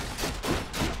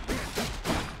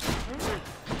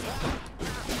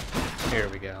 Here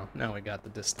we go. Now we got the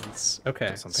distance.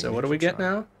 Okay, Something so new what do to we get try.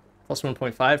 now? Plus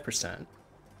 1.5%.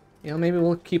 You know, maybe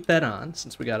we'll keep that on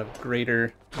since we got a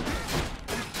greater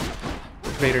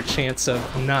chance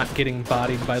of not getting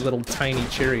bodied by little tiny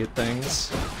chariot things.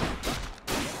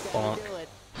 Bonk.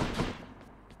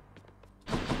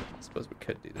 I suppose we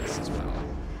could do this as well.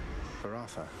 For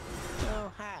Arthur.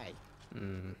 Oh, hi.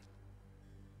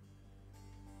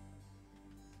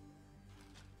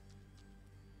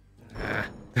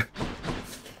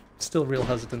 Still real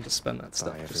hesitant to spend that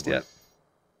stuff Bye, just everyone.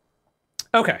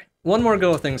 yet. Okay, one more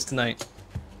go of things tonight.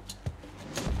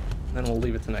 Then we'll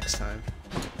leave it to next time.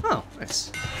 Oh,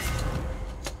 nice.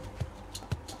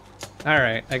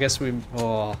 Alright, I guess we...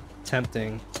 Oh,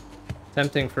 tempting.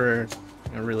 Tempting for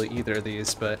really either of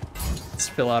these, but let's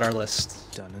fill out our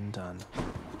list. Done and done.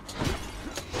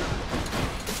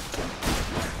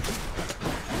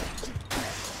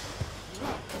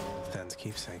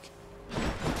 fuck's sake.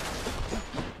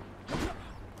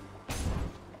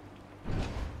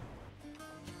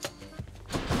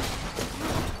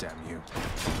 Damn you.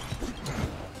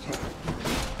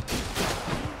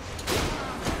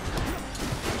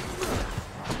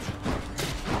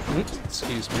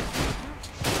 Excuse me.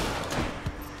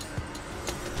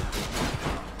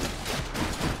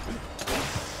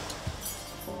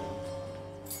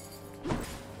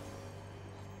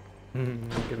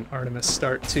 Get an Artemis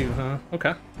start too, huh?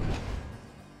 Okay.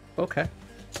 Okay.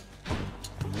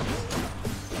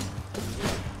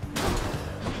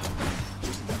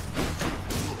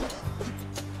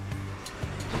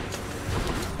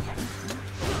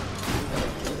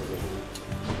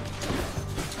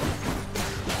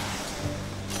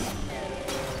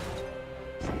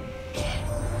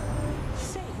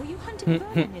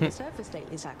 Near the surface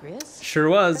lately, Zacharias. Sure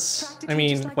was. I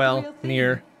mean, like well,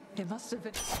 near. It must have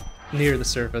been. Near the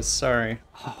surface, sorry.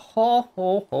 Ho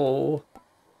ho ho.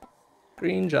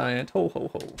 Green giant, ho ho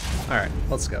ho. Alright,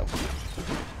 let's go.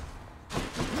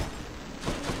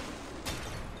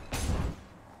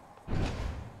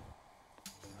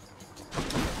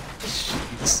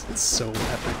 Jeez, it's so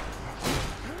epic.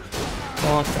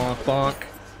 Bonk, bonk, bonk.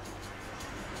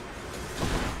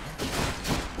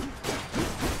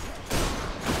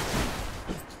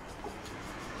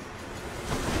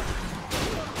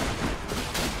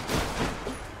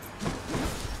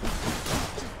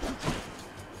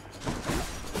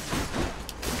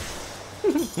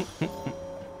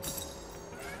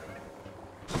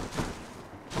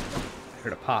 I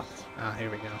heard a pop. Ah,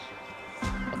 here we go.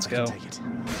 Let's go.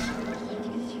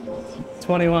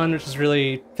 21, which is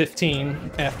really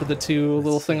 15 after the two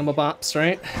little thingamabops,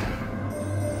 right? You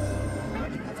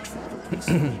have traveled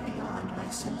recently beyond my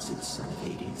senses, son of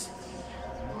Hades.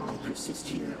 I persist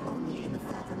here only in the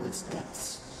fathomless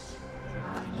depths.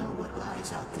 I know what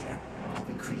lies out there,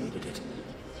 having created it,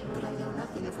 but I know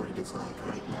nothing of what it is like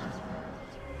right now.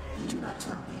 Do not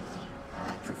tell me.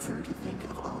 I prefer to think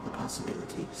of all the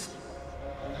possibilities.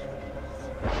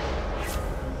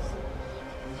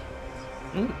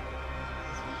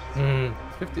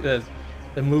 50.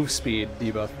 The move speed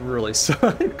debuff really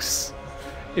sucks.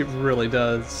 It really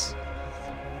does.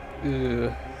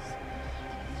 Ugh.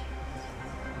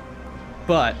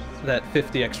 But that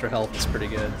 50 extra health is pretty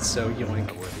good. So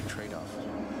yoink.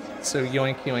 So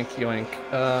yoink, yoink, yoink.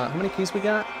 How many keys we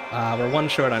got? We're one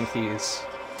short on keys,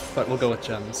 but we'll go with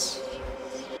gems,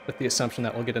 with the assumption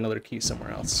that we'll get another key somewhere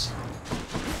else.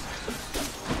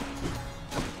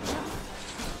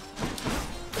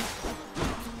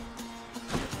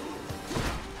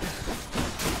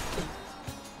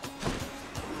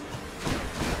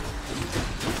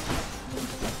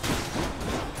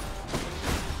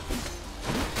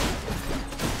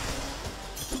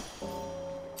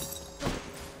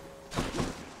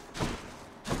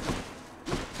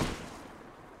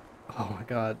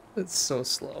 God, it's so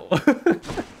slow.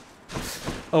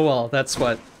 Oh well, that's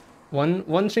what,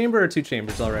 one chamber or two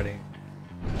chambers already?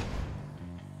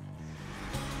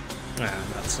 Ah,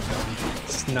 not so good.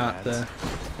 It's not the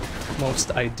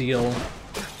most ideal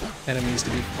enemies to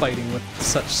be fighting with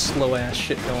such slow ass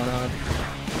shit going on.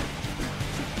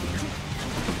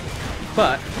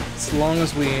 But as long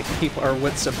as we keep our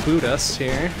wits about us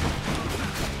here.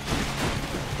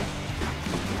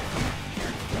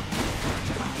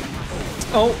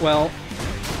 Oh, well,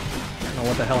 I don't know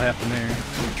what the hell happened there.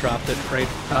 He dropped it right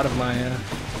out of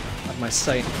my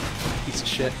sight. Piece of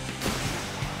shit.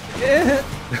 Yeah.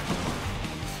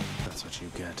 That's what you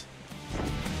get.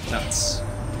 Nuts.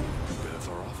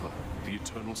 Bevarava, the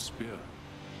Eternal Spear.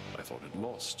 I thought it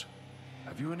lost.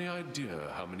 Have you any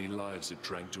idea how many lives it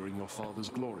drank during your father's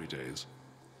glory days?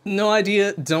 No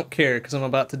idea, don't care, because I'm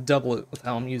about to double it with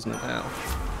how I'm using it now.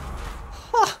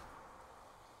 Huh.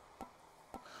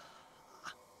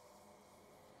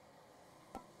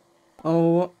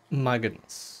 Oh my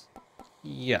goodness.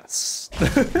 Yes.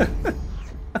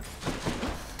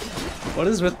 What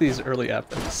is with these early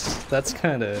epics? That's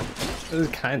kind of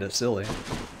silly.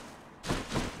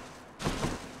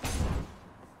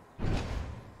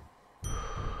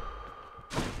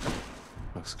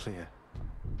 Looks clear.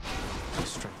 The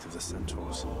strength of the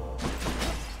centaurs.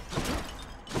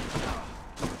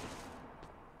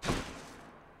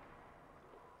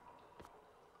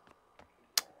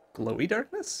 Glowy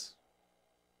darkness?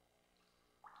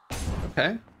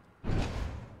 Okay.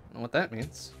 Don't know what that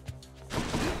means.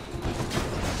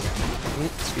 Ooh,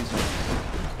 excuse me.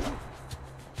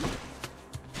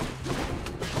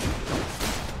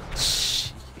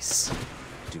 Jeez.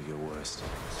 Do your worst.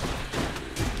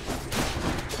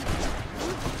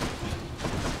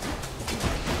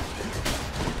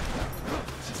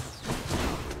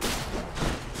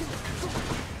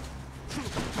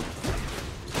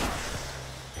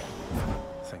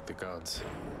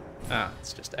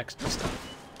 just extra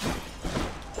stuff.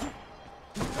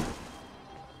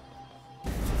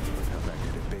 How bad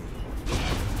could it be?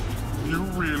 You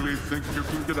really think you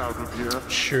can get out of here?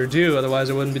 Sure do, otherwise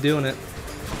I wouldn't be doing it.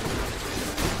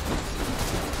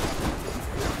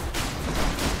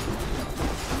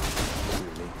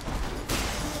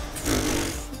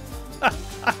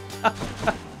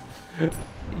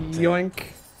 Yoink.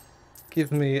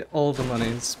 Give me all the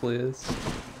monies, please.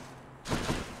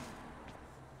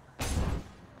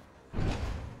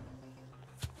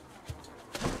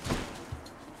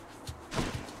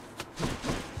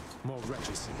 More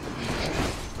wretches.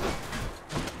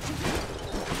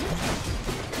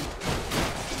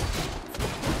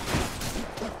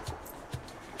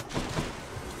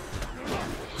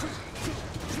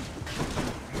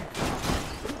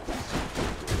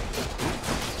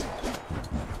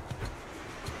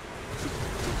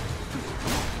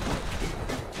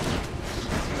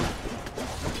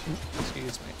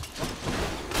 Excuse me.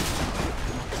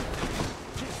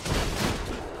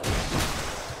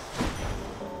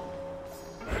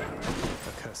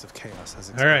 The curse of chaos has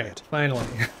All right, expired. finally,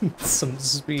 some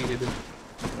speed.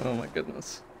 Oh my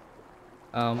goodness.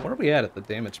 Where are we at the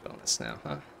damage bonus now,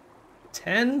 huh?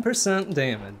 10%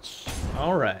 damage.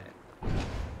 All right. I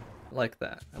like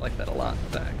that. I like that a lot,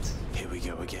 in fact. Here we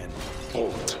go again.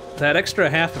 That extra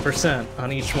 0.5%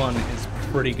 on each one is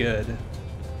pretty good.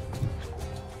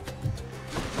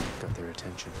 Got their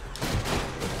attention.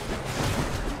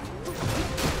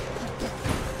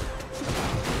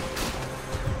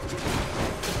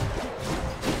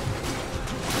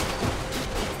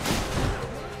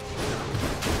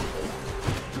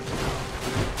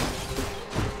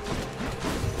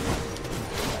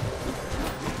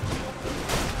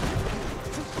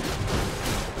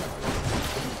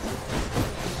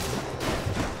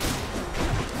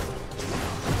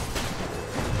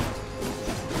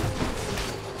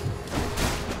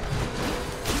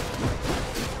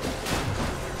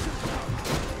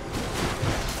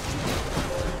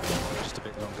 Just a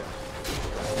bit longer.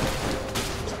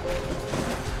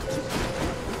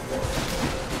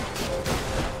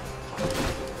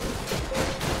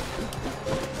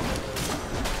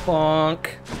 Bonk.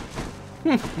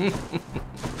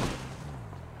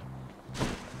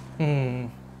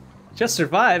 Just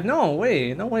survive? No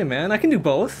way, no way, man. I can do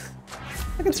both.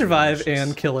 I can survive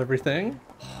and kill everything.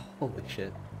 Holy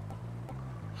shit.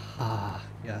 Ah,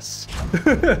 yes.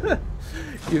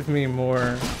 Give me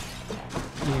more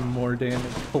damage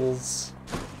pulls.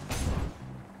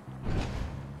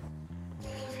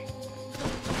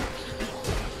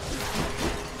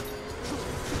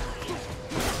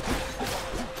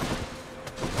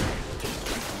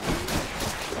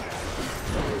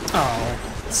 Oh,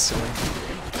 that's silly.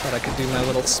 Thought I could do my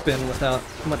little spin without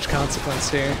much consequence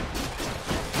here.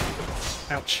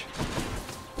 Ouch.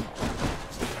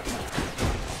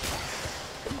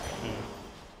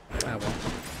 Ah well.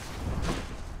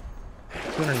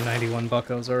 291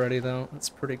 buckos already though. That's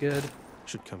pretty good.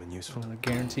 Should come in useful. A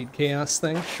guaranteed chaos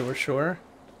thing. Sure, sure.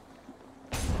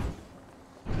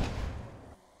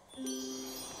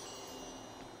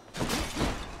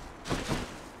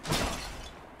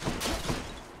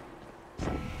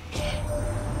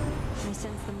 I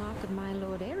sense the mark of my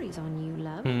Lord Ares on you,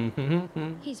 love.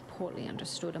 He's poorly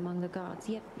understood among the gods,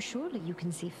 yet surely you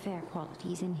can see fair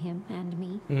qualities in him and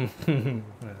me.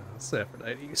 Well, it's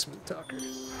Aphrodite, you smooth talker.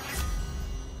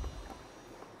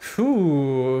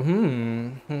 Ooh,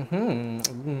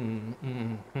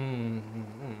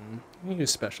 You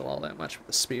use special all that much with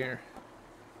the spear.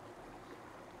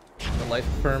 The life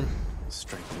affirm.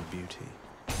 Strength and beauty.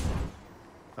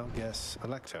 I'll guess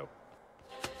Electo.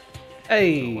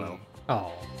 Hey! Oh, well.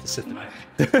 Oh, just sit there.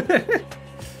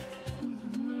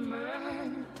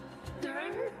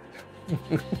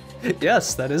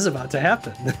 Yes, that is about to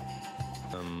happen.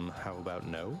 How about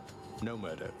no? No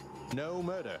murder. No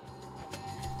murder.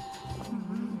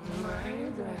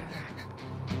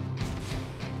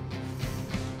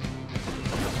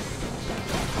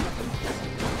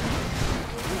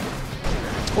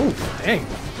 Oh, dang.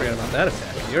 Forgot about that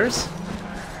attack. Yours?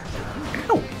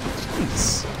 Ow!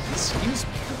 Jeez. Excuse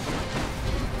me.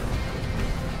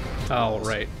 Oh,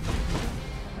 right.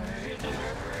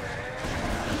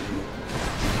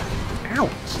 Ow!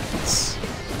 Jeez.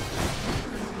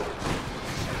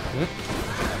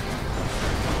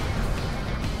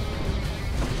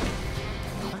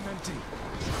 I'm empty.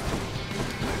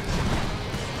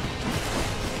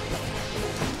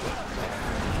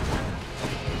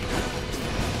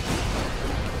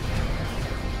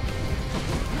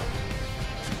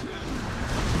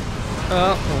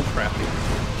 Oh, crappy.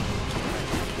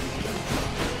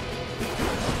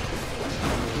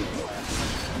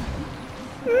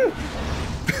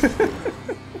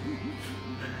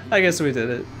 I guess we did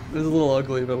it. It was a little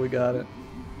ugly, but we got it.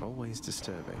 Always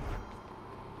disturbing.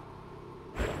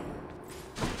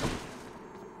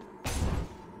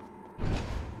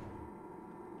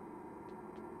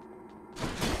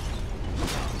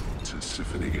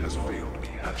 Tisiphone has failed me,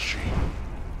 has she?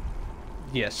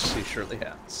 Yes, she surely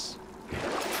has.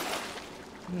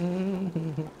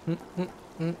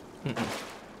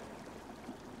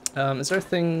 Is our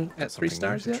thing at 3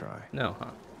 stars yet? Try. No,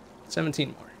 huh?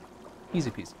 17 more.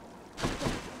 Easy peasy.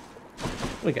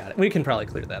 We got it. We can probably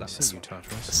clear that on this one.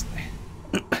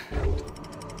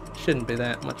 Shouldn't be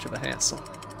that much of a hassle.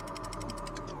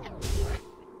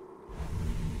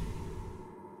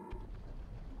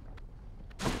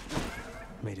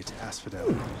 Made it to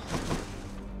Asphodel.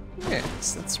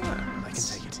 Yes, that's right. I can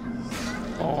take it.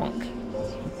 Bonk.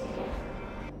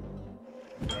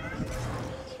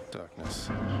 Darkness.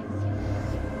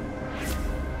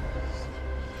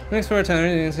 Next 4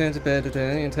 times, you to bed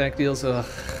today. Attack deals.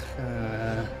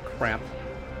 Crap.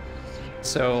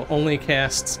 So only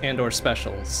casts and/or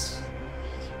specials.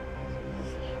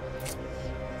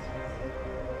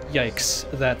 Yikes,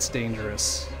 that's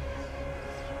dangerous.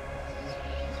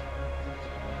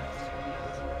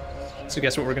 So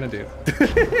guess what we're gonna do?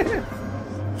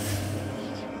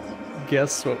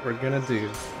 Guess what we're gonna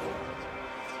do?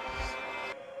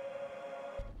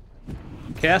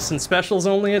 Casts and specials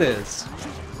only it is.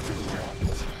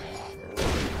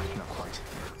 Not quite.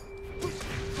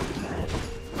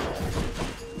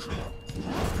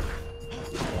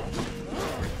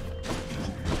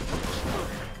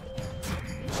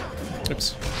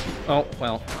 Oops. Oh,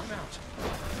 well.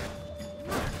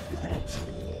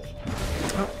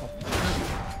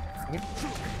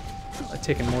 I've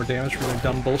taken more damage from the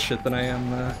dumb bullshit than I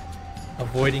am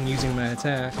avoiding using my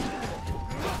attack.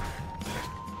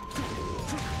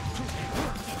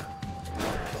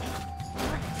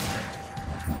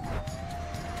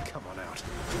 Come on out.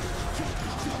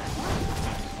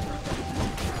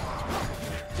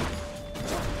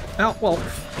 Oh, well,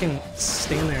 fucking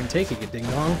stand there and take it, you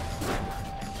ding-dong.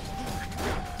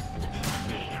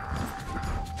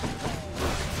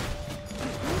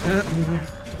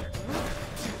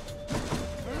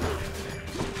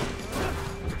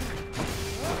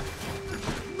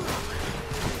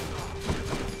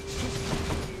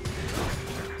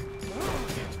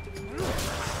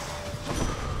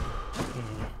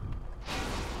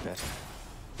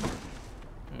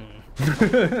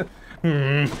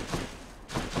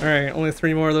 Alright, only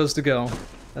 3 more of those to go.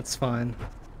 That's fine.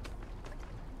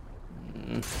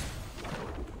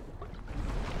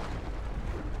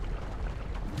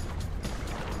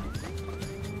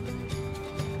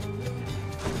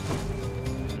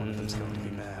 One's going to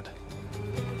be mad.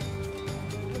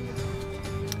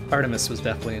 Artemis was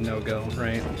definitely a no-go,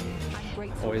 right?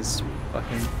 Always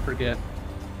fucking forget.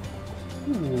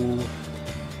 Ooh.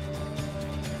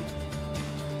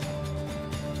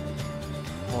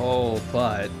 Oh,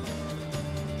 but,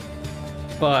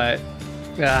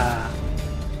 got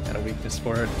a weakness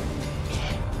for it.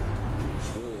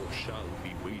 War shall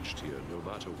be waged here, no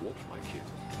matter what, my kin.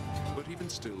 But even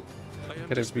still, I am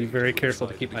Gotta be very careful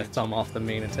to keep my thumb off the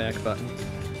main attack button.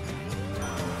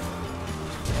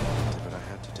 What I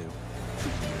had to do.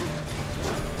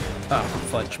 Oh,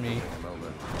 fudge me.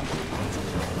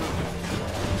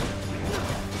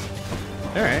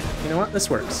 Alright, you know what? This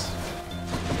works.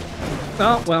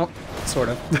 Oh, well, sort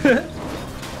of.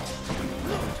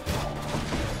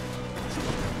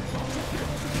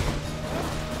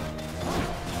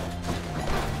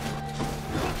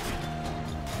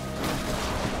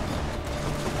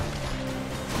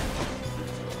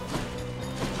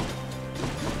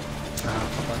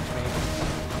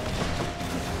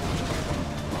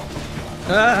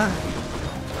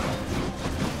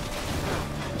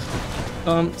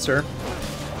 Sir.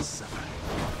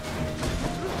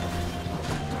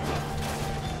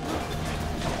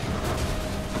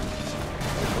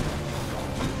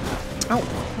 Oh.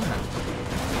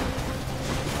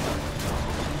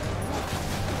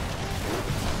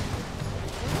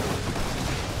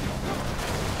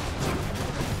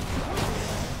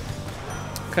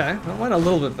 Okay, that went a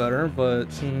little bit better, but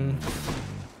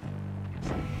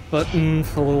a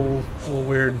little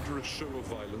weird. After a show of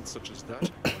violence such as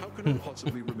that, how can I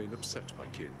possibly remain upset, my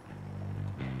kin?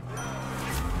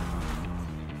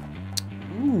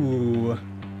 Ooh.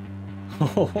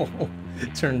 Oh,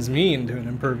 it turns me into an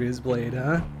impervious blade,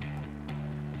 huh?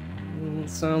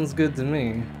 Sounds good to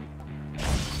me.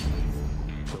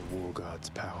 The War God's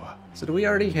power. So do we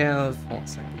already have... Hold on a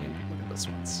second, look at this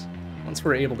once. Once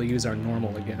we're able to use our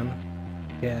normal again.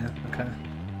 Yeah, okay.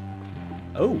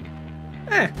 Oh.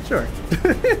 Sure.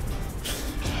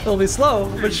 It'll be slow,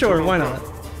 but sure, why not?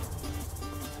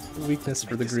 Weakness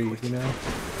for the greed, you know? Oh,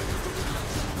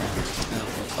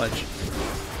 fudge.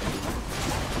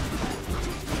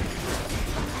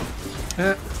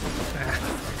 Ah.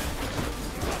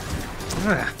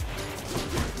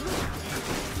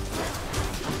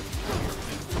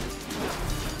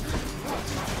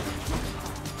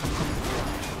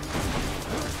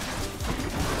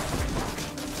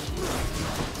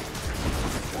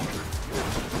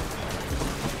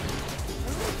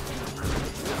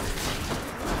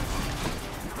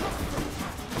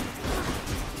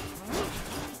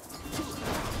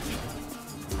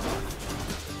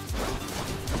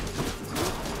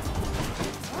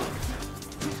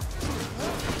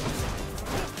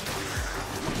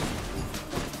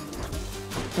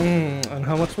 And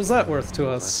how much was that worth to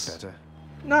us? That's better.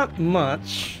 Not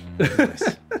much.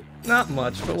 Not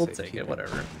much, but we'll take it,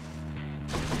 whatever.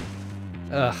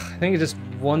 Ugh, I think just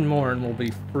one more and we'll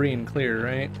be free and clear,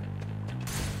 right?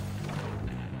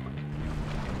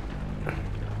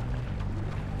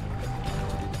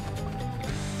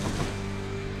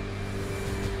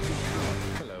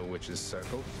 Hello, Witch's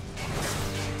Circle.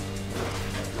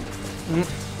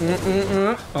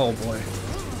 Oh boy.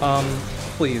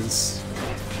 Please.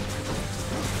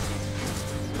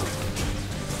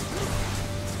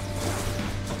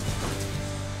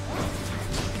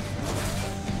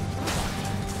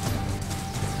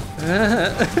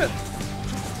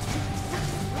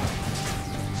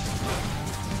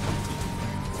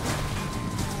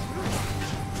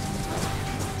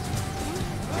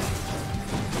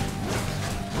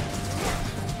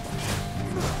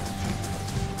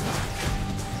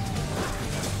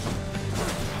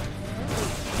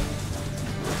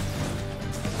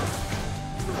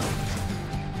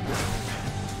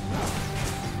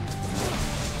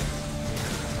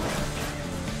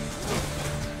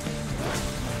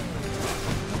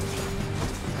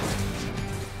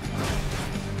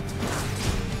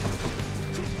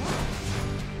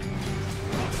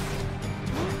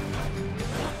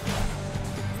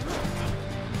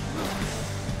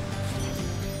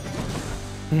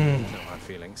 No hard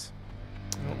feelings.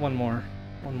 One more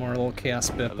little chaos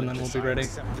bip, and then we'll be ready.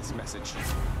 Accept this message.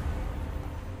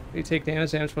 You take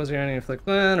damage was your enemy inflict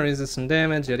one, or resist some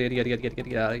damage, yada yada yada yada yada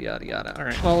yada yada yada.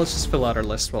 Alright, well let's just fill out our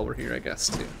list while we're here, I guess,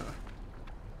 too.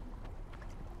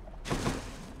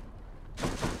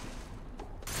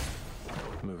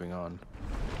 Moving on.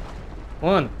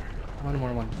 One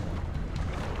more one.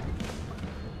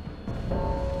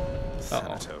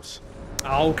 Thanatos.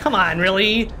 Oh, come on,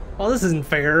 really? Well, this isn't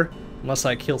fair. Unless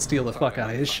I kill steal the fuck out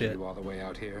of his shit. You all the way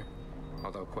out here.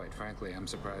 Although, quite frankly, I'm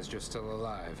surprised you're still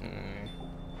alive.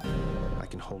 I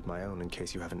can hold my own in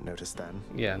case you haven't noticed then.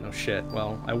 Yeah, no shit.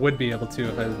 Well, I would be able to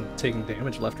if I wasn't taking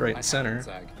damage left, right, and center.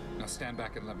 Zag. Now stand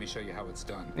back and let me show you how it's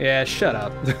done. Yeah, shut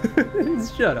up.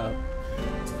 Shut up.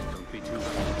 Don't be too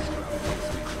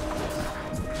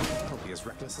I'll be as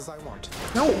reckless as I want.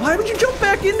 No, why would you jump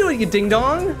back into it, you ding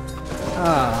dong?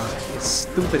 Ah, you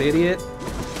stupid idiot.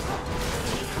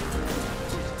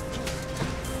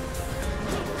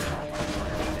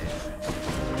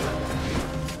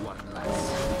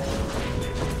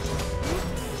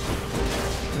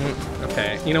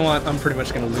 Okay, you know what? I'm pretty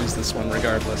much gonna lose this one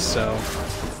regardless, so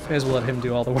may as well let him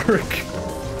do all the work.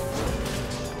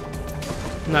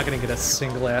 I'm not gonna get a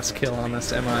single ass kill on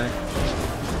this, am I?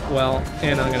 Well,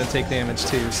 and I'm gonna take damage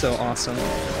too, so awesome.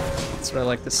 That's what I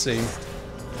like to see.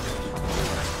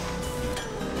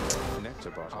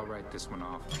 I'll write this one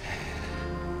off.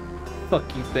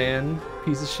 Fuck you, Than.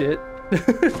 Piece of shit.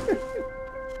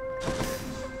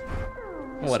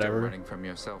 Whatever. Still running from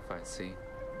yourself, I see.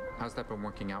 How's that been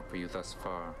working out for you thus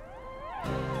far?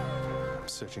 I'm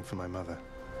searching for my mother.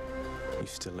 You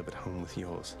still live at home with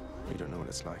yours. You don't know what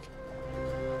it's like.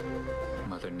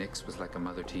 Mother Nyx was like a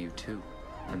mother to you too,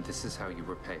 and this is how you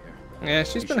repay her. Yeah,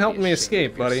 she's been helping me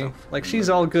escape, buddy. Like, she's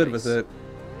all good with it.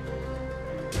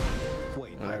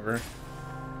 Whatever.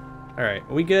 Alright,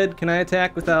 are we good? Can I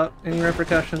attack without any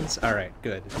repercussions? Alright,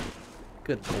 good.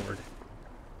 Good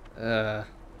lord.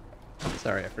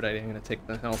 Sorry, Aphrodite, I'm gonna take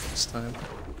the health this time.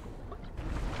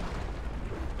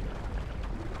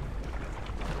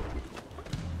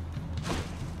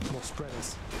 More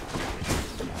spreaders.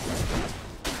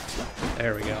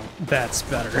 There we go. That's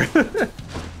better.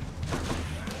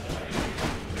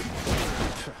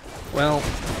 Well,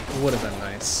 would have been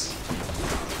nice.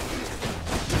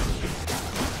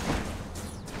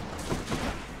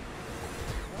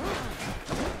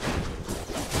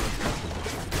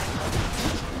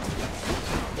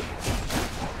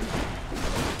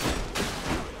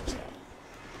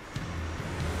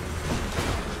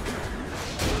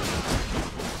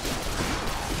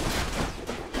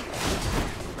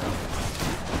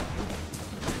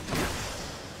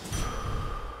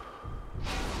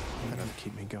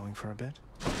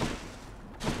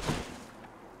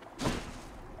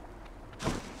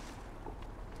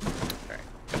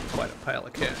 pile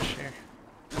of cash here.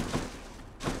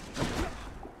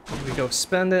 We go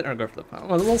spend it or go for the pile.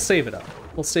 Well, we'll save it up.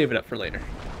 We'll save it up for later.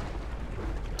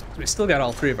 So we still got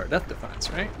all 3 of our death defense,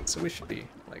 right? So we should be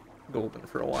like golden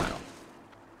for a while.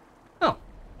 Oh,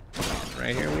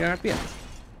 right here we are at the end.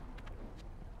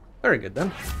 Very good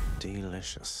then.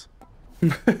 Delicious.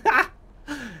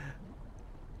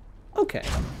 Okay.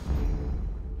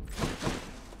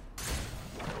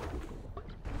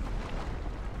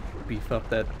 Beef up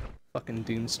that fucking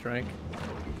Doom Strike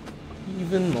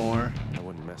even more. I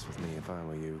wouldn't mess with me if I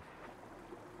were you.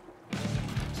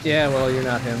 Yeah, well, you're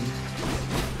not him.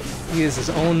 He is his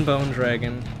own bone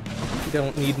dragon. You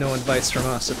don't need no advice from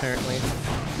us, apparently.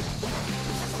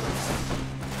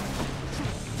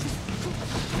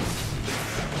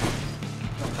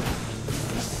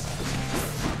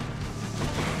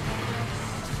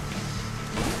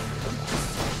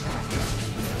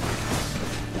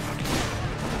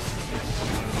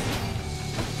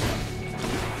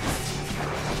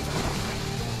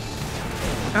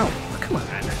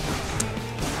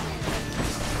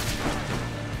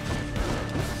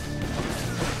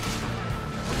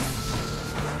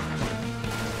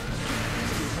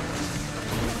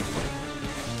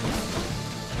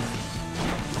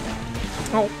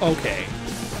 Oh, okay.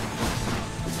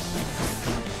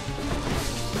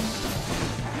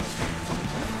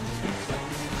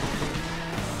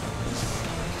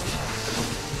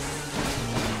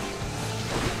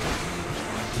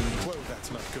 Whoa,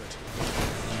 that's not good.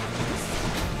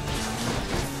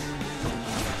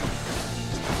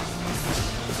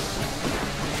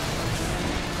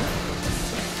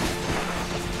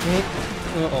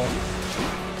 Uh-oh.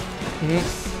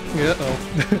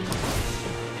 Uh-oh.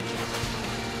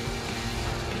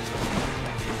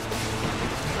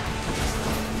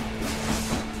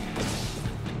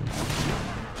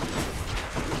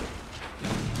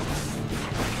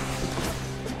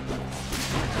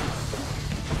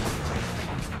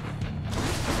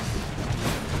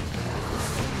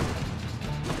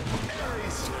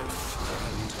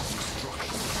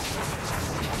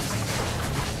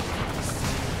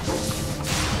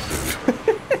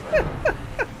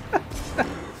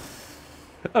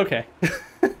 Okay.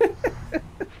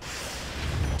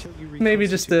 Maybe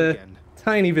just a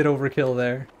tiny bit overkill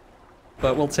there,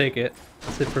 but we'll take it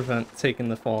to prevent taking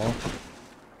the fall.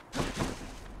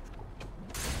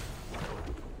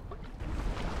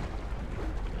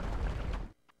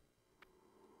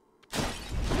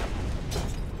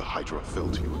 The Hydra fell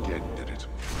to you again, did it?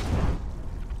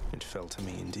 It fell to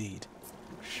me indeed.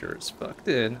 Sure as fuck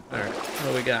did. Alright,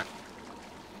 what do we got?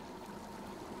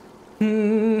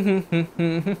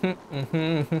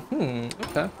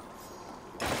 Okay.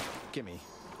 Gimme.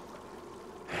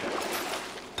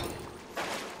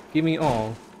 Give me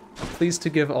all. Pleased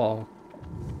to give all.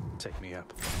 Take me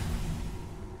up.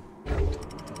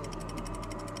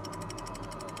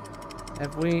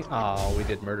 Have we? Oh, we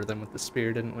did murder them with the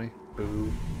spear, didn't we?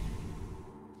 Boo.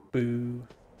 Boo.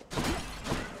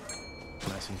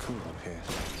 Nice and cool up here.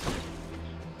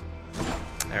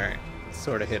 Alright. What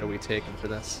sort of hit are we taking for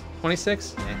this?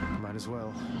 26? Eh. Might as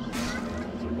well.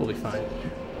 We'll be fine.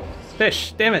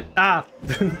 Fish! Damn it! Ah!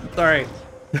 Sorry.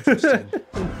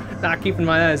 Not keeping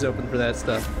my eyes open for that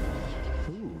stuff.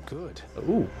 Ooh, good.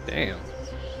 Ooh, damn.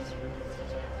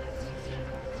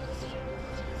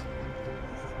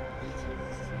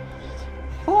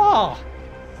 Oh!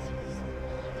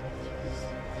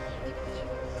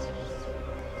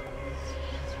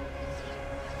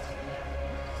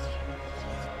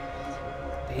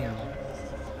 Damn.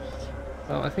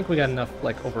 Well, I think we got enough,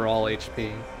 like, overall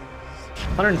HP.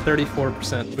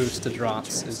 134% boost to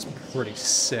drops is pretty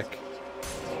sick.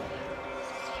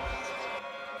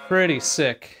 Pretty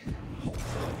sick.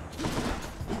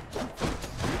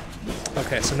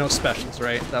 Okay, so no specials,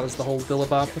 right? That was the whole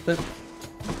billabop with it?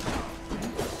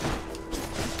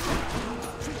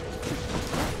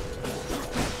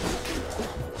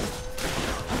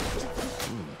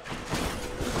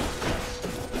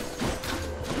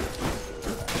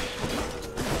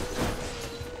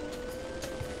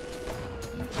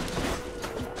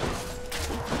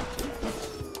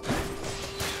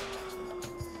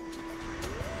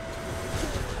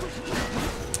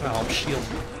 Oh, shield.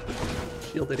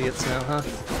 Shield idiots now, huh?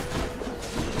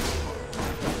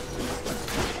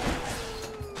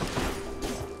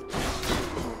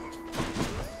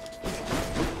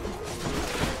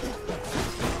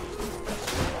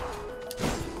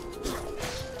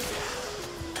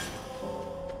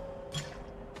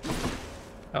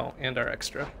 Oh, and our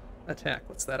extra attack.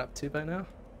 What's that up to by now?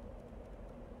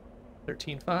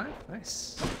 13.5?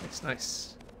 Nice. Nice,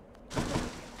 nice.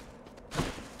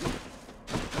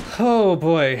 Oh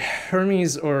boy,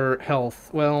 Hermes or health?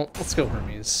 Well, let's go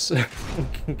Hermes. We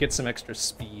can get some extra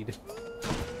speed.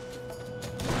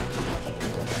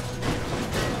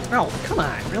 Oh, come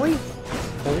on, really?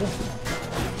 Oh.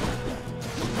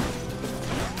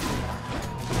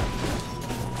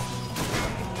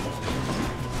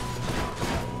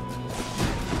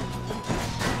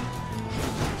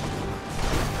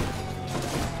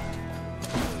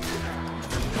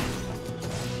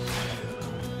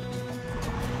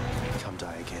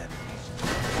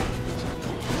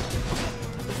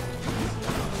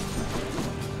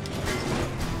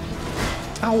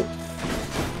 Ow!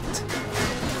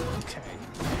 Okay.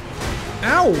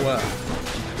 Ow!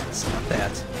 Stop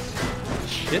that.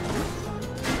 Shit.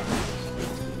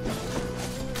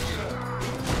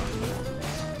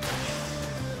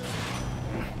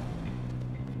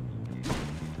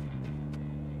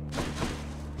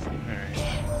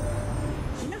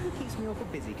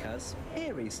 Busy, cuz.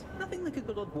 Ares. Nothing like a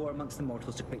good old war amongst the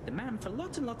mortals to create demand for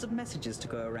lots and lots of messages to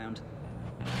go around.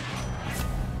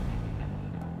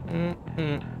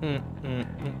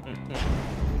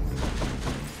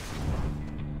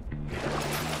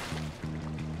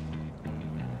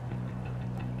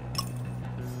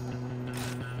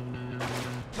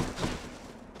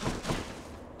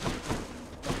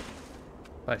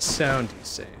 By sound, you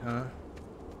say, huh?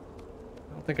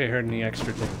 I don't think I heard any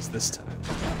extra things this time.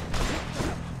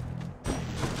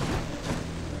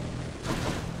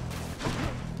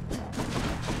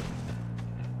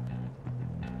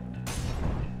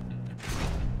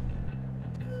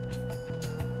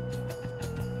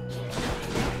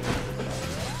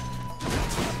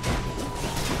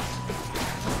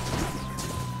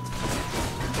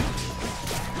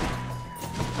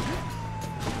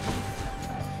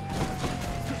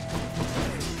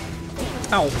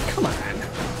 Oh, come on.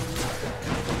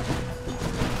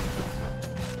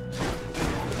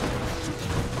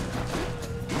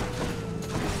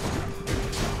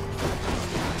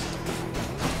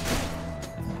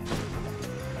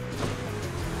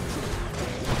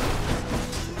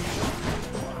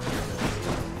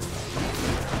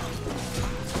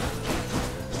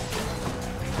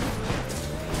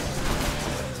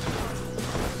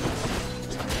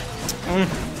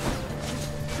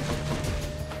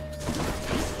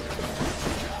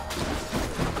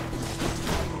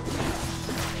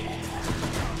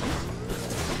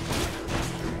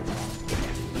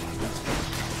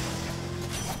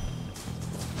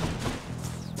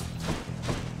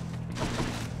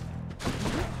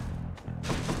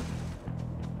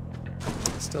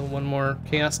 Still one more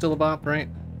Chaos Dilabop, right?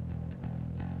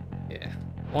 Yeah,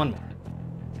 one more.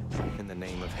 In the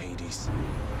name of Hades.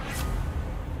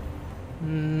 I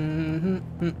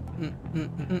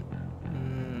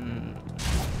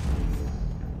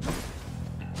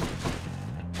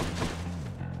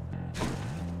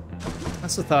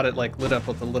also thought it like lit up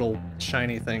with a little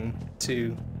shiny thing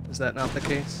too. Is that not the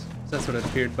case? That's what it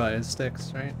appeared by his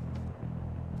sticks, right?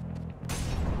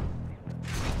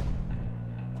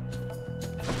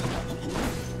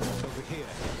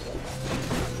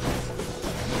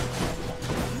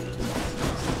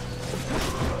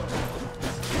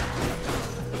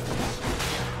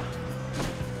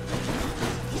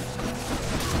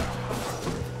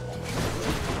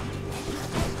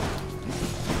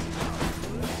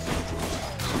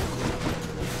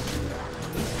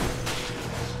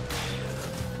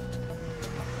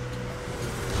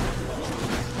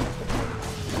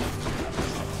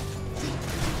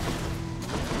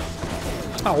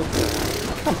 Oh,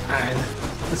 come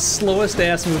on. The slowest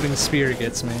ass moving spear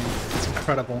gets me. It's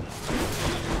incredible.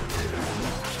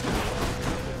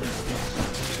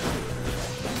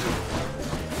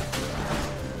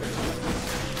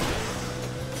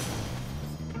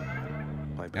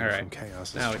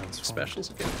 Alright, now we can do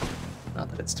specials again. Not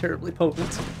that it's terribly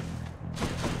potent.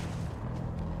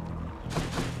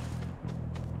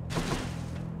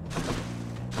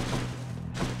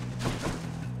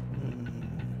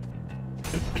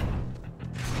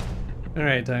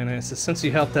 Alright, Dionysus, since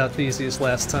you helped out Theseus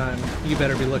last time, you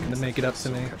better be looking to make it up to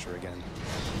me.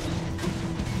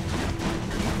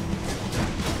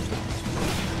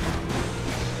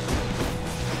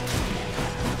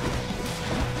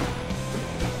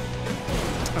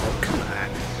 Oh, come on.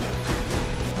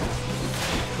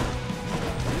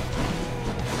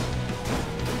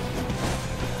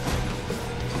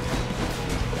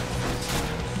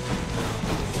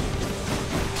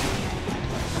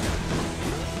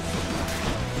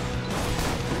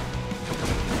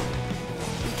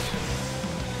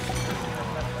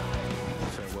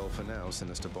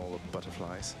 Sinister ball of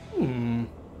butterflies.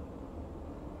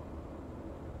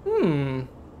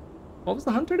 What was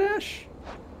the Hunter Dash?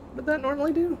 What did that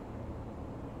normally do?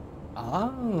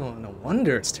 Oh, no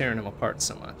wonder it's tearing him apart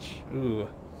so much. Ooh.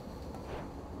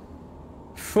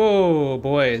 Oh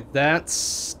boy,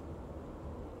 that's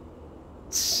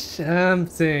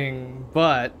something,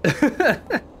 but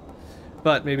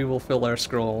but maybe we'll fill our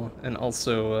scroll and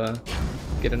also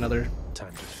get another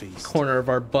corner of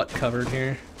our butt covered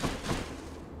here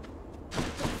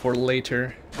for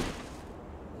later.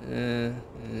 Ooh,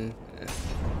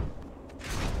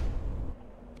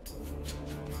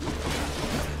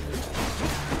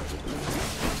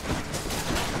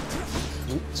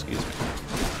 excuse me.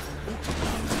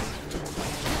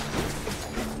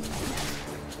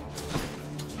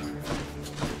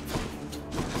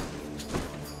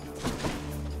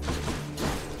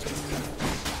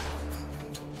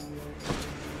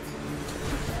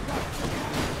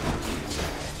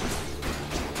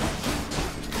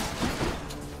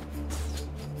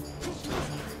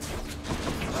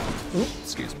 Ooh,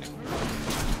 excuse me.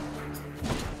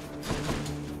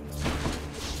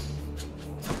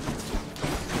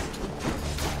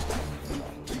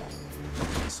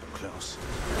 So close.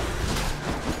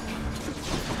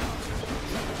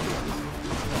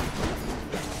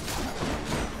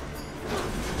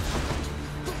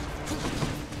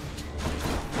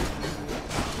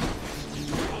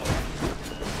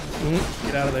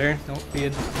 Get out of there. Don't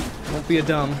be a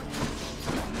dumb.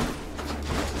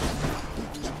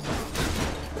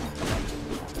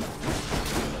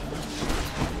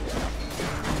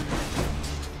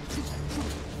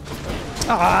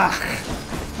 Ah!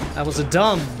 That was a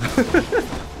dumb.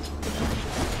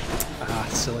 Ah,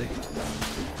 silly.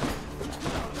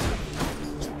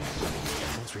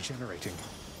 It's regenerating.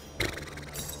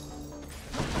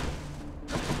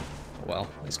 Well,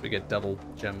 at least we get double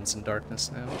gems in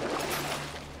darkness now.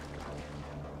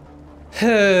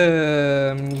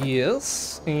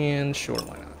 Yes, and sure,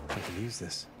 why not? I can use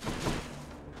this.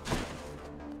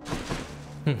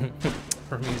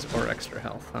 Hermes or extra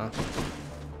health, huh?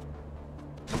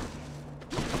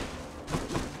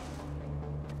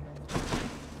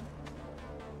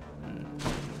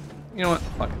 You know what?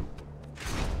 Fuck it.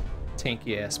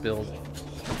 Tanky ass build.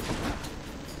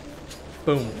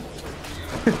 Boom.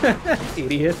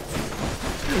 Idiot.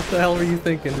 What the hell were you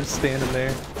thinking? Just standing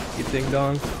there, you ding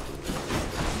dong.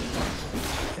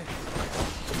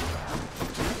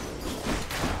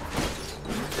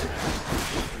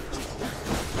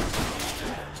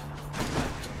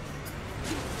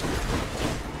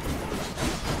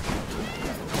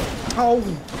 Oh!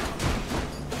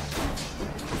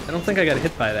 I don't think I got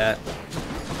hit by that.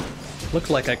 Looked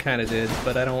like I kind of did,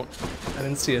 but I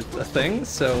didn't see a thing,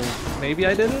 so maybe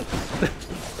I didn't?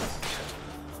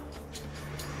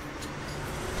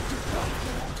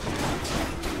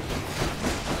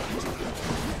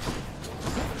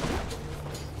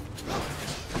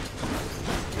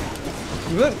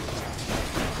 Good.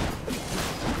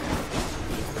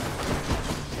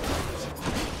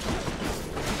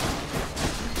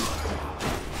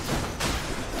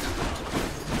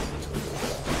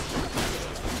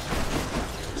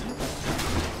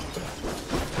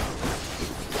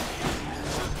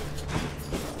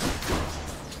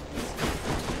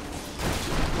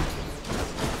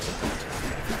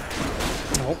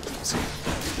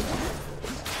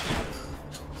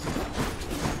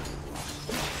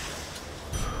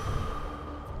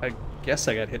 I guess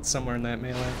I got hit somewhere in that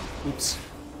melee. Oops.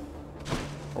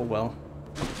 Oh well.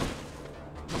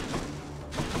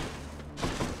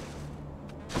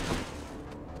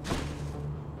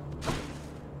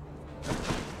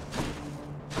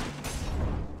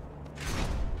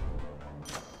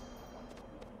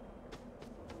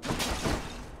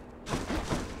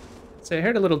 So I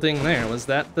heard a little ding there. Was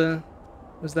that the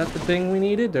ding we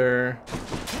needed, or?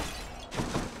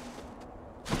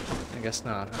 I guess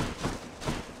not, huh?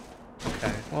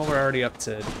 Okay, well we're already up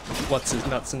to what's his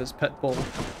nuts in his pet bowl.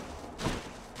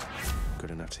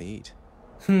 Good enough to eat.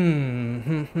 I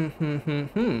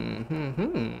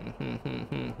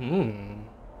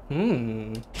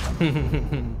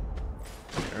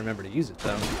remember to use it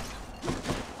though.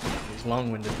 These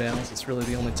long-winded battles, it's really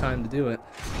the only time to do it.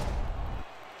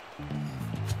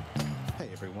 Hey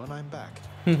everyone, I'm back.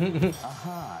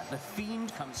 Aha, the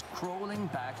fiend comes crawling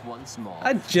back once more.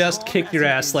 I just kicked your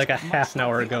ass like a half an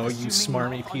hour ago, you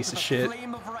smarmy piece of shit.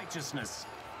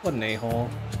 What an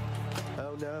a-hole.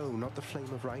 Oh no, not the flame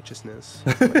of righteousness.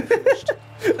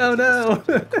 Oh no!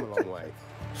 Come a long way.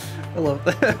 I love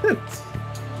that.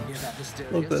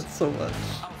 Love that so much.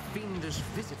 Our fiendish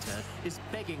visitor is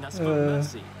begging us for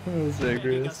mercy. That was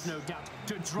Zagreus.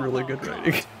 It's really good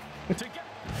writing.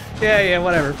 Yeah,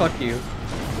 whatever, fuck you.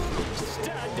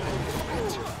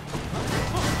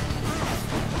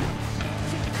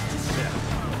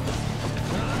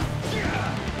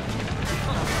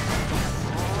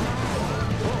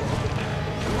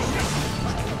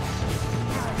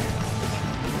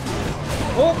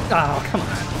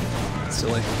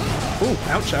 silly. Ooh,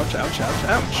 ouch, ouch, ouch, ouch,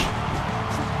 ouch.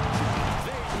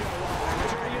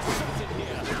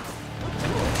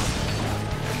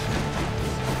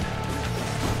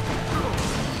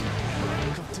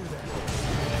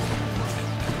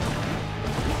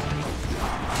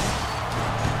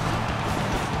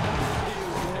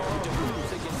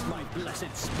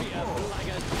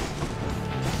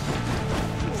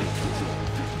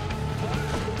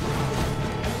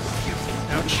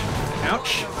 Ouch.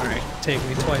 Ouch. Alright, take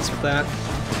me twice with that.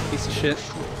 Piece of shit.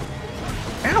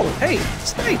 Ow! Hey!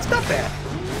 Stop that!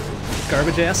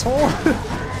 Garbage asshole!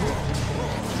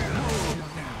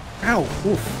 Ow!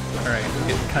 Oof. Alright, I'm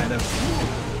getting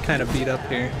kind of beat up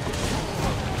here.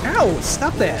 Ow!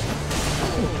 Stop that!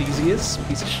 Theseus,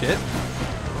 piece of shit.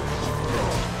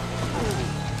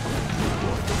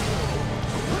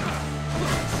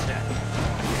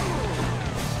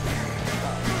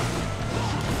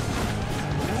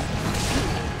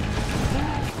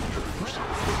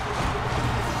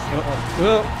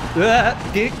 Oh,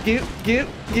 get.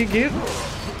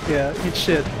 Yeah, eat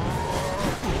shit.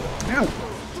 Ow.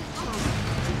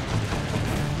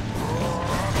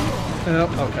 Oh,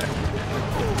 okay.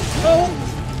 Oh!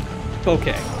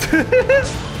 Okay.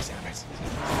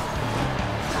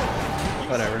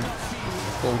 Whatever.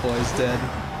 Old boy's dead.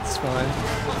 It's fine.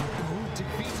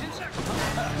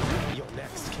 You're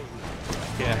next, King.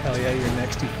 Yeah, hell yeah, you're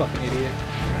next, you fucking idiot.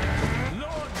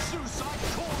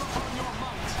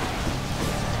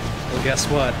 Well, guess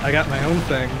what? I got my own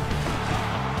thing.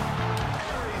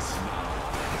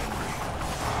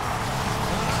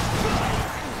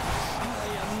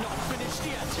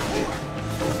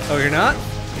 Oh, you're not?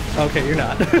 Okay, you're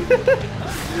not.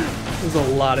 There's a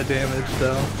lot of damage,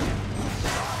 though.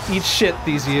 Eat shit,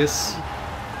 Theseus.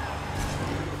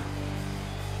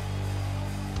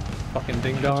 Fucking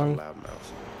ding-dong.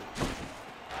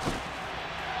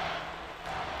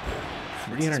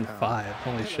 305,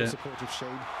 holy shit.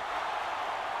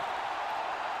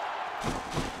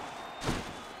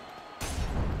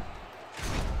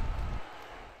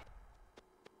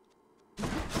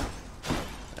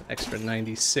 An extra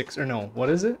 96, or no, what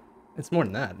is it? It's more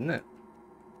than that, isn't it?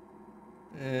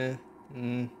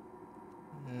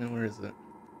 Where is it?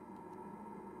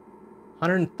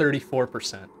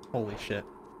 134%. Holy shit.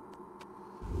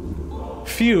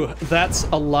 Phew, that's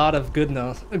a lot of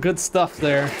good stuff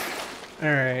there.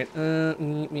 Alright,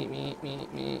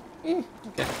 okay.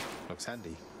 Looks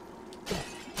handy.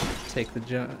 Take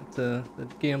the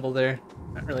gamble there.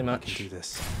 Not really much. I can do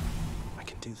this. I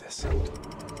can do this.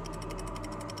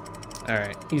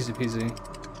 Alright, easy peasy.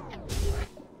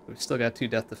 We've still got 2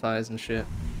 death defies and shit.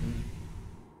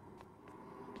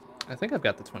 I think I've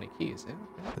got the 20 keys, yeah?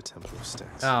 The Temple of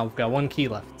Sticks. Oh, we've got 1 key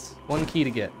left. 1 key to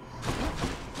get.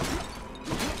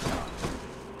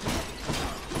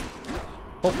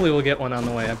 Hopefully we'll get one on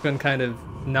the way. I've been kind of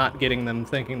not getting them,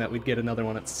 thinking that we'd get another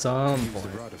one at some point.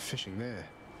 There's a rod of fishing there.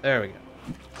 There we go.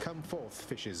 Come forth,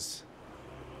 fishes.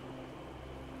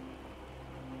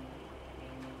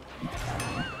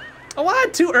 Oh,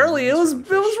 what? Too early. It was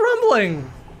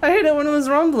rumbling. I hate it when it was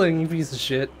rumbling, you piece of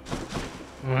shit.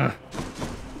 Ugh.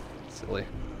 Silly.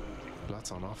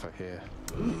 Lots on offer here.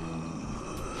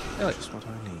 Really? Just what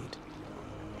I need.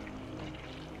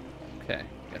 Okay,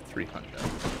 got 300.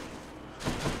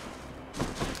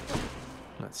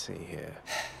 Let's see here.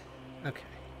 Okay.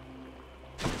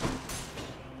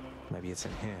 Maybe it's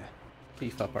in here.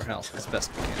 Beef up our health as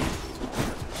best we can.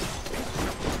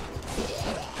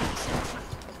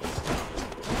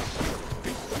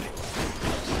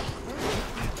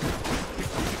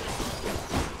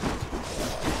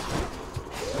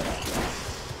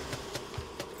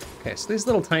 Okay, so these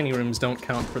little tiny rooms don't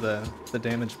count for the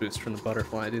damage boost from the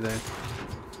butterfly, do they?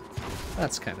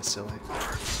 That's kind of silly.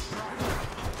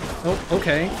 Oh,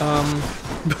 okay.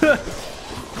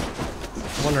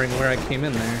 Wondering where I came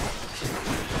in there.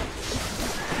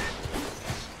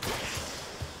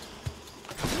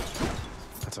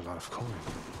 That's a lot of coin.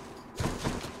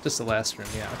 Just the last room,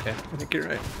 yeah, okay. I think you're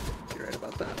right. You're right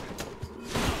about that.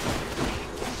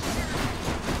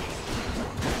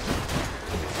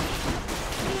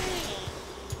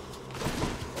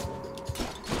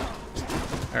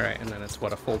 Alright, and then it's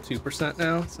what, a full 2%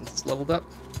 now, since it's leveled up?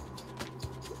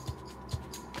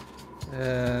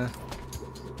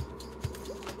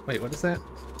 Wait, what is that?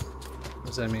 What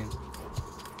does that mean?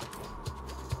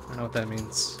 I don't know what that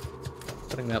means.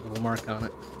 Putting that little mark on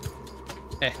it.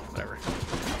 Whatever.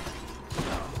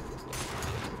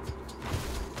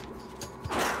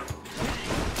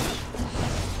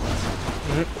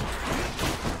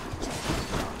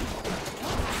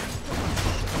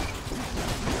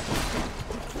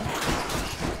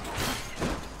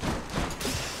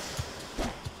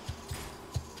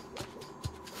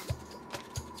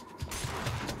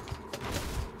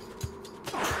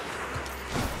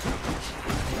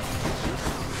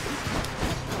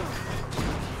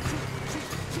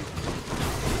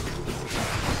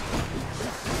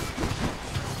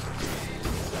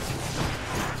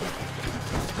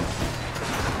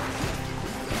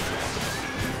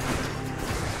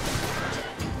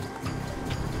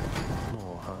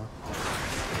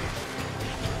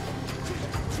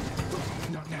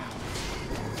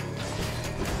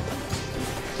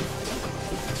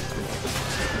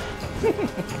 Alright,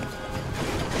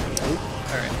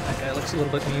 that guy looks a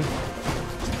little bit mean.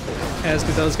 As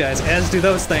do those guys, as do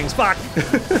those things. Fuck!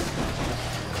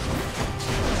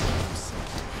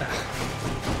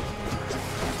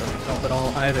 Doesn't help at all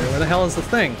either. Where the hell is the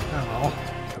thing? Oh.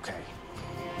 Okay.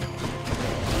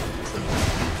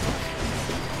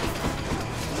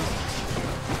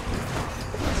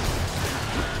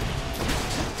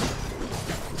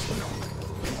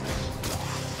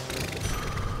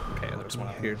 Okay, there's one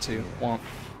up here too. Womp.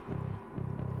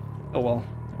 Oh well,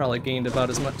 probably gained about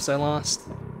as much as I lost.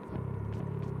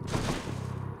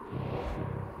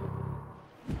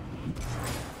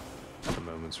 A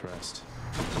moment's rest.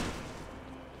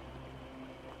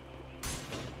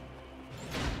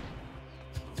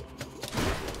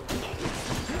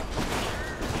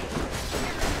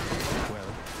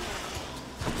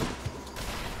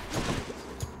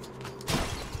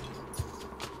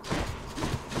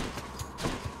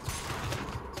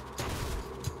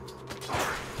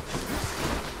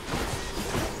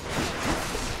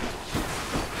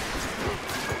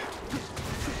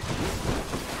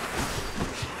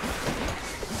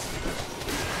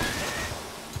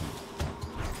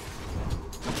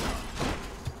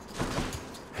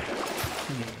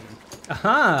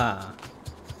 Aha!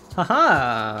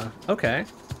 Haha! Okay.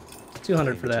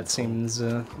 200 for that seems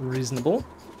reasonable.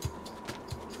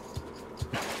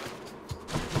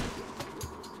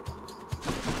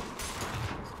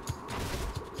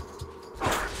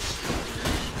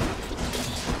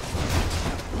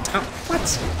 Oh, what?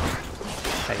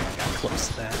 Hey, I got close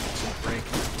to that. Break.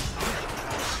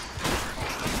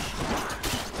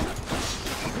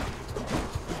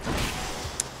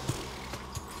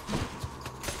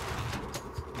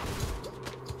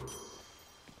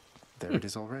 There it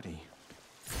is already.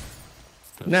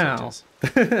 Now,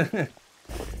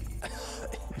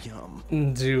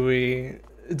 Yum. do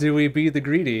we be the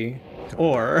greedy,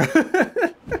 or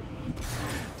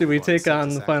do we take on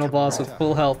the final boss with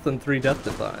full health and 3 death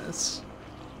defies?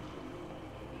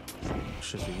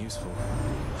 Should be useful.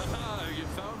 Ah, you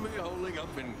found me holding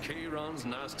up in Kayron's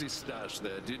nasty stash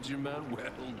there, did you, man?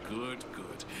 Well, good,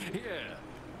 good. Yeah.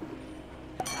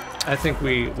 I think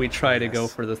we try to go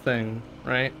for the thing,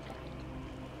 right?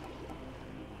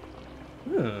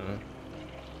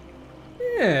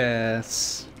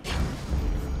 Yes.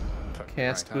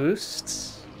 Cast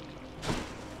boosts.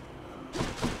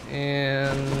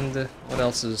 And what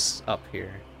else is up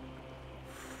here?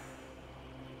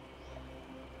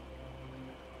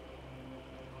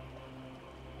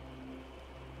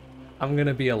 I'm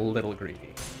gonna be a little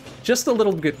greedy. Just a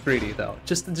little bit greedy though.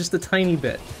 Just a tiny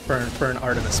bit for an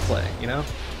Artemis play, you know?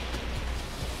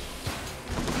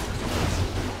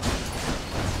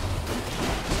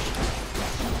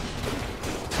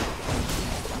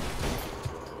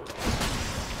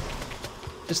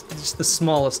 Just the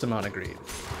smallest amount of greed.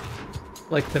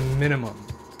 Like the minimum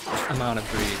amount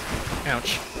of greed.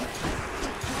 Ouch.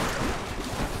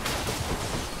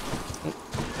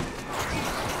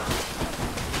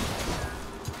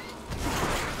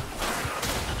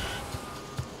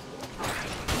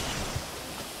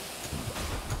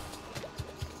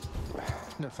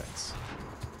 No thanks.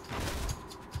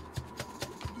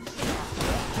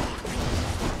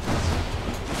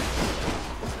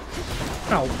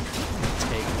 Oh,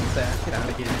 take that. Get out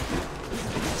of here.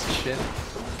 Piece of shit.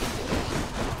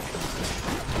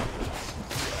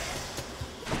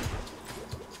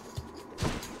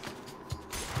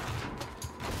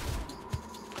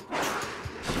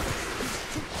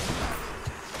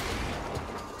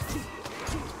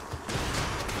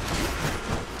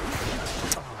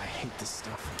 Oh, I hate this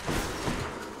stuff.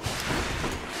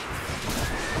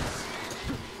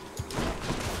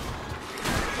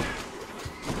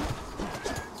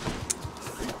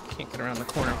 Can't get around the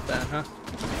corner with that, huh?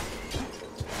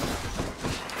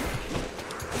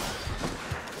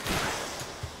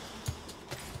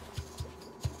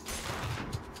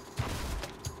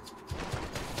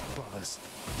 Buzz.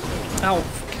 Ow!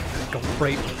 Go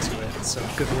right into it, so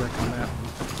good work on that one.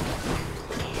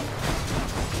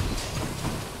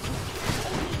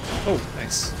 Oh,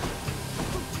 nice.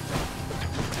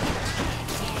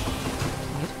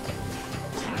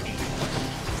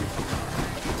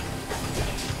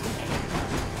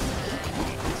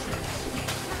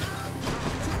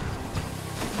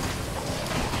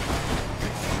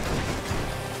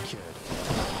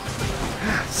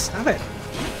 Stop it!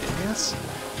 Yes.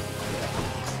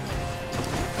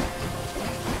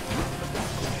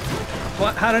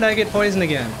 What? How did I get poisoned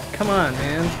again? Come on,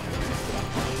 man.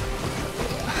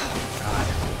 Oh, God.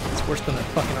 It's worse than that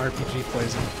fucking RPG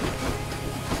poison.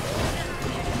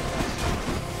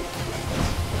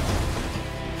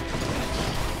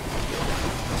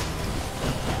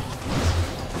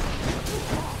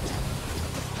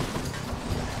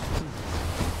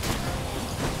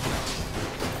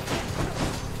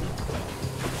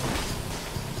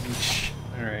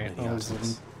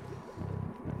 was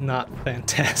not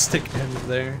fantastic end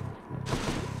there.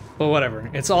 But whatever.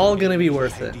 It's all gonna be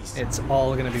worth it. It's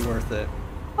all gonna be worth it.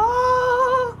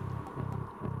 Ah!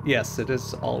 Yes, it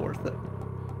is all worth it.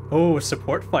 Oh,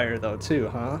 support fire though too,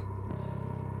 huh?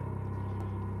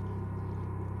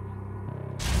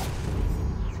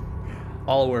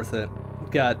 All worth it.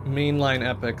 Got mainline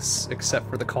epics except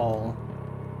for the call,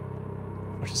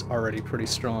 which is already pretty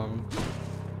strong.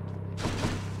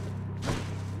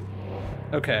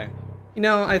 Okay. You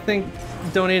know, I think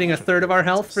donating a third of our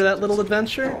health for that little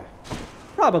adventure,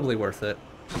 probably worth it.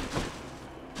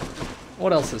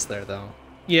 What else is there though?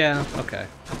 Yeah, okay.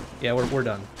 Yeah, we're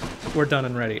done. We're done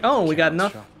and ready. Oh, we got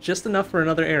enough, just enough for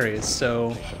another Ares,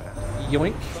 so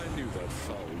yoink. I knew that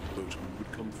foul boatman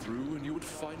would come through, and you would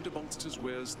find amongst his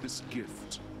wares this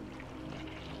gift.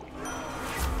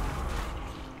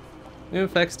 New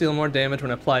effects deal more damage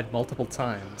when applied multiple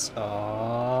times.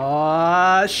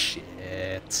 Aww,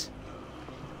 shit.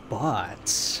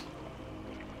 But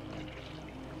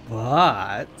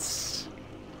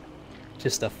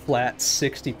just a flat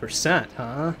 60%,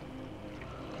 huh?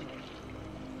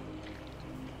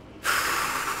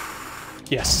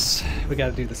 Yes, we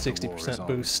gotta do the 60%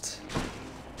 boost.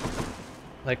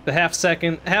 Like the half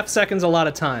second's a lot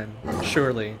of time,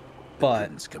 surely,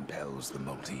 but compels the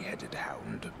multi-headed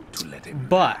hound to let him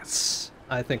pass.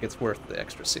 I think it's worth the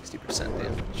extra 60%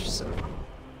 damage, so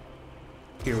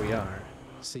here we are.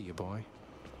 See you, boy.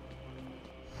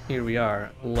 Here we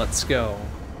are. Let's go.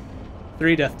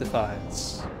 3 Death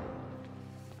Defies.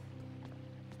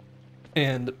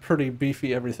 And pretty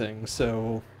beefy everything,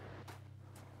 so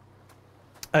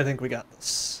I think we got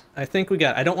this. I think we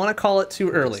got it. I don't want to call it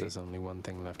too early. There's only one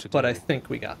thing left to do. But I think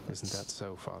we got this. Isn't that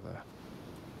so, Father?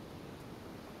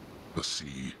 The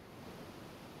sea,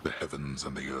 the heavens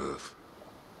and the earth.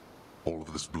 All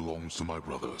of this belongs to my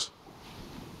brothers.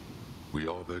 We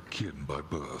are their kin by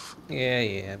birth.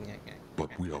 Yeah.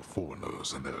 But we are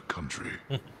foreigners in their country.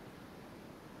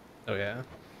 Oh yeah?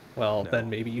 Well, then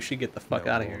maybe you should get the fuck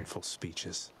out of here. Full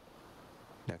speeches.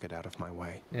 Now get out of my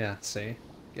way. Yeah, see?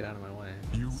 Get out of my way.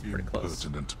 You it's pretty close.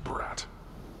 Impertinent brat.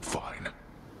 Fine.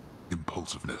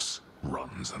 Impulsiveness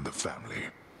runs in the family.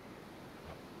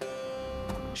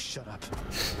 Shut up.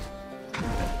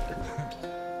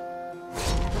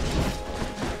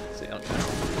 See, I'll get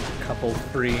a couple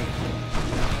free.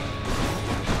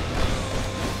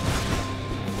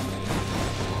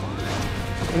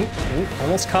 Ooh,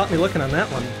 almost caught me looking on that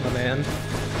one, my man.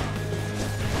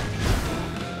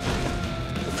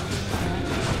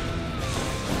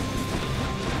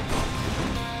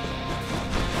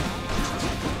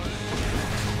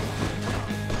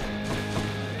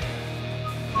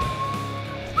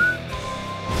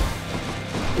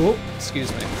 Oh, excuse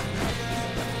me.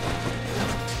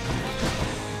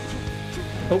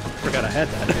 Oh, forgot I had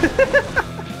that.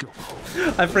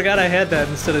 I forgot I had that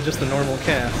instead of just the normal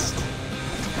cast.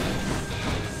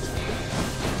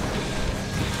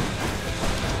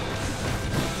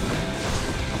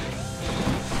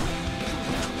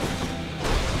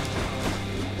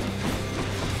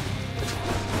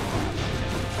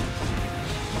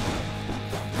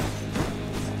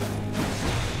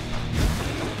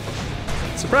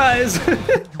 Surprise! You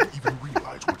even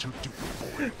realize what you're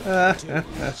doing, boy.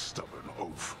 Stubborn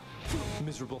oaf.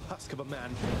 Miserable husk of a man.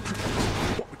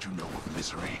 What would you know of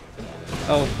misery?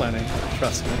 Oh, plenty.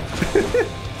 Trust me.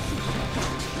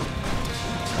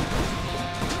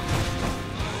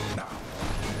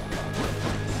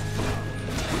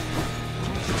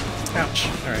 Ouch.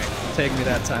 Alright, take me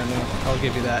that time though. I'll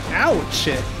give you that. Ouch!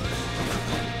 Shit.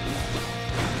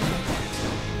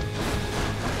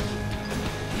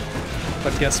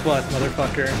 But guess what,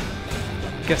 motherfucker?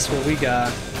 Guess what we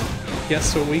got?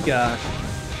 Guess what we got?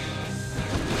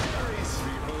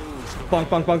 Bonk,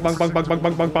 bonk, bonk, bonk, bonk, bonk, bonk,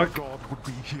 bonk, bonk, bonk. God would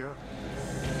be here.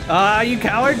 Ah, you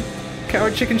coward!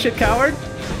 Coward chicken shit coward?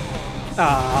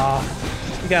 Ah,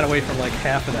 you got away from like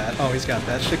half of that. Oh, he's got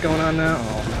that shit going on now?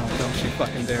 Oh no, don't you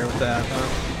fucking dare with that, huh?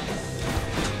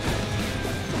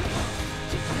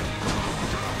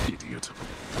 Idiot.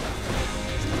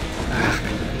 Ah,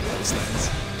 those things.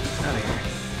 Out of here.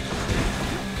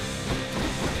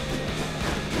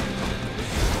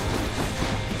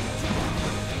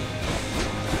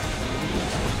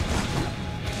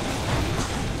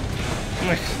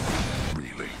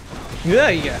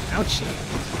 Really? Yeah. Ouchie.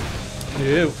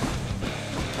 Ew.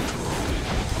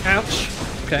 Ouch.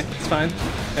 Okay, it's fine.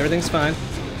 Everything's fine.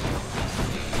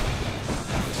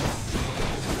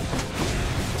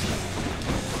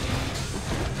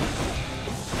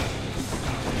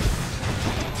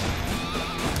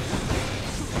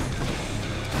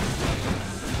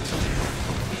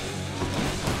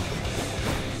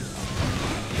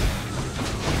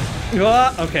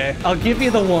 Okay, I'll give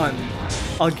you the one.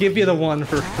 I'll give you the one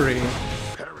for free.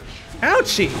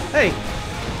 Ouchie! Hey,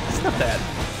 it's not bad.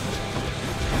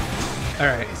 All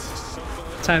right,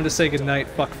 time to say goodnight,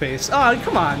 fuckface. Oh,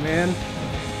 come on, man.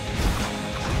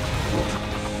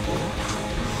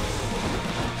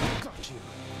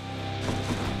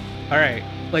 All right,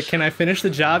 like, can I finish the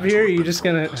job here? Or are you just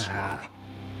gonna?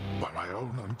 By my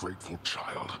own ungrateful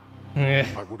child. Eh.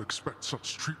 I would expect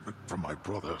such treatment from my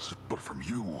brothers, but from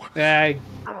you.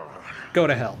 Go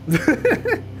to hell.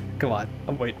 Come on,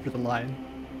 I'm waiting for the line.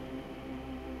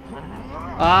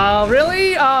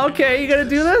 Really? Okay, you gonna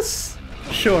do this?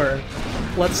 Sure.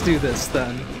 Let's do this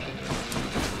then.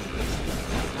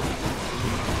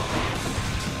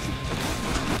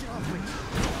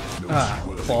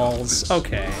 Balls.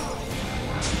 Okay.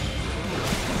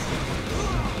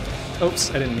 Oops,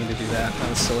 I didn't mean to do that. That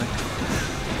was silly.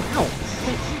 Ow!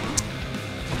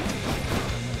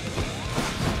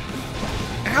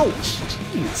 Ouch!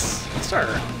 Jeez,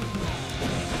 sir.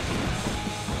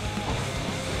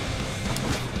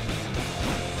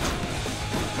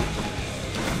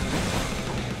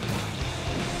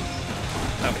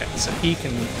 Okay, so he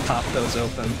can pop those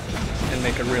open and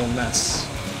make a real mess.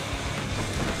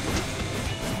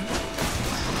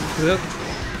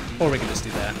 Or we can just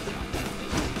do that.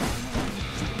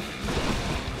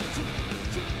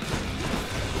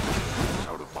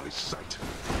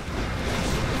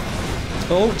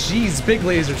 Oh, geez, big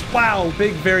lasers. Wow,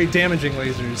 big, very damaging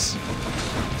lasers.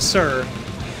 Sir.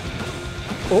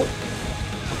 Oh.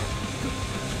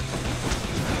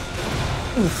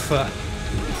 Oof.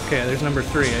 Okay, there's number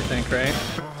 3, I think, right?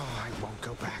 Oh, I won't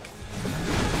go back.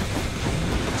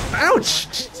 Ouch!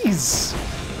 Jeez!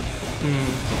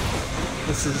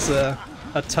 This is a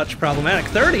touch problematic.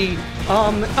 30?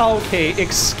 Okay,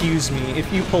 excuse me,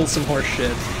 if you pull some horse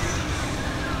shit.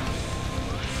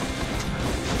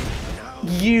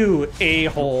 You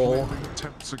a-hole.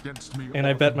 And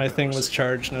I bet my thing was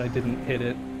charged and I didn't hit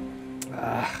it.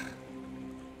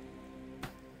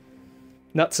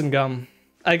 Nuts and gum.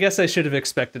 I guess I should have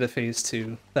expected a phase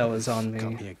 2. That was on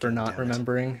me for not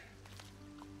remembering.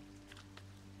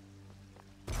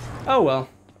 Oh well.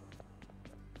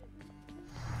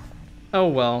 Oh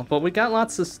well, but we got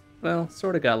lots of, well,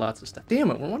 sort of got lots of stuff.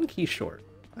 Damn it, we're 1 key short.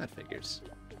 That figures.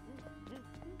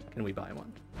 Can we buy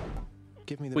one?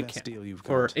 Give me the We best can. deal you've got.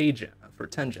 For a gem, for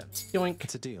 10 gems. Yoink.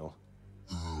 It's a deal.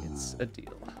 It's a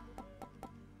deal.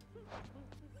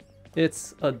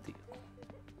 It's a deal.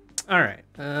 Alright,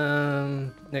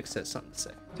 Nick says something to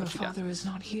say. Your father is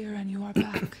not here and you are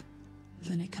back.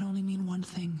 Then it can only mean one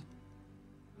thing.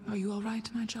 Are you alright,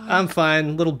 my child? I'm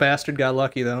fine. Little bastard got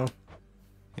lucky, though.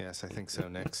 Yes, I think so,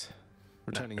 Nix.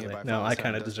 Returning here by No, far I sound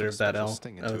kind of does deserve put a that special L.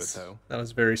 sting into it, though. That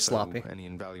was very So, sloppy. any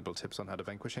invaluable tips on how to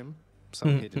vanquish him?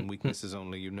 Some hidden weaknesses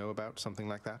only you know about, something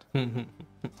like that?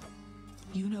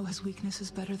 You know his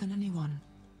weaknesses better than anyone.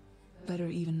 Better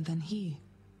even than he.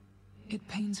 It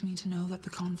pains me to know that the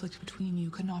conflict between you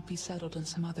could not be settled in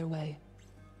some other way.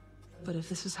 But if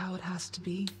this is how it has to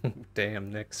be...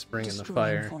 Damn, Nick's bringing the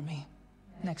destroy him fire. for me.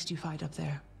 Next you fight up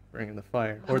there. Bringing the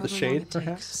fire. Or However the long shade, it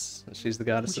perhaps? She's the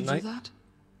goddess Would of you do night. that?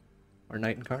 Or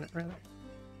night incarnate, rather.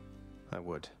 I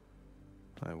would.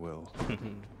 I will.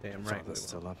 Damn right. Father's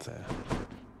still up there.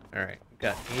 Alright,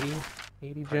 got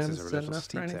 80 Prices gems. are a Is that little enough for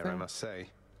steep anything? there, I must say.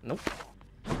 Nope.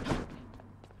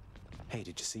 Hey,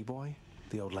 did you see, boy?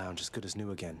 The old lounge is good as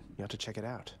new again. You have to check it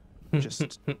out.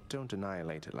 Just don't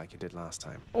annihilate it like you did last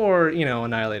time. Or, you know,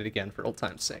 annihilate it again for old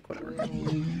time's sake, whatever.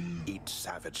 Each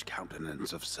savage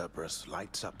countenance of Cerberus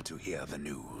lights up to hear the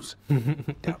news,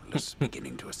 doubtless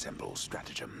beginning to assemble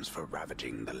stratagems for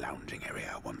ravaging the lounging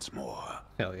area once more.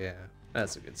 Hell yeah.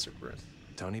 That's a good Cerberus.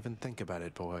 Don't even think about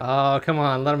it, boy. Oh, come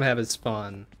on. Let him have his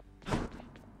fun.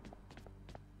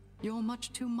 You're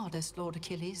much too modest, Lord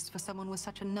Achilles, for someone with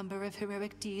such a number of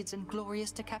heroic deeds and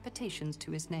glorious decapitations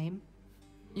to his name.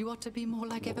 You ought to be more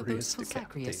like ever Glorious boastful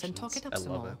Zagreus and talk it up I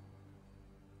some love more. it.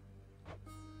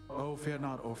 Oh, fear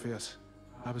not, Orpheus.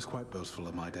 I was quite boastful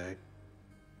in my day.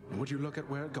 And would you look at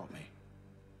where it got me?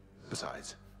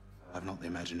 Besides, I've not the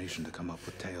imagination to come up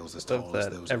with tales as Stuff tall as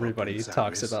that those of everybody Prince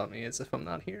talks Zagreus. about me as if I'm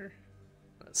not here.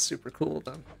 That's super cool,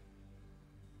 then.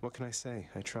 What can I say?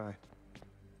 I try.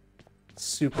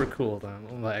 Super cool,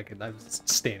 then. Like, I was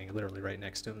standing literally right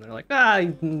next to him. They're like, ah,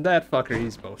 that fucker,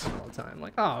 he's boasting all the time.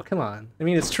 Like, oh, come on. I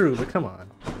mean, it's true, but come on.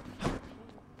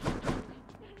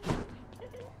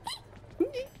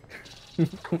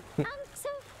 So,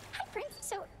 hi, Prince.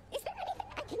 So, is there anything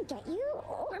I can get you?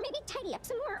 Or maybe tidy up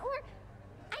some more? Or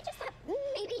I just thought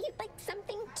maybe you'd like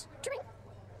something to drink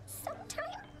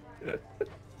sometime?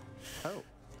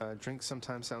 Drink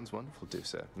sometime sounds wonderful,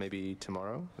 Dusa. Maybe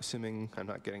tomorrow, assuming I'm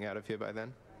not getting out of here by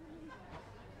then?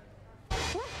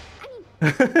 What? I mean,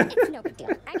 it's no big deal.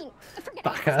 I mean, forget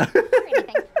Baka. it. Or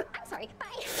anything. I'm sorry.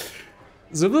 Bye.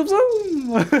 Zoom, zoom,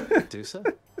 zoom. Dusa?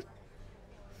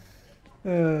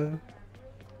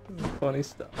 Funny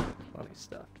stuff. Funny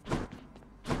stuff.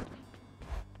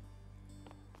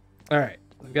 All right.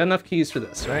 We've got enough keys for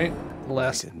this, right? The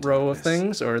last row of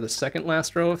things, or the second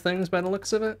last row of things by the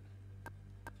looks of it.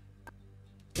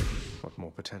 What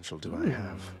more potential do I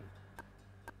have?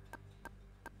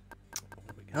 What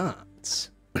do we got?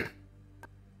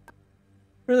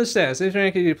 For the stats, this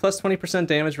rank gives you plus 20%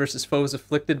 damage versus foes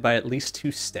afflicted by at least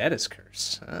 2 status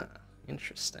curse. Ah,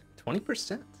 interesting.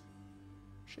 20%.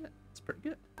 Shit, that's pretty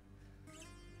good.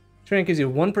 This rank gives you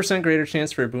a 1% greater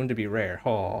chance for a boon to be rare.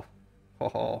 Oh,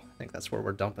 I think that's where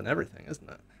we're dumping everything, isn't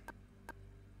it?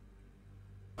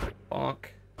 Bonk,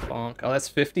 bonk. Oh, that's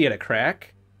 50 at a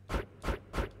crack? I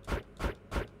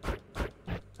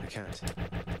can't.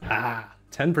 Ah,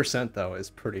 10% though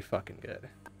is pretty fucking good.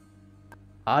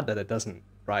 Odd that it doesn't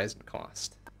rise in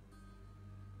cost.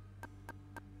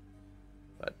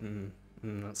 But,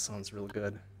 that sounds real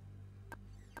good.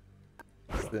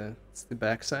 What's the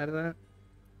backside of that?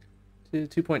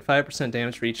 2.5%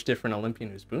 damage for each different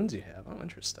Olympian whose boons you have. Oh,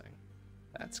 interesting.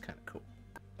 That's kind of cool.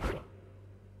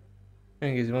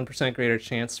 And it gives you 1% greater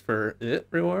chance for it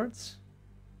rewards.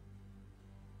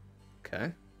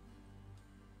 Okay.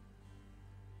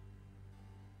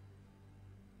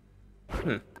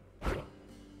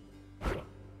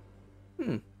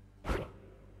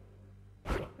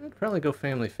 I'd probably go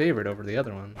family favorite over the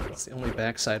other one. It's the only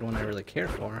backside one I really care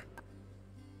for.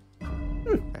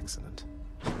 Excellent.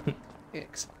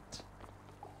 Excellent.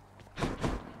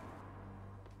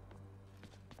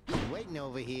 Waiting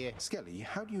over here. Skelly,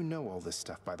 how do you know all this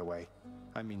stuff, by the way?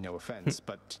 I mean, no offense,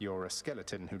 but you're a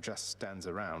skeleton who just stands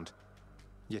around.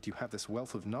 Yet you have this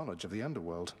wealth of knowledge of the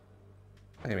underworld.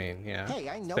 I mean, yeah. Hey,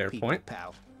 I know fair people, point.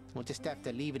 pal. We'll just have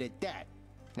to leave it at that.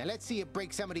 Now let's see you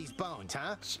break some of these bones,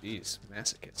 huh? Jeez,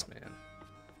 masochist, man.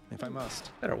 If I must.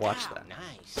 Better watch that.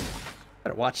 Nice.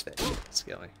 Better watch that shit,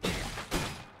 Skelly.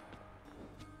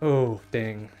 Oh,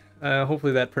 dang.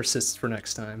 Hopefully that persists for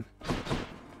next time.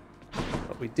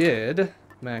 But we did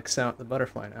max out the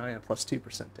butterfly now. Yeah, plus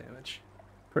 2% damage.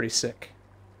 Pretty sick.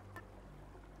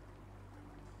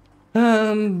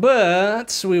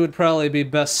 But we would probably be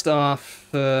best off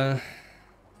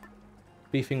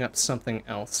beefing up something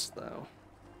else, though.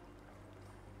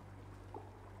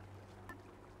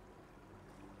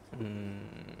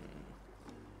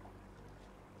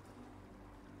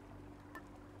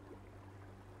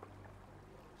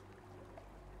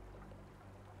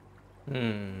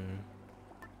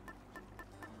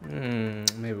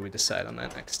 Maybe we decide on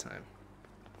that next time.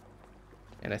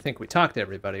 And I think we talked to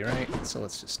everybody, right? So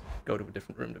let's just go to a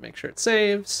different room to make sure it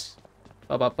saves.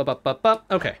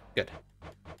 Okay, good.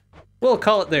 We'll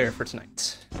call it there for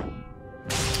tonight.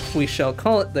 We shall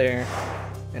call it there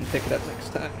and pick it up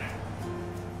next time.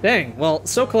 Dang, well,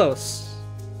 so close.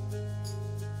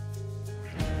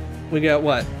 We got,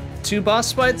 what, 2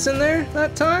 boss fights in there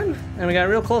that time? And we got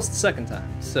real close the second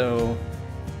time, so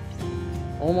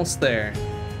almost there.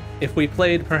 If we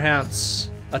played perhaps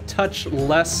a touch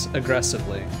less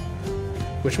aggressively,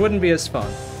 which wouldn't be as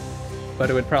fun, but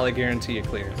it would probably guarantee a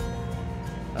clear.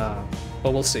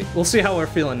 But we'll see. We'll see how we're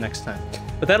feeling next time.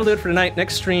 But that'll do it for tonight.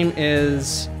 Next stream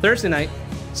is Thursday night,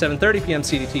 7:30 p.m.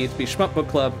 CDT. It's the Shmup Book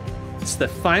Club. It's the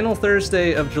final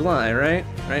Thursday of July, right?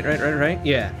 Right?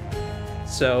 Yeah.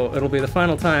 So it'll be the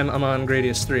final time I'm on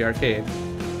Gradius 3 Arcade.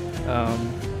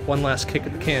 One last kick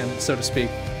at the can, so to speak.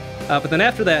 But then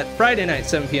after that, Friday night,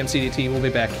 7 p.m. CDT, we'll be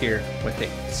back here with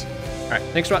Hades. All right,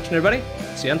 thanks for watching, everybody.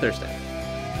 See you on Thursday.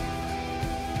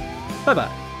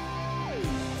 Bye-bye.